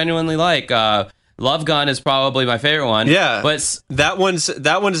do genuinely like. Love Gun is probably my favorite one. Yeah, but that one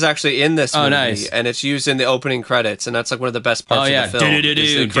is actually in this movie, nice. And it's used in the opening credits, and that's like one of the best parts of the film.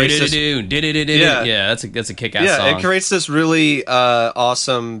 Yeah, that's a kick-ass song. Yeah, it creates this really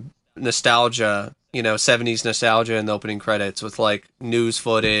awesome nostalgia. 70s nostalgia in the opening credits with like news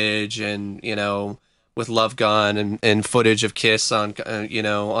footage and with Love Gun and footage of Kiss on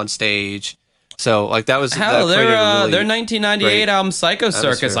on stage. So like that was their 1998 album Psycho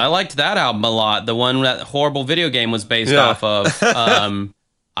Circus. I liked that album a lot. The one that horrible video game was based off of.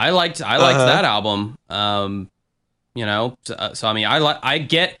 I liked that album. So I mean I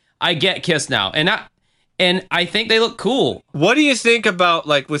get Kiss now, and I think they look cool. What do you think about,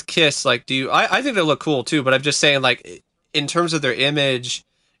 like, with Kiss? Like, I think they look cool, too, but I'm just saying, like, in terms of their image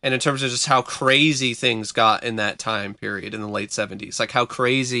and in terms of just how crazy things got in that time period in the late 70s, like, how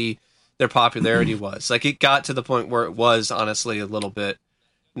crazy their popularity was. Like, it got to the point where it was, honestly, a little bit,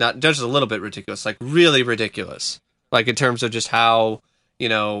 not just a little bit ridiculous, like, really ridiculous. Like, in terms of just how,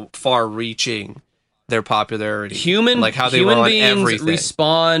 far-reaching their popularity, like how they were on everything.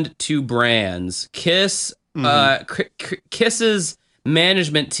 Respond to brands. Kiss, Kiss's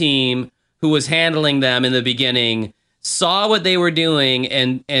management team, who was handling them in the beginning, saw what they were doing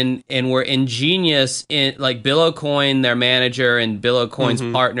and were ingenious in, like, Bill O'Coin, their manager, and Bill O'Coin's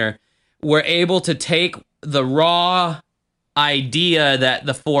partner, were able to take the raw idea that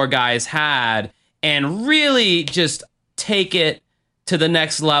the four guys had and really just take it to the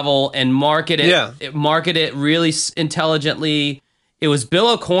next level and market it really intelligently. It was Bill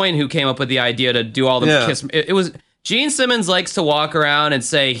O'Coin who came up with the idea to do all the Kiss. It was Gene Simmons likes to walk around and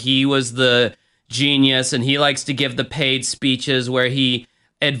say he was the genius, and he likes to give the paid speeches where he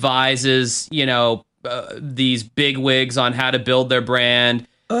advises, these big wigs on how to build their brand.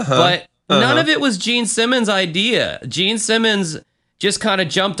 But none of it was Gene Simmons' idea. Gene Simmons just kind of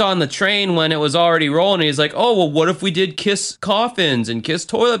jumped on the train when it was already rolling. He's like, oh, well, what if we did Kiss coffins and Kiss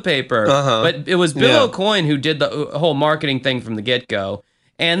toilet paper? But it was Bill Aucoin who did the whole marketing thing from the get-go.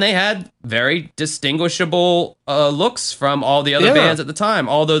 And they had very distinguishable looks from all the other bands at the time.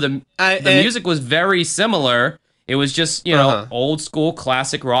 Although the music was very similar, it was just, old school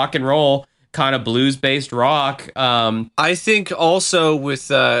classic rock and roll, kind of blues-based rock. I think also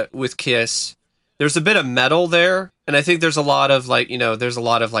with Kiss, there's a bit of metal there. And I think there's a lot of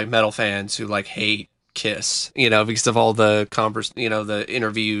metal fans who like hate Kiss, because of all the the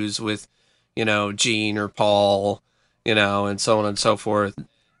interviews with, Gene or Paul, and so on and so forth.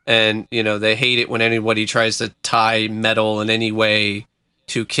 And, they hate it when anybody tries to tie metal in any way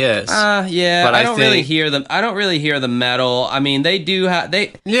to Kiss. Yeah, but I don't really hear them. I don't really hear the metal. I mean, they do have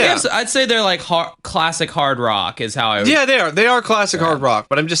I'd say they're like classic hard rock is how I would. Yeah, they are classic hard rock,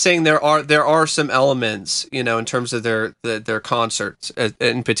 but I'm just saying there are some elements, in terms of their concerts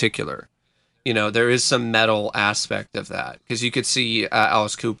in particular. There is some metal aspect of that, because you could see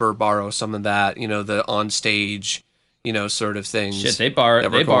Alice Cooper borrow some of that, the on stage, sort of things. Shit, they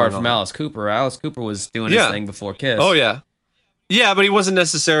borrowed from Alice Cooper. Alice Cooper was doing his thing before Kiss. Oh yeah. Yeah, but he wasn't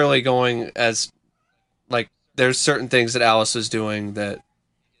necessarily going as, like, there's certain things that Alice was doing that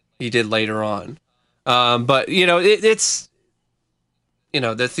he did later on. But, it's, the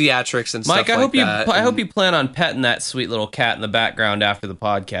theatrics and Mike, stuff like that. Mike, I hope you plan on petting that sweet little cat in the background after the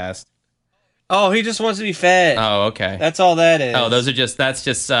podcast. Oh, he just wants to be fed. Oh, okay. That's all that is. Oh, that's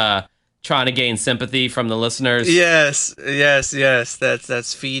just trying to gain sympathy from the listeners. Yes.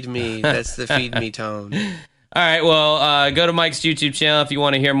 That's feed me. That's the feed me tone. All right, well, go to Mike's YouTube channel if you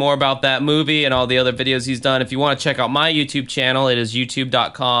want to hear more about that movie and all the other videos he's done. If you want to check out my YouTube channel, it is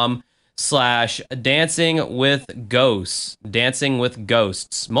youtube.com/dancingwithghosts. Dancing with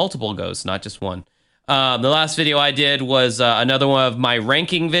Ghosts. Multiple ghosts, not just one. The last video I did was another one of my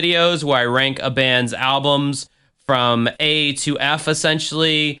ranking videos where I rank a band's albums from A to F,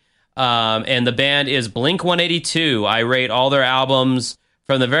 essentially. And the band is Blink-182. I rate all their albums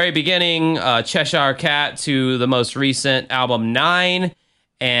from the very beginning, Cheshire Cat, to the most recent album, 9,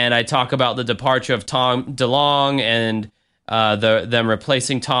 and I talk about the departure of Tom DeLonge and them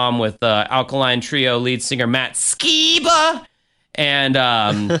replacing Tom with Alkaline Trio lead singer Matt Skiba, and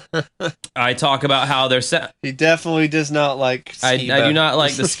I talk about how they're set. He definitely does not like Skiba. I do not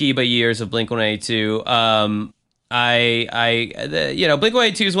like the Skiba years of Blink-182.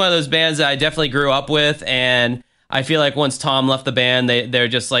 Blink-182 is one of those bands that I definitely grew up with, and I feel like once Tom left the band, they're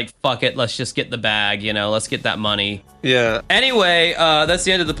just like, fuck it, let's just get the bag, let's get that money. Yeah. Anyway, that's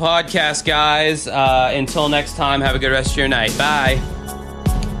the end of the podcast, guys. Until next time, have a good rest of your night. Bye.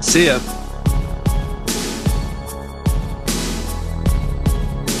 See ya.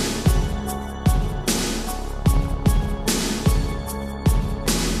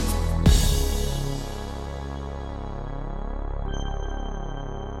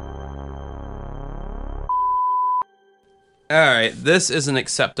 All right, this is an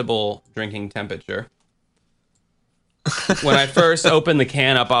acceptable drinking temperature. When I first opened the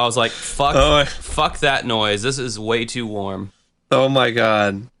can up, I was like, fuck that noise. This is way too warm. Oh my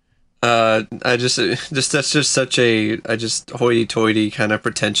god. That's just such a hoity-toity kind of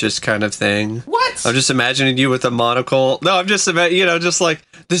pretentious kind of thing. What? I'm just imagining you with a monocle. No, I'm just just like,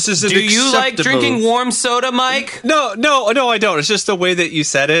 this is an acceptable. Do you like drinking warm soda, Mike? No, I don't. It's just the way that you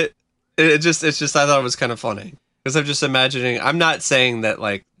said it. It's just I thought it was kind of funny. Because I'm just imagining, I'm not saying that,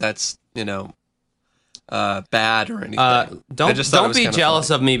 like, that's, bad or anything. Don't be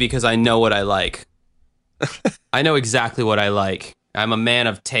jealous of me because I know what I like. I know exactly what I like. I'm a man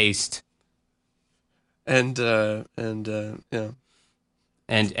of taste. And yeah.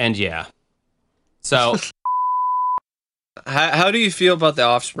 And yeah. So... How do you feel about the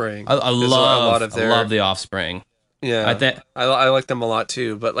Offspring? I love the Offspring. Yeah. I like them a lot,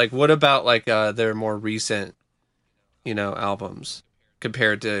 too. But, like, what about, like, their more recent... albums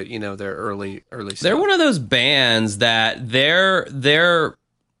compared to, their early stuff. They're one of those bands that their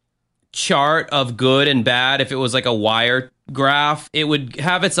chart of good and bad, if it was like a wire graph, it would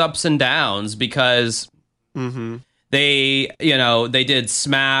have its ups and downs because they did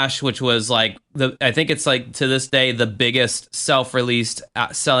Smash, which was like I think it's like to this day the biggest self-released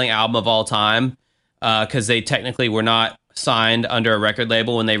selling album of all time, because they technically were not signed under a record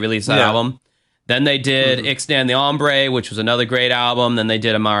label when they released that album. Then they did Ixnay and the Hombre, which was another great album. Then they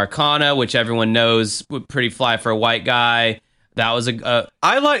did Americana, which everyone knows would pretty fly for a white guy. That was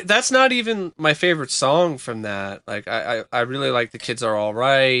that's not even my favorite song from that. Like I really like The Kids Are All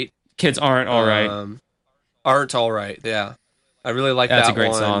Right. Kids Aren't All Right. Aren't All Right, yeah. I really like that one. That's a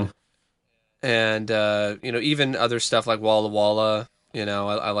great song. even other stuff like Walla Walla.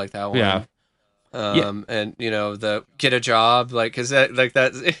 I like that one. Yeah. And the Get a Job, like, cause that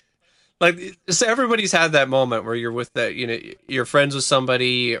like, so everybody's had that moment where you're with that, you're friends with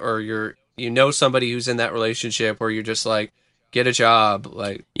somebody, or somebody who's in that relationship where you're just like, get a job.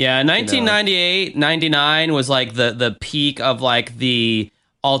 Like, yeah, 1998, 99 was like the peak of like the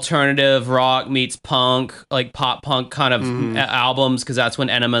alternative rock meets punk, like pop punk kind of albums, because that's when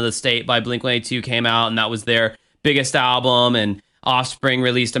Enema of the State by Blink-182 came out, and that was their biggest album. And Offspring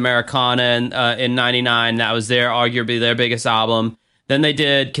released Americana in 99. That was arguably their biggest album. Then they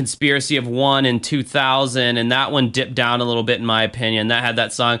did Conspiracy of One in 2000, and that one dipped down a little bit in my opinion. That had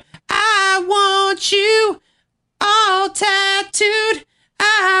that song, I Want You All Tattooed,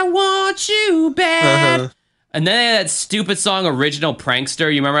 I Want You Bad. And then they had that stupid song, Original Prankster.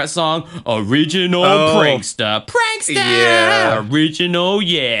 You remember that song? Original Prankster. Prankster! Yeah. Original,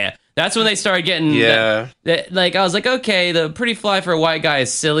 yeah. That's when they started getting... Yeah. I was like, okay, the Pretty Fly for a White Guy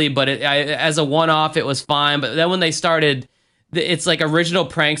is silly, but as a one-off, it was fine. But then when they started... It's like Original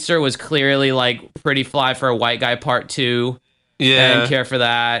Prankster was clearly like Pretty Fly for a White Guy Part 2. Yeah. I didn't care for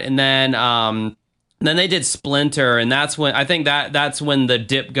that. And then they did Splinter, and that's when I think that's when the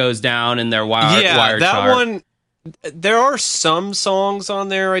dip goes down in their wire that chart. One. There are some songs on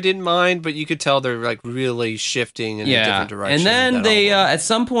there I didn't mind, but you could tell they're like really shifting in a different direction. And then they at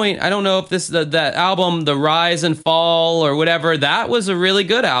some point, I don't know if this that album, The Rise and Fall or whatever, that was a really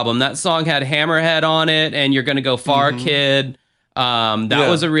good album. That song had Hammerhead on it, and You're Gonna Go Far, Kid. That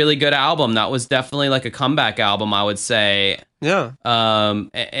was a really good album. That was definitely like a comeback album, I would say. Yeah.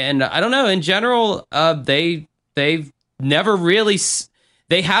 And I don't know, in general, they've never really,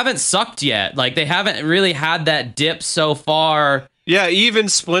 they haven't sucked yet. Like, they haven't really had that dip so far. Yeah, even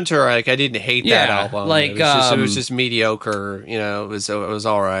Splinter, like, I didn't hate that album. Like, it was just mediocre. It was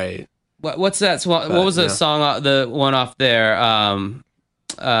all right. What's that? What was the song? The one off there?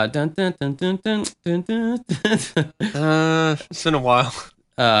 Dun, dun, dun, dun, dun, dun, dun, dun. It's been a while.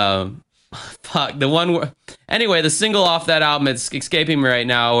 Fuck, the one where, anyway, the single off that album, it's escaping me right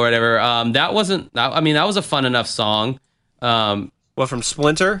now or whatever. That was a fun enough song. What, from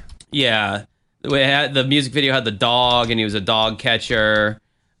Splinter? Yeah, the music video had the dog, and he was a dog catcher.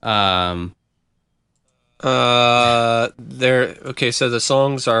 Okay, so the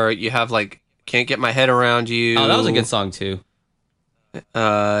songs are, you have like Can't Get My Head Around You. Oh, that was a good song too. Hit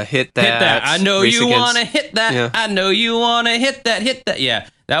that. Hit that. I know you want to hit that. Yeah. I know you want to hit that. Hit that. Yeah,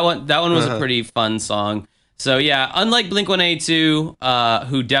 that one was a pretty fun song. So yeah, unlike Blink-182,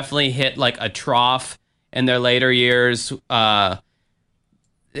 who definitely hit like a trough in their later years with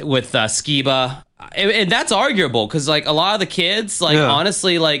Skiba, and that's arguable because like a lot of the kids, like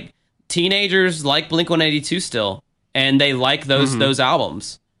honestly, like teenagers like Blink-182 still, and they like those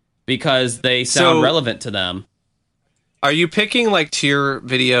albums because they sound relevant to them. Are you picking like tier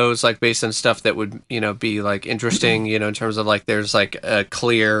videos like based on stuff that would, be like interesting, in terms of like there's like a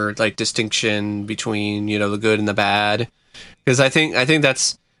clear like distinction between, the good and the bad? Because I think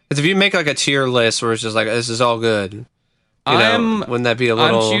that's, if you make like a tier list where it's just like this is all good, wouldn't that be a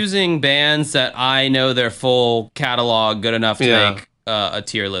little? I'm choosing bands that I know their full catalog good enough to make a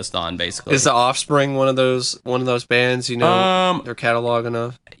tier list on. Basically, is The Offspring one of those bands? Their catalog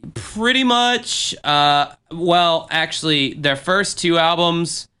enough? Pretty much. Well, actually, their first two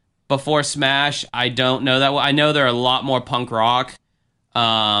albums before Smash, I don't know that well. I know they're a lot more punk rock.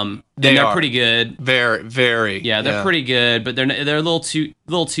 They're pretty good. Very, very. Yeah, they're pretty good, but they're a little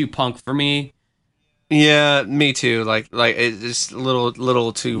too punk for me. Yeah, me too. Like it's a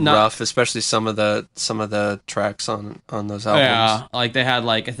little too rough, especially some of the tracks on those albums. Yeah, like they had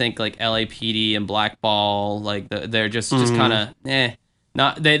I think LAPD and Blackball. Like they're just kind of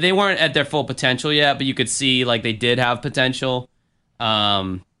not they weren't at their full potential yet, but you could see like they did have potential.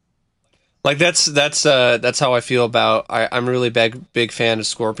 Like that's how I feel about. I'm a really big fan of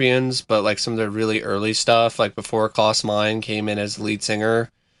Scorpions, but like some of their really early stuff, like before Klaus Meine came in as lead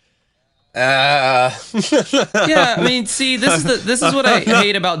singer. Yeah, I mean, see, this is what I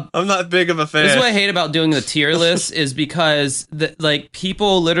hate about. I'm not big of a fan. This is what I hate about doing the tier list is because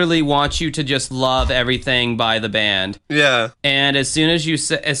people literally want you to just love everything by the band. Yeah, and as soon as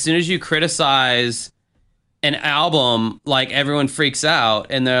you criticize an album, like everyone freaks out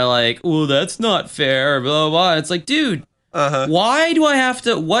and they're like, "Oh, that's not fair." Blah blah blah. It's like, dude. Why do I have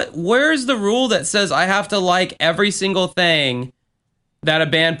to? Where's the rule that says I have to like every single thing that a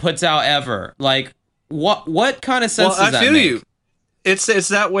band puts out ever? Like, what kind of sense does that make? I feel you. It's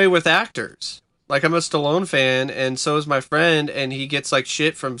that way with actors. Like, I'm a Stallone fan, and so is my friend, and he gets like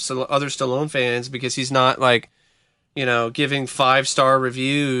shit from other Stallone fans because he's not like giving 5-star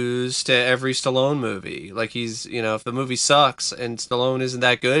reviews to every Stallone movie. Like he's, if the movie sucks and Stallone isn't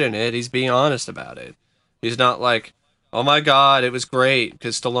that good in it, he's being honest about it. He's not like, oh my God, it was great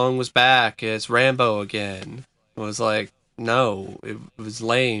because Stallone was back. It's Rambo again. It was like, no, it was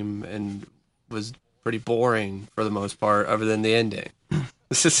lame and was pretty boring for the most part, other than the ending.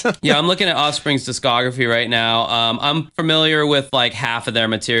 Yeah, I'm looking at Offspring's discography right now. I'm familiar with like half of their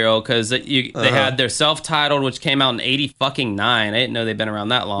material because they had their self-titled, which came out in '89. I didn't know they'd been around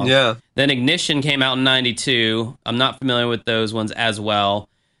that long. Yeah. Then Ignition came out in '92. I'm not familiar with those ones as well.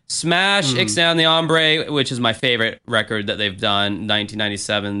 Smash, Ixnay on the Hombre, which is my favorite record that they've done,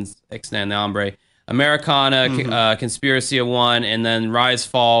 1997's Ixnay on the Hombre. Americana, Conspiracy of One, and then Rise,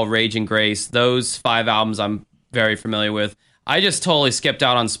 Fall, Rage, and Grace. Those 5 albums I'm very familiar with. I just totally skipped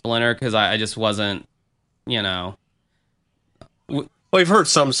out on Splinter because I just wasn't, Well, you've heard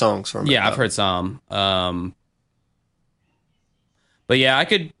some songs from it. Yeah, I've heard some. But yeah, I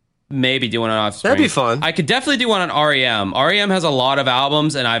could maybe do one on Offspring. That'd be fun. I could definitely do one on REM. REM has a lot of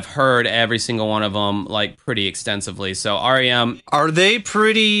albums, and I've heard every single one of them like pretty extensively. So REM, are they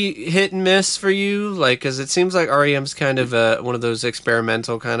pretty hit and miss for you? Like, because it seems like REM's kind of one of those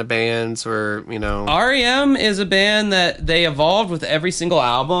experimental kind of bands where REM is a band that they evolved with every single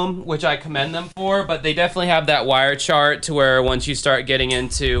album, which I commend them for. But they definitely have that wire chart to where once you start getting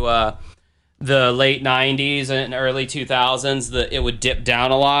into the late 90s and early 2000s, it would dip down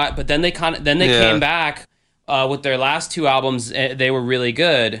a lot, but then they came back with their last 2 albums. They were really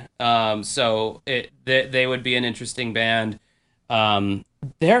good, so they would be an interesting band.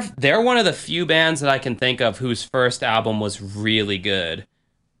 They're one of the few bands that I can think of whose first album was really good.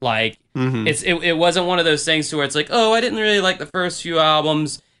 Like it wasn't one of those things to where it's like, oh, I didn't really like the first few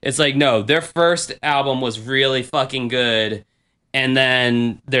albums. It's like, no, their first album was really fucking good. And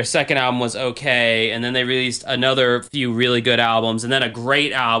then their second album was okay, and then they released another few really good albums, and then a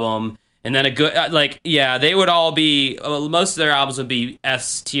great album, and then a good, they would all be, most of their albums would be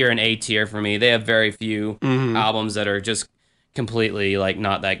S tier and A tier for me. They have very few albums that are just completely, like,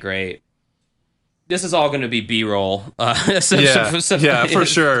 not that great. This is all going to be B-roll. For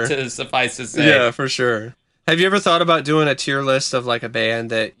sure. To suffice to say. Yeah, for sure. Have you ever thought about doing a tier list of like a band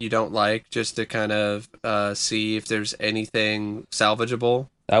that you don't like, just to kind of see if there's anything salvageable?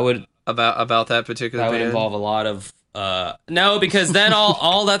 That would about that particular band? That would involve a lot of no, because then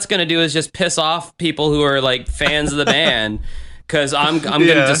all that's going to do is just piss off people who are like fans of the band. Because I'm going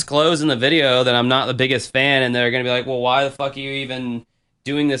to disclose in the video that I'm not the biggest fan, and they're going to be like, well, why the fuck are you even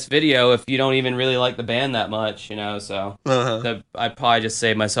doing this video if you don't even really like the band that much, So I'd probably just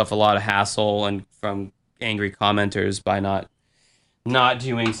save myself a lot of hassle and from angry commenters by not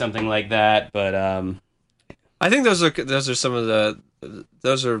doing something like that. But I think those are some of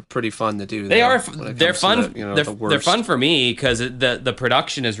those are pretty fun to do. They're fun. They're fun for me because the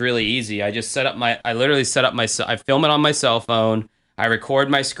production is really easy. I literally set up I film it on my cell phone. I record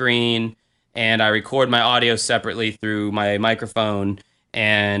my screen and I record my audio separately through my microphone.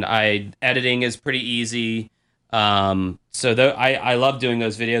 And editing is pretty easy. I love doing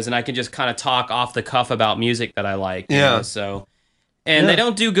those videos, and I can just kind of talk off the cuff about music that I like. They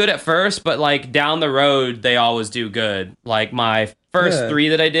don't do good at first, but like down the road, they always do good. Like my first 3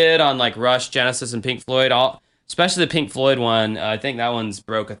 that I did on like Rush, Genesis, and Pink Floyd, especially the Pink Floyd one, I think that one's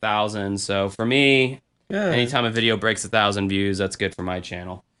broke 1,000. So for me, anytime a video breaks 1,000 views, that's good for my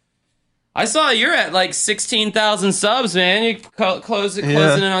channel. I saw you're at like 16,000 subs, man. You closing in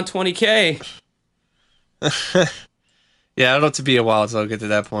on 20K. Yeah, I don't have to be a while until I get to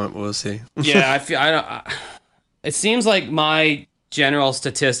that point. We'll see. Yeah, it seems like my general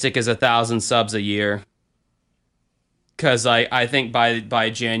statistic is 1,000 subs a year. Because I think by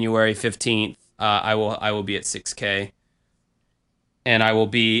January 15th, I will be at 6K. And I will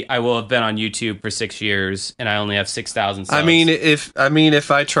have been on YouTube for 6 years, and I only have 6,000 subs.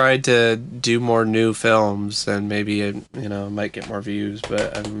 If I tried to do more new films, then maybe it might get more views.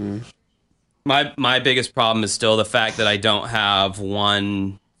 But my biggest problem is still the fact that I don't have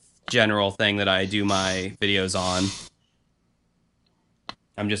one general thing that I do my videos on.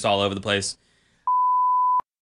 I'm just all over the place.